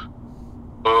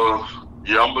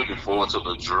 Yeah, I'm looking forward to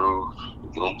the Drew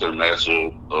Gunther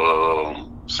matchup.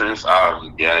 Since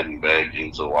I've gotten back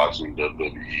into watching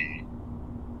WWE,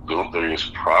 Gunther is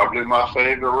probably my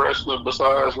favorite wrestler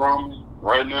besides Roman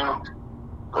right now.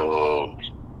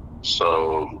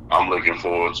 So I'm looking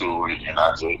forward to it, and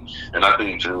I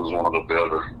think Drew is one of the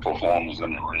better performers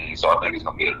in the ring. So I think it's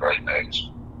gonna be a great match.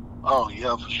 Oh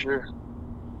yeah, for sure.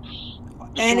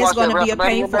 And it's gonna be a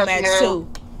painful match too.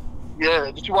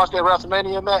 Yeah, did you watch that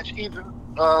WrestleMania match either?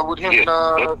 With him,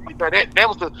 Yeah.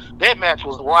 That match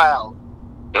was wild.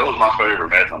 That was my favorite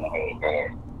match on the whole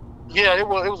card. Yeah, it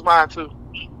was mine too.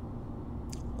 It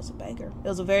was a banger. It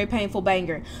was a very painful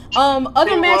banger.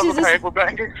 Other matches.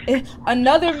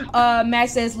 Another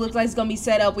match that looks like it's gonna be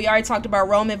set up. We already talked about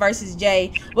Roman versus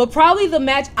Jay, but probably the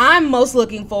match I'm most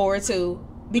looking forward to,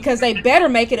 because they better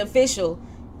make it official,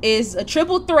 is a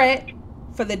triple threat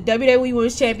for the WWE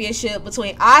Women's Championship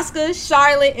between Asuka,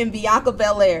 Charlotte, and Bianca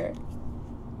Belair.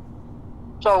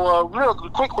 So, real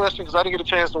quick question, because I didn't get a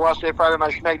chance to watch that Friday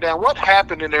Night SmackDown. What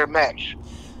happened in their match?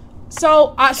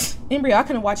 So, Embryo, I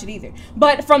couldn't watch it either.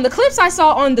 But from the clips I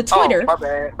saw on the Twitter... Oh, my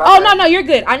bad. No, you're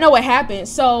good. I know what happened.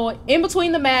 So, in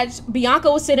between the match,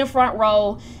 Bianca was sitting front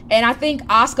row, and I think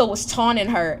Asuka was taunting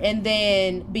her. And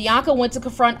then Bianca went to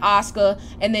confront Asuka,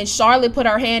 and then Charlotte put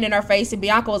her hand in her face, and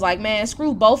Bianca was like, man,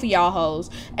 screw both of y'all hoes.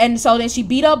 And so then she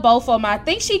beat up both of them. I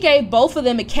think she gave both of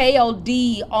them a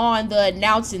KOD on the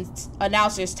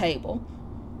announcer's table.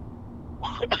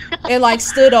 And, like,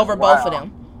 stood over both of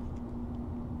them.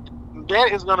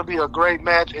 That is going to be a great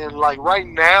match, and like right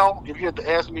now, if you had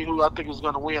to ask me who I think is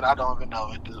going to win, I don't even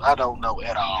know. I don't know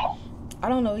at all. I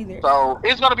don't know either. So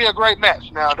it's going to be a great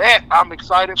match. Now that I'm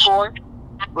excited for it,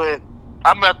 but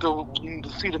I'm going to have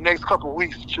to see the next couple of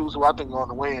weeks to choose who I think is going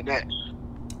to win that.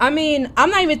 I mean, I'm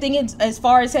not even thinking as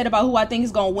far as head about who I think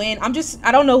is going to win.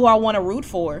 I don't know who I want to root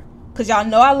for, because y'all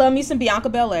know I love me some Bianca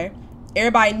Belair.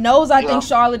 Everybody knows I think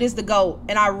Charlotte is the GOAT,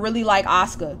 and I really like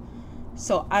Asuka.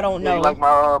 So I don't know. You like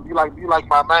my you like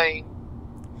my main.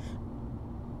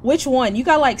 Which one? You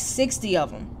got like 60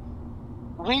 of them.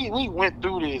 We went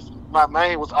through this. My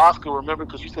main was Asuka, remember?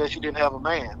 Because you said she didn't have a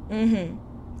man. Mm-hmm.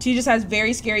 She just has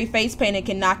very scary face paint and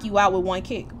can knock you out with one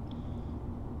kick.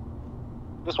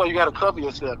 That's why you got to cover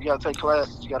yourself. You got to take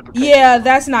classes. You got to protect yourself.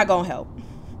 That's not gonna help.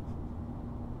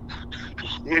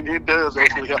 it does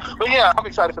actually help. But yeah, I'm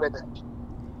excited for that match.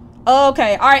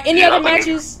 Okay. All right. Any other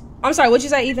matches? I'm sorry, what'd you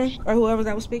say, Ethan? Or whoever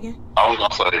that was speaking? I was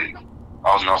gonna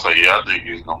say, yeah, I think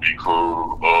it's gonna be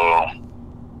cool.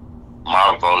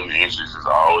 My voting interest is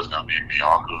always gonna be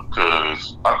Bianca,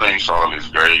 because I think Charlotte's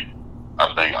great.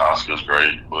 I think Asuka's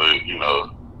great, but you know,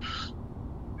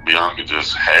 Bianca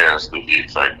just has the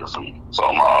X factor for me. So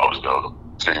I'm gonna always go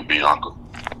Team Bianca.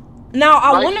 Now,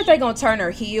 I wonder if they're gonna turn her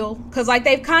heel, because like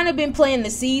they've kind of been planting the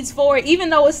seeds for it,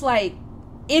 even though it's like,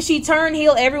 if she turned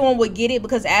heel, everyone would get it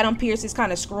because Adam Pearce is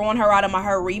kind of screwing her out of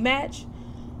her rematch.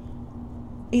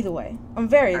 Either way, I'm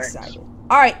very excited.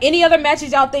 All right, any other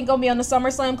matches y'all think gonna be on the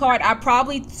SummerSlam card? I'd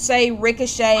probably say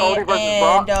Ricochet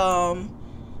and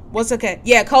what's okay?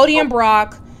 Yeah, Cody and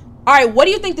Brock. All right, what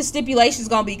do you think the stipulation is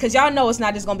gonna be? Because y'all know it's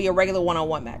not just gonna be a regular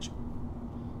one-on-one match.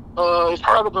 It's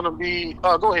probably gonna be.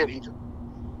 Go ahead, Ethan.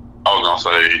 I was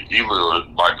gonna say either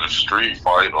like a street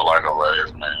fight or like a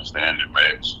last man standing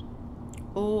match.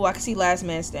 Ooh, I can see last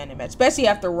man standing match, especially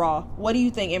after Raw. What do you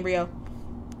think, Embryo?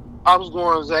 I was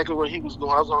going exactly where he was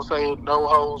going. I was going to say no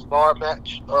holds barred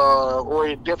match, or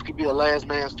it definitely could be a last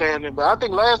man standing. But I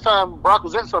think last time Brock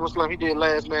was at SummerSlam, he did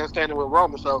last man standing with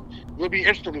Roman. So it'd be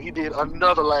interesting if he did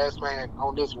another last man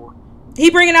on this one. He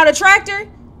bringing out a tractor?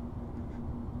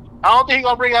 I don't think he's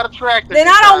going to bring out a tractor. Then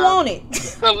I don't want it.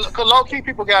 Because low-key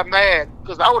people got mad.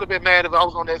 Because I would have been mad if I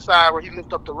was on that side where he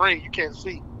lifted up the ring. You can't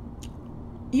see.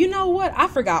 You know what? I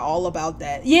forgot all about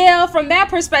that. Yeah, from that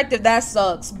perspective, that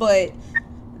sucks. But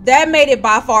that made it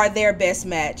by far their best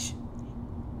match.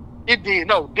 It did.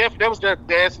 No, that was their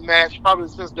best match, probably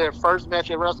since their first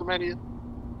match at WrestleMania.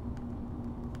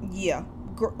 Yeah.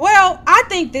 Well, I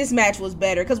think this match was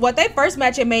better. Because their first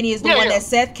match at Mania is the one that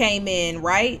Seth came in,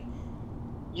 right?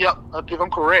 Yep. If I'm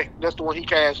correct, that's the one he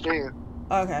cashed in.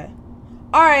 Okay.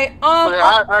 All right.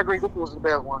 I agree. This was the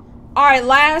best one. All right.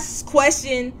 Last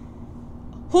question.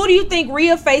 Who do you think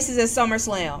Rhea faces at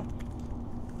SummerSlam?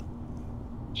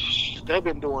 they've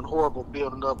been doing horrible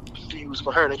building up feuds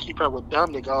for her. They keep her with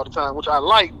Dominic all the time, which I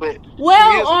like. But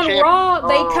well, on Raw,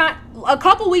 a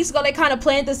couple weeks ago they kind of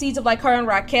planted the seeds of like her and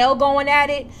Raquel going at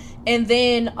it, and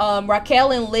then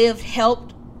Raquel and Liv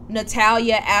helped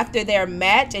Natalya after their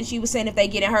match, and she was saying if they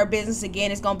get in her business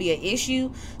again, it's gonna be an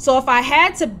issue. So if I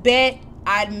had to bet,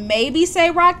 I'd maybe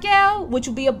say Raquel, which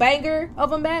would be a banger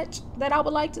of a match that I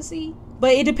would like to see.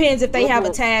 But it depends if they have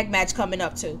a tag match coming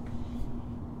up too.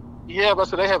 Yeah, but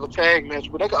so they have a tag match,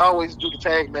 but they can always do the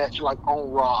tag match like on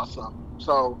Raw or something.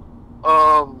 So,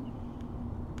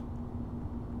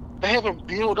 they haven't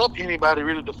built up anybody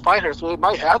really to fight her, so it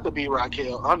might have to be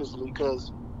Raquel, honestly,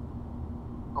 because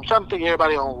I'm trying to think of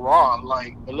everybody on Raw.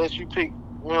 Like, unless you pick,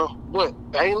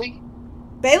 Bailey?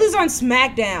 Bailey's on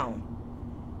SmackDown.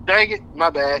 Dang it,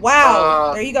 my bad.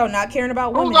 Wow, there you go, not caring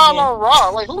about women. Who's all on Raw?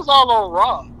 Like, who's all on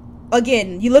Raw?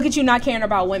 Again, you look at you not caring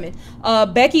about women.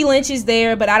 Becky Lynch is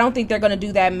there, but I don't think they're going to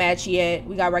do that match yet.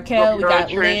 We got Raquel, we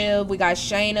got Liv, we got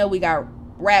Shayna, we got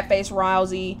Ratface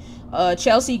Rousey,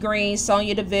 Chelsea Green,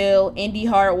 Sonya Deville, Indy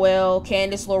Hartwell,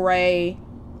 Candice LeRae,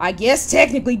 I guess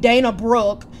technically Dana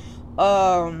Brooke.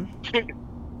 I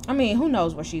mean, who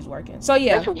knows where she's working. So,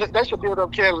 yeah. They should build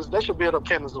up Candice. They should build up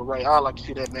Candice LeRae. I'd like to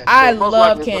see that match. I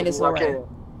love Candice LeRae.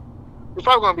 It's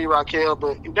probably going to be Raquel,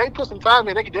 but if they put some time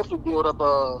in, they could definitely build up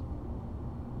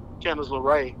Candice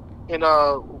LeRae. And,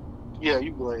 yeah,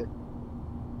 you go ahead.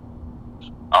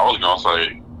 I was going to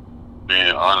say,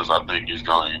 being honest, I think it's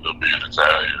going to end up being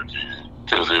Natalya again.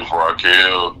 Because if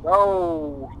Raquel...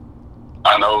 No.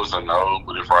 I know it's a no,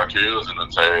 but if Raquel's in a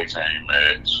tag team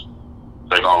match,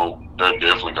 they're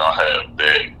definitely going to have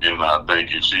that. And I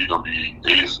think if she's going to be...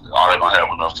 Are they going to have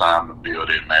enough time to build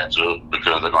that match up?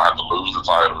 Because they're going to have to lose the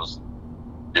titles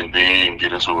and then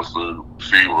get into a feud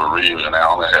with Rhea, and they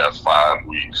only have 5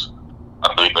 weeks.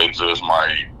 I think they just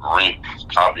might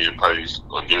copy and paste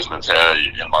against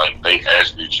Natalya, and like they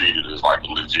actually treat it as like a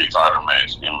legit title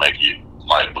match and make it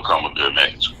like become a good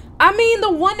match. I mean,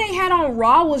 the one they had on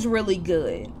Raw was really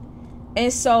good,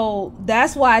 and so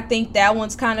that's why I think that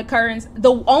one's kind of curtains.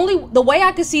 The way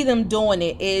I could see them doing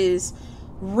it is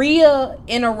Rhea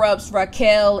interrupts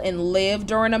Raquel and Liv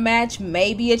during a match,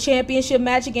 maybe a championship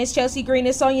match against Chelsea Green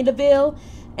and Sonya Deville.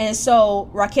 And so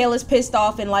Raquel is pissed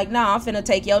off and like, nah, I'm finna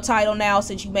take your title now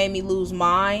since you made me lose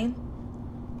mine.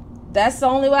 That's the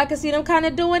only way I can see them kind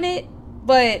of doing it.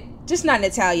 But just not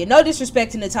Natalya. No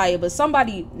disrespect to Natalya, but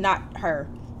somebody, not her.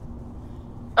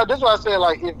 That's why I said,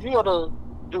 like, if you're going to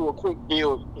do a quick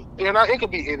build, and it could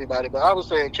be anybody, but I was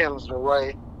saying Candice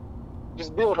LeRae,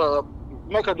 just build her up.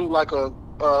 Make her do like a,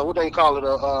 what they call it,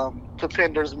 a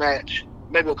contenders match.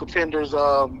 Maybe a contenders...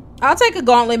 I'll take a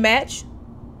gauntlet match.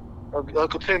 A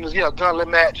contenders, gauntlet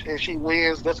match, and she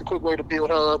wins. That's a quick way to build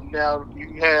her up. Now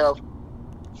you have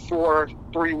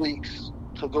 3 weeks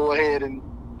to go ahead and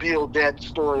build that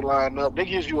storyline up. That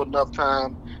gives you enough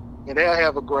time, and they'll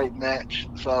have a great match.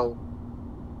 So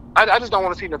I just don't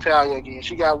want to see Natalya again.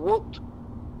 She got whooped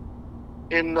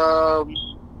in, I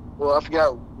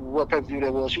forgot what pay-per-view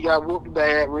that was. She got whooped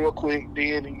bad real quick.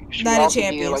 Then she lost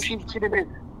again. Like she did.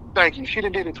 Thank you. She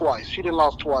did it twice. She did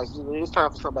lost twice. It's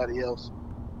time for somebody else.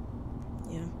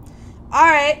 All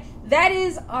right, that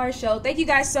is our show. Thank you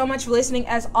guys so much for listening.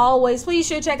 As always, please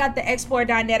sure check out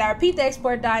theexport.net. I repeat,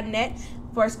 theexport.net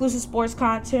for exclusive sports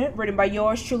content written by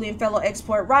yours truly and fellow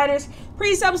export writers.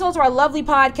 Previous episodes of our lovely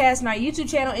podcast and our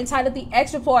YouTube channel entitled The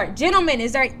X Report. Gentlemen,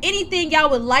 is there anything y'all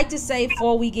would like to say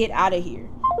before we get out of here?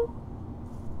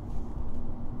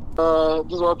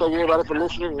 Just want to thank everybody for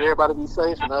listening and everybody be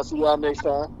safe, and I'll see y'all next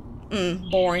time.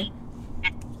 Boring.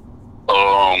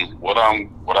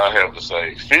 What I have to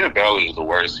say, Finn Balor is the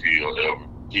worst heel ever.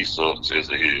 He sucks as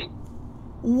a heel.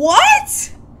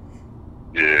 What?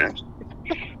 Yeah.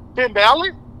 Finn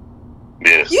Balor?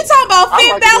 Yes. You talking about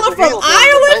Finn Balor from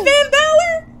Ireland, Finn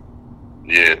Balor?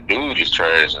 Yeah, dude is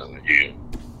trash as a heel.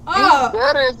 Oh. He's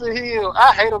better as a heel.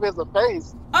 I hate him as a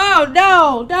face. Oh,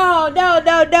 no. I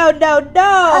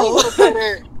ain't gonna say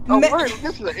that.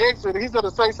 This is an exit. He's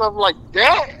gonna say something like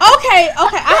that. Okay.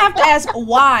 I have to ask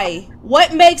why.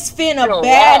 What makes Finn a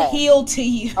bad heel to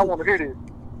you? I want to hear this.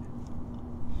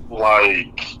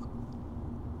 Like,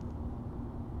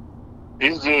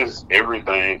 it's just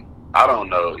everything. I don't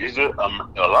know. It's just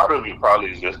a lot of it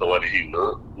probably is just the way that he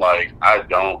looks. Like,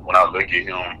 when I look at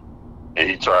him and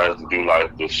he tries to do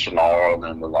like the snarl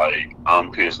and the like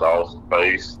I'm pissed off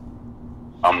face,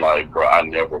 I'm like, bro, I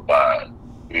never buy it.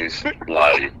 It's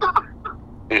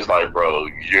like, bro,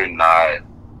 you're not,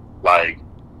 like,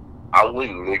 I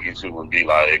wouldn't look at you and be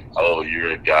like, oh,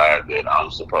 you're a guy that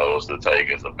I'm supposed to take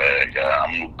as a bad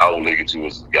guy. I would look at you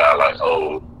as a guy like,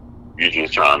 oh, you're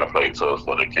just trying to play tough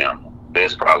for the camera.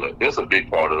 That's a big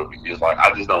part of it. It's like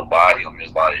I just don't buy him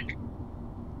as like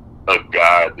a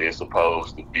guy that's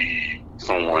supposed to be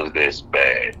someone that's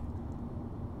bad.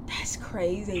 That's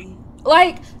crazy.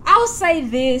 Like, I'll say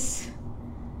this.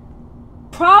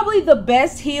 Probably the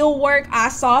best heel work I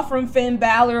saw from Finn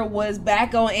Balor was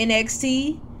back on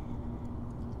NXT.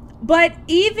 But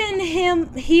even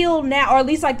him heel now, or at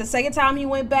least like the second time he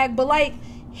went back, but like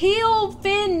heel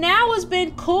Finn now has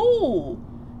been cool.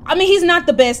 I mean, he's not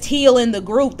the best heel in the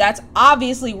group. That's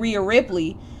obviously Rhea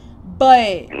Ripley.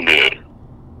 But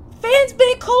Finn's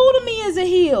been cool to me as a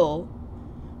heel.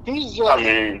 He's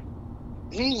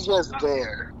just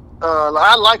there.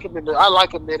 I like him in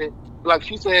it. Like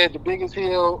she said, the biggest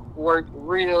heel worked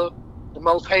Rhea. The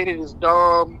most hated is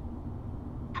Dom.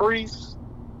 Priest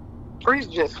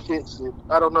just fits it.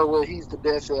 I don't know whether he's the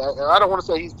best. I don't want to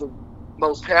say he's the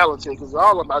most talented because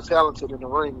all of them are talented in the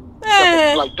ring.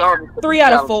 Like Dom, 3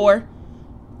 out of 4.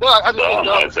 No, I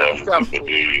just think Dom is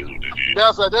talented.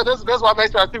 That's why I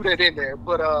made sure I threw that in there.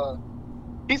 But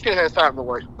he still has time to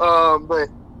work. But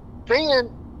Finn,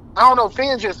 I don't know.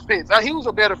 Finn just fits. He was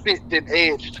a better fit than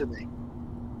Edge to me.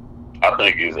 I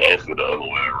think it's actually the other way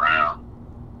around.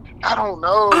 I don't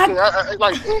know.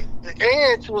 Like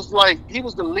Edge was like he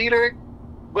was the leader,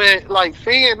 but like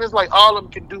Finn is like all of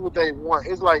them can do what they want.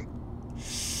 It's like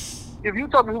if you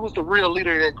told me who was the real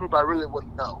leader of that group, I really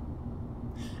wouldn't know.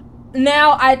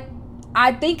 Now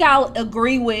I think I'll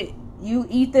agree with you,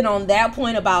 Ethan, on that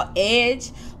point about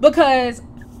Edge, because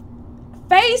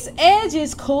face Edge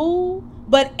is cool,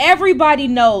 but everybody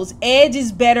knows Edge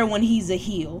is better when he's a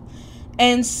heel.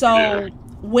 And so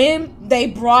when they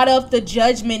brought up the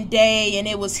Judgment Day and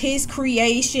it was his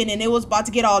creation and it was about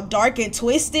to get all dark and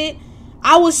twisted,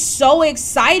 I was so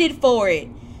excited for it.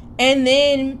 And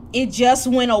then it just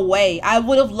went away. I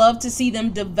would have loved to see them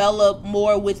develop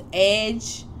more with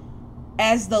Edge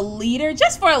as the leader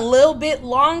just for a little bit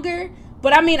longer.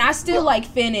 But I mean, I still like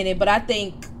Finn in it, but I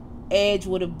think Edge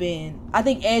would have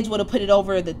put it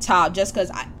over the top just because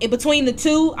between the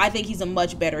two, I think he's a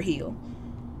much better heel.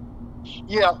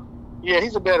 Yeah,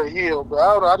 he's a better heel, but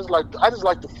I don't know. I just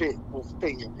like the fit with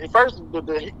Finn. At first,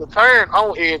 the turn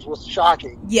on Edge was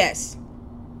shocking. Yes.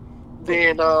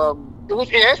 Then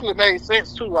it actually made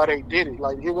sense too why they did it.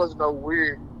 Like it wasn't no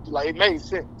weird. Like it made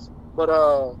sense. But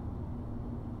I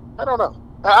don't know.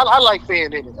 I like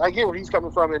Finn in it. I get where he's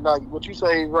coming from, and like what you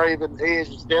say, Raven Edge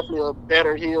is definitely a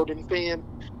better heel than Finn.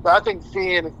 But I think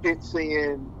Finn fits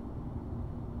in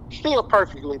still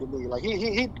perfectly to me. Like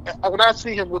he when I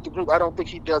see him with the group, I don't think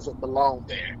he doesn't belong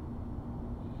there.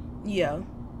 Yeah.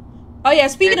 Oh yeah.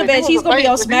 Speaking of Edge, he's gonna be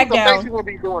on SmackDown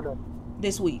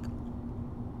this week.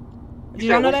 Did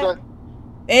you know that?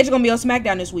 Edge gonna be on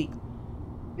SmackDown this week.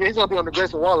 Yeah, he's gonna be on the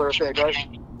Grayson Waller effect,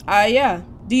 right? Yeah.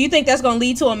 Do you think that's gonna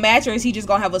lead to a match, or is he just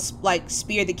gonna have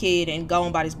spear the kid and go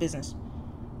about his business?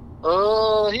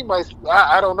 He might.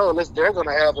 I don't know unless they're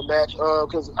gonna have a match.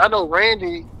 Because I know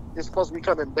Randy is supposed to be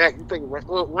coming back. You think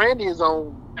Randy is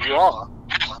on Raw,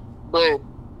 but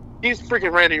he's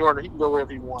freaking Randy Orton. He can go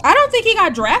wherever he wants. I don't think he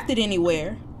got drafted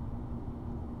anywhere.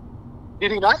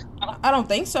 Did he not? I don't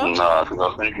think so. Nah, because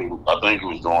I think he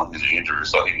was doing his injury,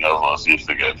 so he never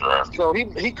officially got drafted. So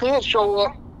he could show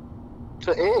up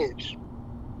to Edge.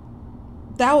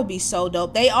 That would be so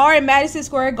dope. They are in Madison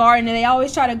Square Garden, and they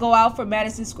always try to go out for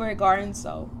Madison Square Garden,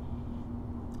 so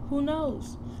who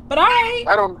knows? But all right.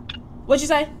 I don't. What'd you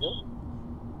say?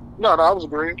 No, I was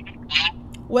agreeing.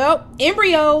 Well,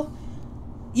 Embryo,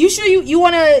 you sure you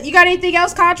got anything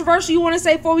else controversial you want to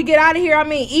say before we get out of here? I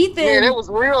mean, Ethan. Yeah, that was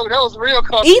real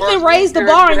controversial. Ethan raised the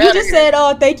bar, and you just said,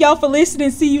 thank y'all for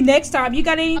listening. See you next time. You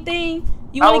got anything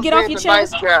you want to get off your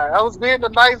chest? Nice guy. I was being the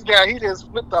nice guy. He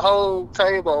just flipped the whole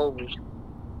table over.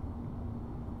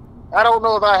 I don't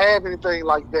know if I have anything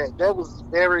like that. That was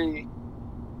very.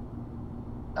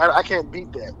 I can't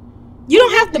beat that. You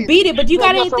don't have to beat it, but you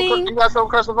got anything? You got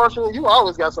something controversial? You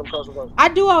always got something controversial. I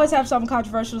do always have something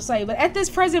controversial to say, but at this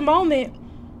present moment,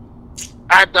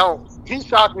 I don't. He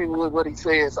shocked me with what he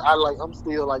says. I'm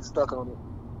still stuck on it.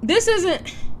 This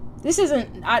isn't.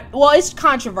 Well, it's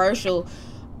controversial.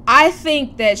 I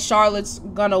think that Charlotte's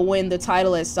gonna win the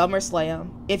title at SummerSlam.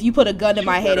 If you put a gun to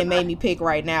my head and made me pick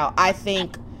right now, I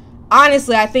think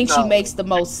she makes the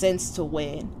most sense to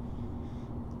win.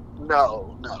 No.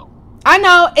 I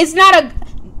know it's not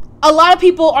a lot of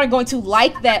people aren't going to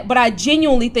like that, but I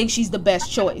genuinely think she's the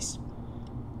best choice.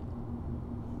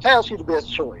 How's she the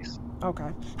best choice? Okay.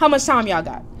 How much time y'all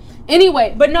got?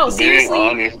 Anyway, but no, seriously.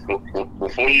 Being honest,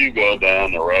 before you go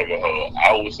down the rabbit hole,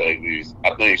 I would say this.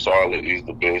 I think Charlotte is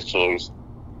the best choice.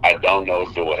 I don't know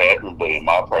if it will happen, but in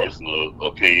my personal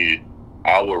opinion,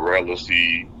 I would rather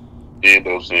see end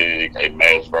up seeing a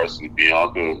match versus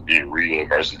Bianca and Rhea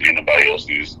versus anybody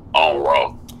else's on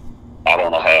Raw. I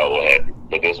don't know how it will happen,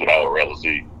 but that's what I would rather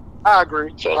see. I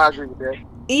agree. So, I agree with that.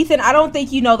 Ethan, I don't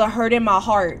think you know the hurt in my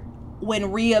heart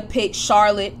when Rhea picked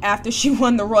Charlotte after she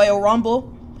won the Royal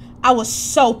Rumble. I was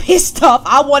so pissed off.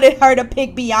 I wanted her to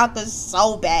pick Bianca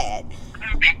so bad.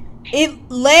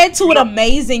 It led to an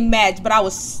amazing match, but I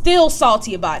was still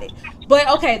salty about it. But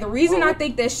okay, the reason I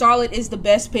think that Charlotte is the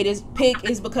best pick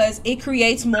is because it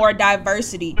creates more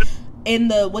diversity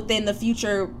within the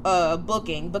future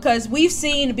booking. Because we've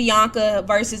seen Bianca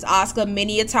versus Asuka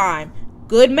many a time.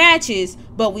 Good matches,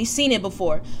 but we've seen it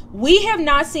before. We have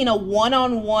not seen a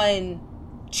one-on-one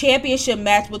championship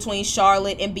match between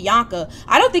Charlotte and Bianca.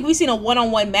 I don't think we've seen a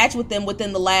one-on-one match with them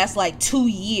within the last 2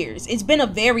 years. It's been a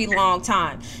very long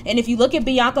time. And if you look at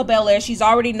Bianca Belair, she's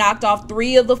already knocked off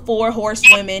 3 of the 4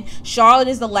 horsewomen. Charlotte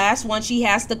is the last one she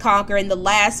has to conquer and the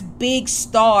last big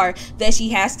star that she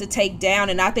has to take down.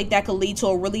 And I think that could lead to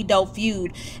a really dope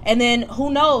feud. And then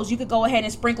who knows, you could go ahead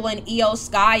and sprinkle in Io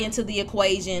Sky into the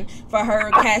equation for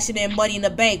her cashing in Money in the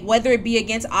Bank, whether it be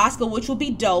against Asuka, which would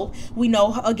be dope. We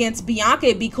know against Bianca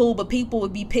it'd be cool, but people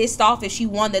would be pissed off if she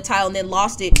won the title and then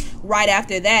lost it right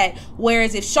after that.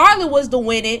 Whereas if Charlotte was to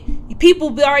win it, people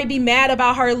would already be mad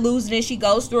about her losing it. She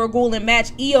goes through a grueling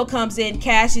match. Io comes in,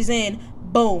 cashes in,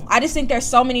 boom. I just think there's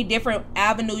so many different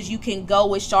avenues you can go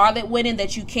with Charlotte winning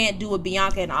that you can't do with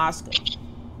Bianca and Asuka.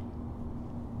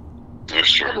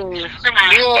 That's true.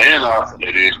 And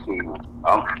it is cool.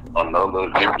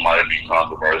 Another thing might be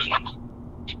controversial.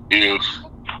 If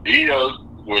Io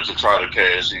were to try to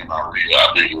cash in on Rhea,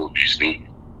 I think it would be stupid.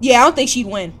 Yeah, I don't think she'd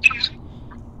win.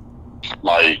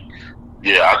 I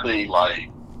think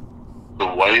the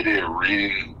way that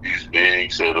Rhea is being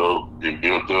set up and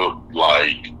built up,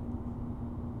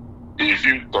 if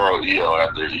you throw Io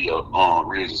after Io,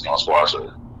 Rhea's just gonna squash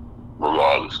her,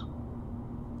 regardless.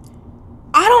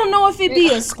 I don't know if it'd be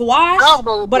a squash,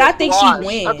 but I think she'd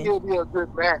win. I think it would be a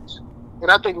good match,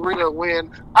 and I think Rhea would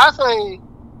win. I say.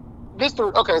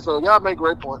 Okay, so y'all make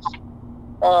great points.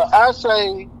 I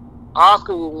say Asuka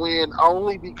will win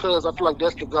only because I feel like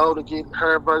that's the goal to get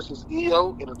her versus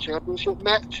Io in a championship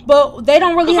match. But they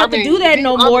don't really have to do that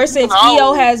no more since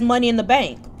Io has Money in the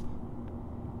Bank.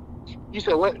 You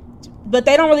said what? But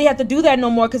they don't really have to do that no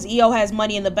more because Io has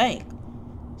Money in the Bank.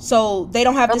 So they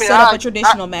don't have to set up a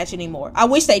traditional match anymore. I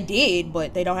wish they did,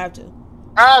 but they don't have to.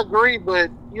 I agree, but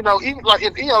even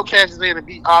if Io cashes in and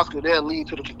beat Asuka, that'll lead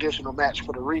to the traditional match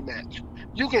for the rematch.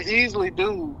 You can easily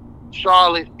do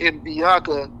Charlotte and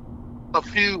Bianca a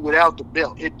feud without the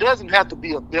belt. It doesn't have to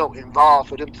be a belt involved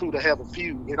for them two to have a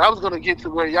feud. And I was going to get to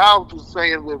where y'all was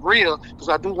saying with Rhea, because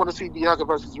I do want to see Bianca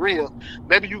versus Rhea.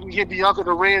 Maybe you can get Bianca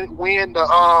to win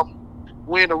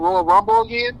the Royal Rumble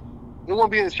again. It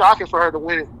wouldn't be shocking for her to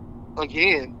win it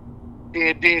again,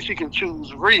 and then she can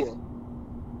choose Rhea.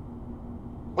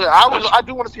 But I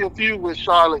do want to see a feud with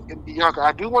Charlotte and Bianca.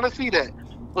 I do want to see that.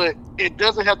 But it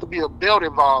doesn't have to be a belt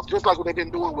involved, just like what they've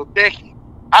been doing with Becky.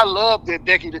 I love that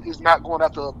Becky is not going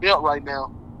after a belt right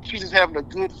now. She's just having a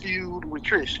good feud with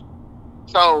Trish.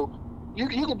 So you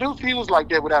can do feuds like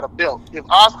that without a belt. If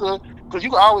Asuka, because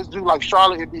you can always do like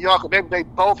Charlotte and Bianca, maybe they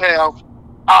both have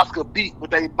Asuka beat, but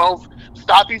they both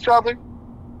stop each other.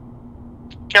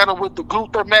 Kind of with the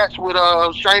Gunther match with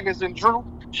Sheamus and Drew.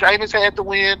 Sheamus had to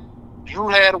win. Drew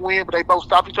had to win, but they both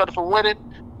stopped each other from winning.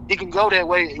 It can go that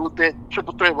way with that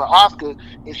triple threat with Asuka,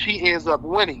 and she ends up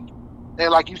winning. And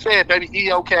like you said,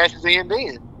 maybe Io cashes in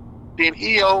then. Then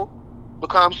Io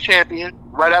becomes champion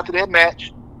right after that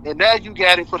match. And now you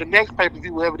got it for the next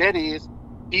pay-per-view, whatever that is.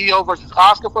 Io versus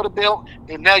Asuka for the belt.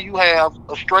 And now you have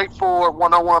a straightforward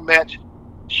one-on-one match,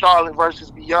 Charlotte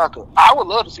versus Bianca. I would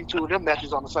love to see two of them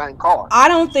matches on the same card. I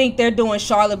don't think they're doing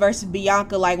Charlotte versus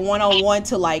Bianca one-on-one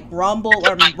to Rumble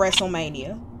or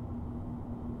WrestleMania.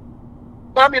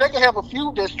 But I mean, they can have a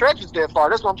feud that stretches that far.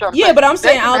 That's what I'm trying to say. Yeah, but I'm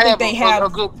saying I don't think they have a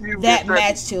good feud that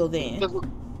match till then.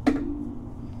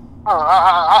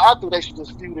 I think they should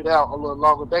just feud it out a little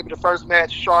longer. Maybe the first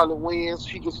match, Charlotte wins.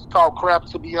 She gets called crap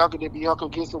to Bianca. Then Bianca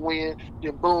gets a win.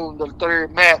 Then boom, the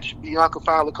third match, Bianca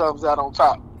finally comes out on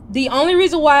top. The only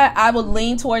reason why I would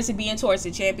lean towards it being towards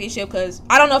the championship, because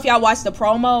I don't know if y'all watched the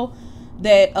promo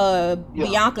that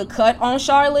Bianca cut on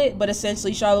Charlotte, but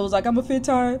essentially Charlotte was like, I'm a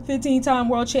 15-time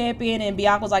world champion, and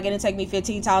Bianca was like, it'll take me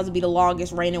 15 times to be the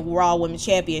longest reigning Raw Women's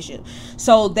Championship.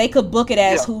 So they could book it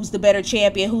as who's the better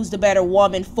champion, who's the better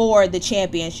woman for the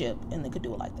championship, and they could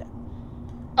do it like that.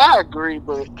 I agree,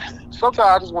 but sometimes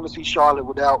I just want to see Charlotte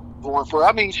without going for it.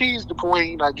 I mean, she's the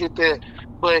queen, I get that,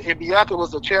 but if Bianca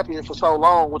was a champion for so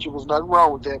long, which was nothing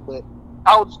wrong with that, but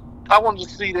I wanted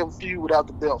to see them feud without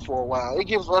the belt for a while. It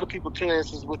gives other people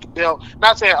chances with the belt.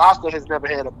 Not saying Asuka has never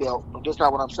had a belt. That's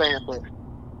not what I'm saying. But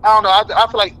I don't know. I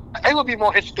feel like it would be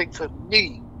more interesting to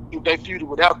me if they feuded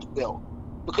without the belt.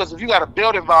 Because if you got a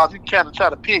belt involved, you can kind of try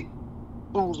to pick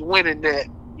who's winning that,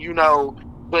 you know.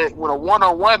 But when a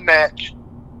one-on-one match,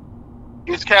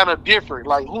 it's kind of different.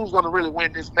 Like, who's going to really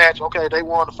win this match? Okay, they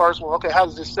won the first one. Okay,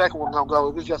 how's this second one going to go?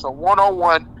 If it's just a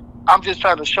one-on-one, I'm just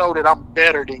trying to show that I'm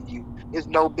better than you. There's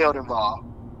no belt involved.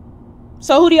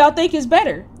 So who do y'all think is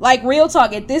better? Like, real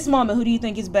talk, at this moment, who do you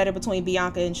think is better between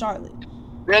Bianca and Charlotte?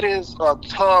 That is a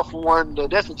tough one.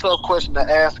 That's a tough question to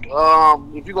ask.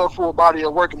 If you go full body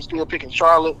of work, I'm still picking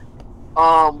Charlotte.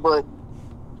 But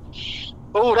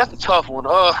that's a tough one.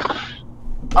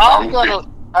 I'm gonna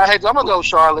go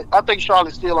Charlotte. I think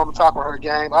Charlotte's still on the top of her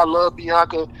game. I love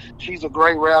Bianca. She's a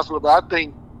great wrestler, but I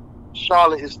think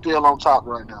Charlotte is still on top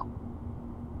right now.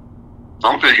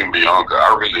 I'm picking Bianca.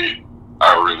 I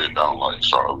really don't like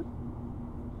Charlotte.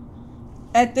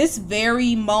 At this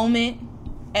very moment,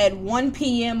 at 1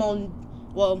 p.m.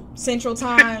 Central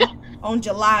Time on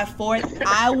July 4th,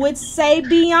 I would say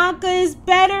Bianca is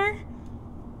better.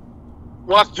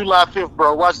 Watch July 5th,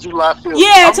 bro. Watch July 5th.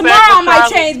 Yeah, tomorrow I might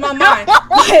change my mind.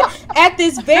 But at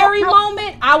this very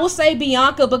moment, I will say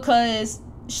Bianca because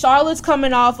Charlotte's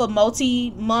coming off a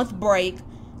multi-month break.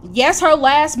 Yes, her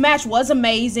last match was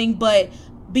amazing, but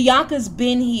Bianca's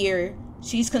been here.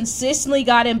 She's consistently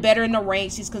gotten better in the ring.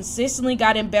 She's consistently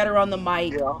gotten better on the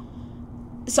mic. Yeah.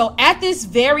 So at this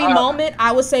very moment,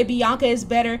 I would say Bianca is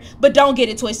better, but don't get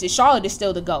it twisted. Charlotte is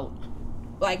still the GOAT.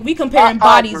 Like, we comparing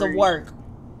bodies of work.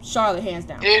 Charlotte, hands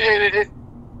down. I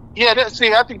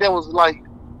think that was like,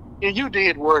 and you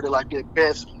did word it like that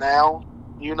best now,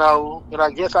 you know, and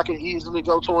I guess I can easily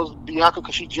go towards Bianca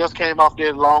because she just came off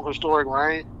that long historic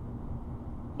reign.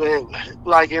 But,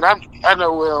 like, and I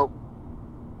know, well,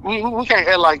 we can't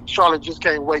act like Charlotte just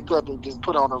can't wake up and just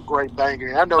put on a great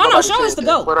banger. I know. Oh no, Charlotte's the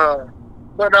GOAT.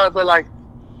 But like,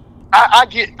 I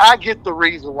get the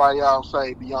reason why y'all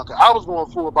say Bianca. I was going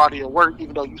full body of work,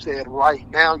 even though you said right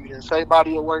now. You didn't say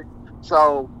body of work.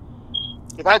 So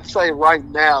if I had to say right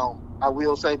now, I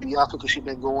will say Bianca because she's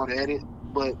been going at it.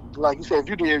 But like you said, if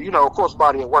you did, you know, of course,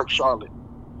 body of work, Charlotte.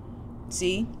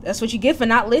 See, that's what you get for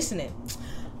not listening.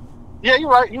 Yeah, you're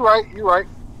right.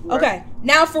 Okay,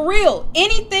 now for real,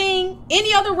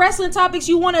 any other wrestling topics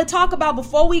you want to talk about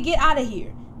before we get out of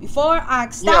here? Before I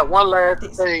stop. Yeah, one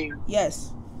last thing.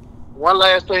 Yes. One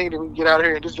last thing that we can get out of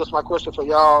here, and this is just my question for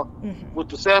y'all. Mm-hmm. With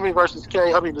the Sammy versus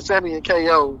the Sammy and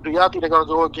KO, do y'all think they're gonna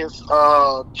go against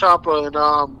Ciampa and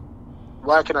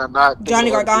why can I not? Johnny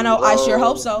Gargano? I sure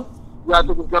hope so. Y'all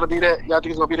think it's gonna be that? Y'all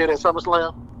think it's gonna be that at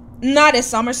SummerSlam? Not at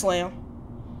SummerSlam.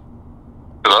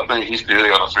 Because I think he still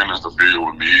got to finish the feud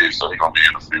with Miz, so he's going to be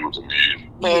in the feud with the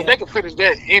Miz. Man, they can finish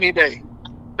that any day.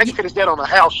 They can finish that on a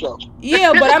house show.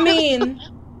 Yeah, but I mean,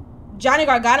 Johnny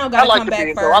Gargano got to come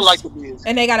back first. I like the Miz.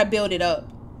 And they got to build it up.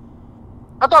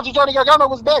 I thought Johnny Gargano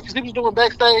was back because he was doing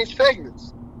backstage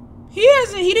segments. He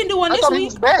didn't do one this week. He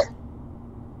was back.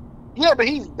 Yeah, but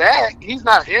he's back. He's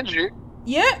not injured.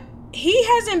 Yeah, he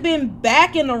hasn't been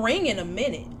back in the ring in a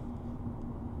minute.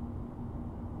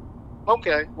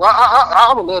 Okay, well,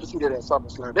 I would love to see that at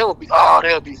SummerSlam. That would be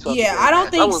something. Yeah, I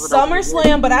don't think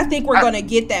SummerSlam, but I think we're gonna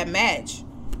get that match.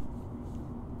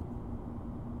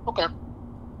 Okay.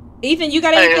 Ethan, you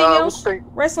got anything else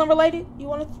wrestling related you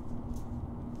want to?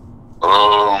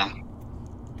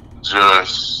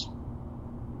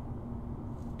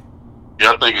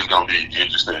 I think it's gonna be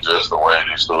interesting just the way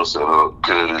this stuff set up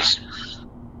because,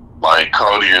 like,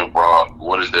 Cody and Brock,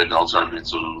 what is that gonna turn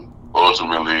into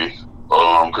ultimately?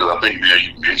 Because I think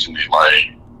you mentioned it,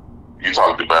 like, you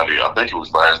talked about it, I think it was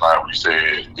last night when you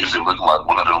said, is it looking like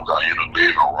one of them got end up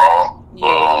leaving Raw?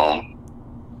 Yeah.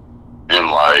 And,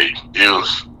 like,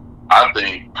 I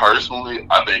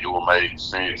think it would make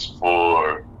sense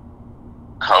for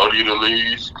Cody to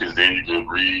leave, because then you can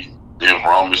if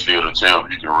Roman's still the champ,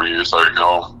 you can reinsert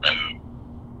him and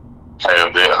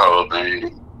have that whole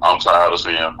thing. I'm tired of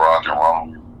seeing Brock and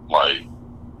Roman, like,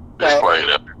 display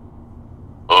that.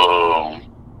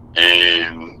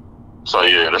 And so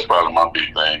yeah, that's probably my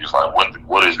big thing. It's like,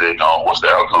 what is that going? What's the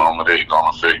outcome of that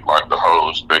going to affect, like, the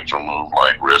whole spectrum of,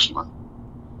 like, wrestling?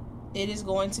 It is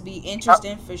going to be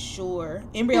interesting for sure.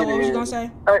 Embryo, what was you gonna say?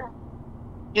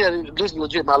 Yeah, this is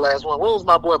legit my last one. When was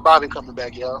my boy Bobby coming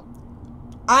back, y'all?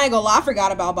 I ain't gonna lie, I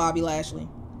forgot about Bobby Lashley.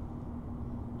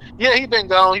 Yeah, he been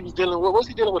gone. He was dealing with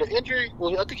an injury?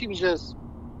 Well, I think he was just.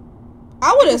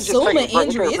 I would assume an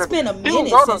injury. It's been a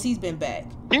minute since he's been back.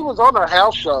 He was on a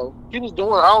house show. He was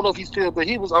doing, I don't know if he's still, but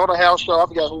he was on a house show. I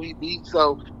forgot who he beat.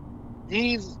 So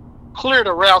he's cleared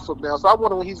a Ralph from now. So I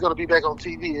wonder when he's going to be back on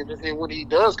TV. And when he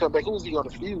does come back, who's he going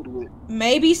to feud with?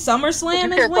 Maybe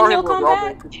SummerSlam is when he'll come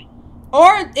back.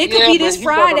 Or it could be this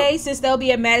Friday since they'll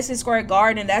be at Madison Square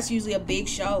Garden, and that's usually a big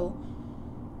show.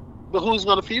 But who's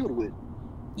going to feud with?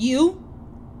 You?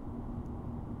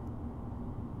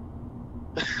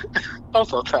 I'm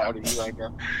so tired of you right now.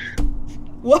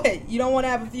 What? You don't want to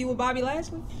have a feud with Bobby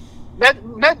Lashley?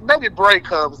 Maybe Bray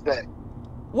comes back.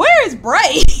 Where is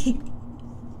Bray? You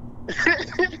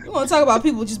want to talk about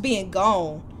people just being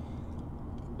gone?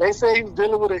 They say he was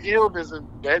dealing with an illness, and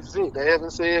that's it. They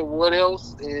haven't said what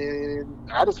else,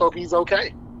 and I just hope he's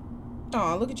okay.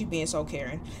 Oh, look at you being so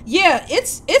caring. Yeah,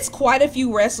 it's quite a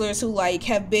few wrestlers who like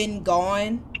have been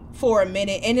gone for a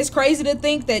minute, and it's crazy to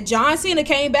think that John Cena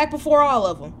came back before all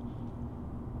of them.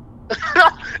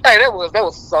 Hey, that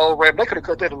was so random. They could have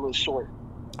cut that a little short.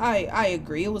 I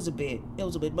agree. It was a bit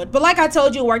much, but like I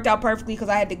told you, it worked out perfectly because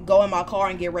I had to go in my car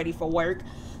and get ready for work,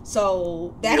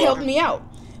 so that helped me out.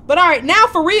 But all right, now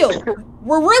for real,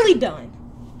 we're really done.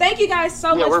 Thank you guys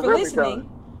so much for listening,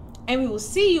 and we will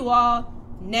see you all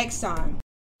next time.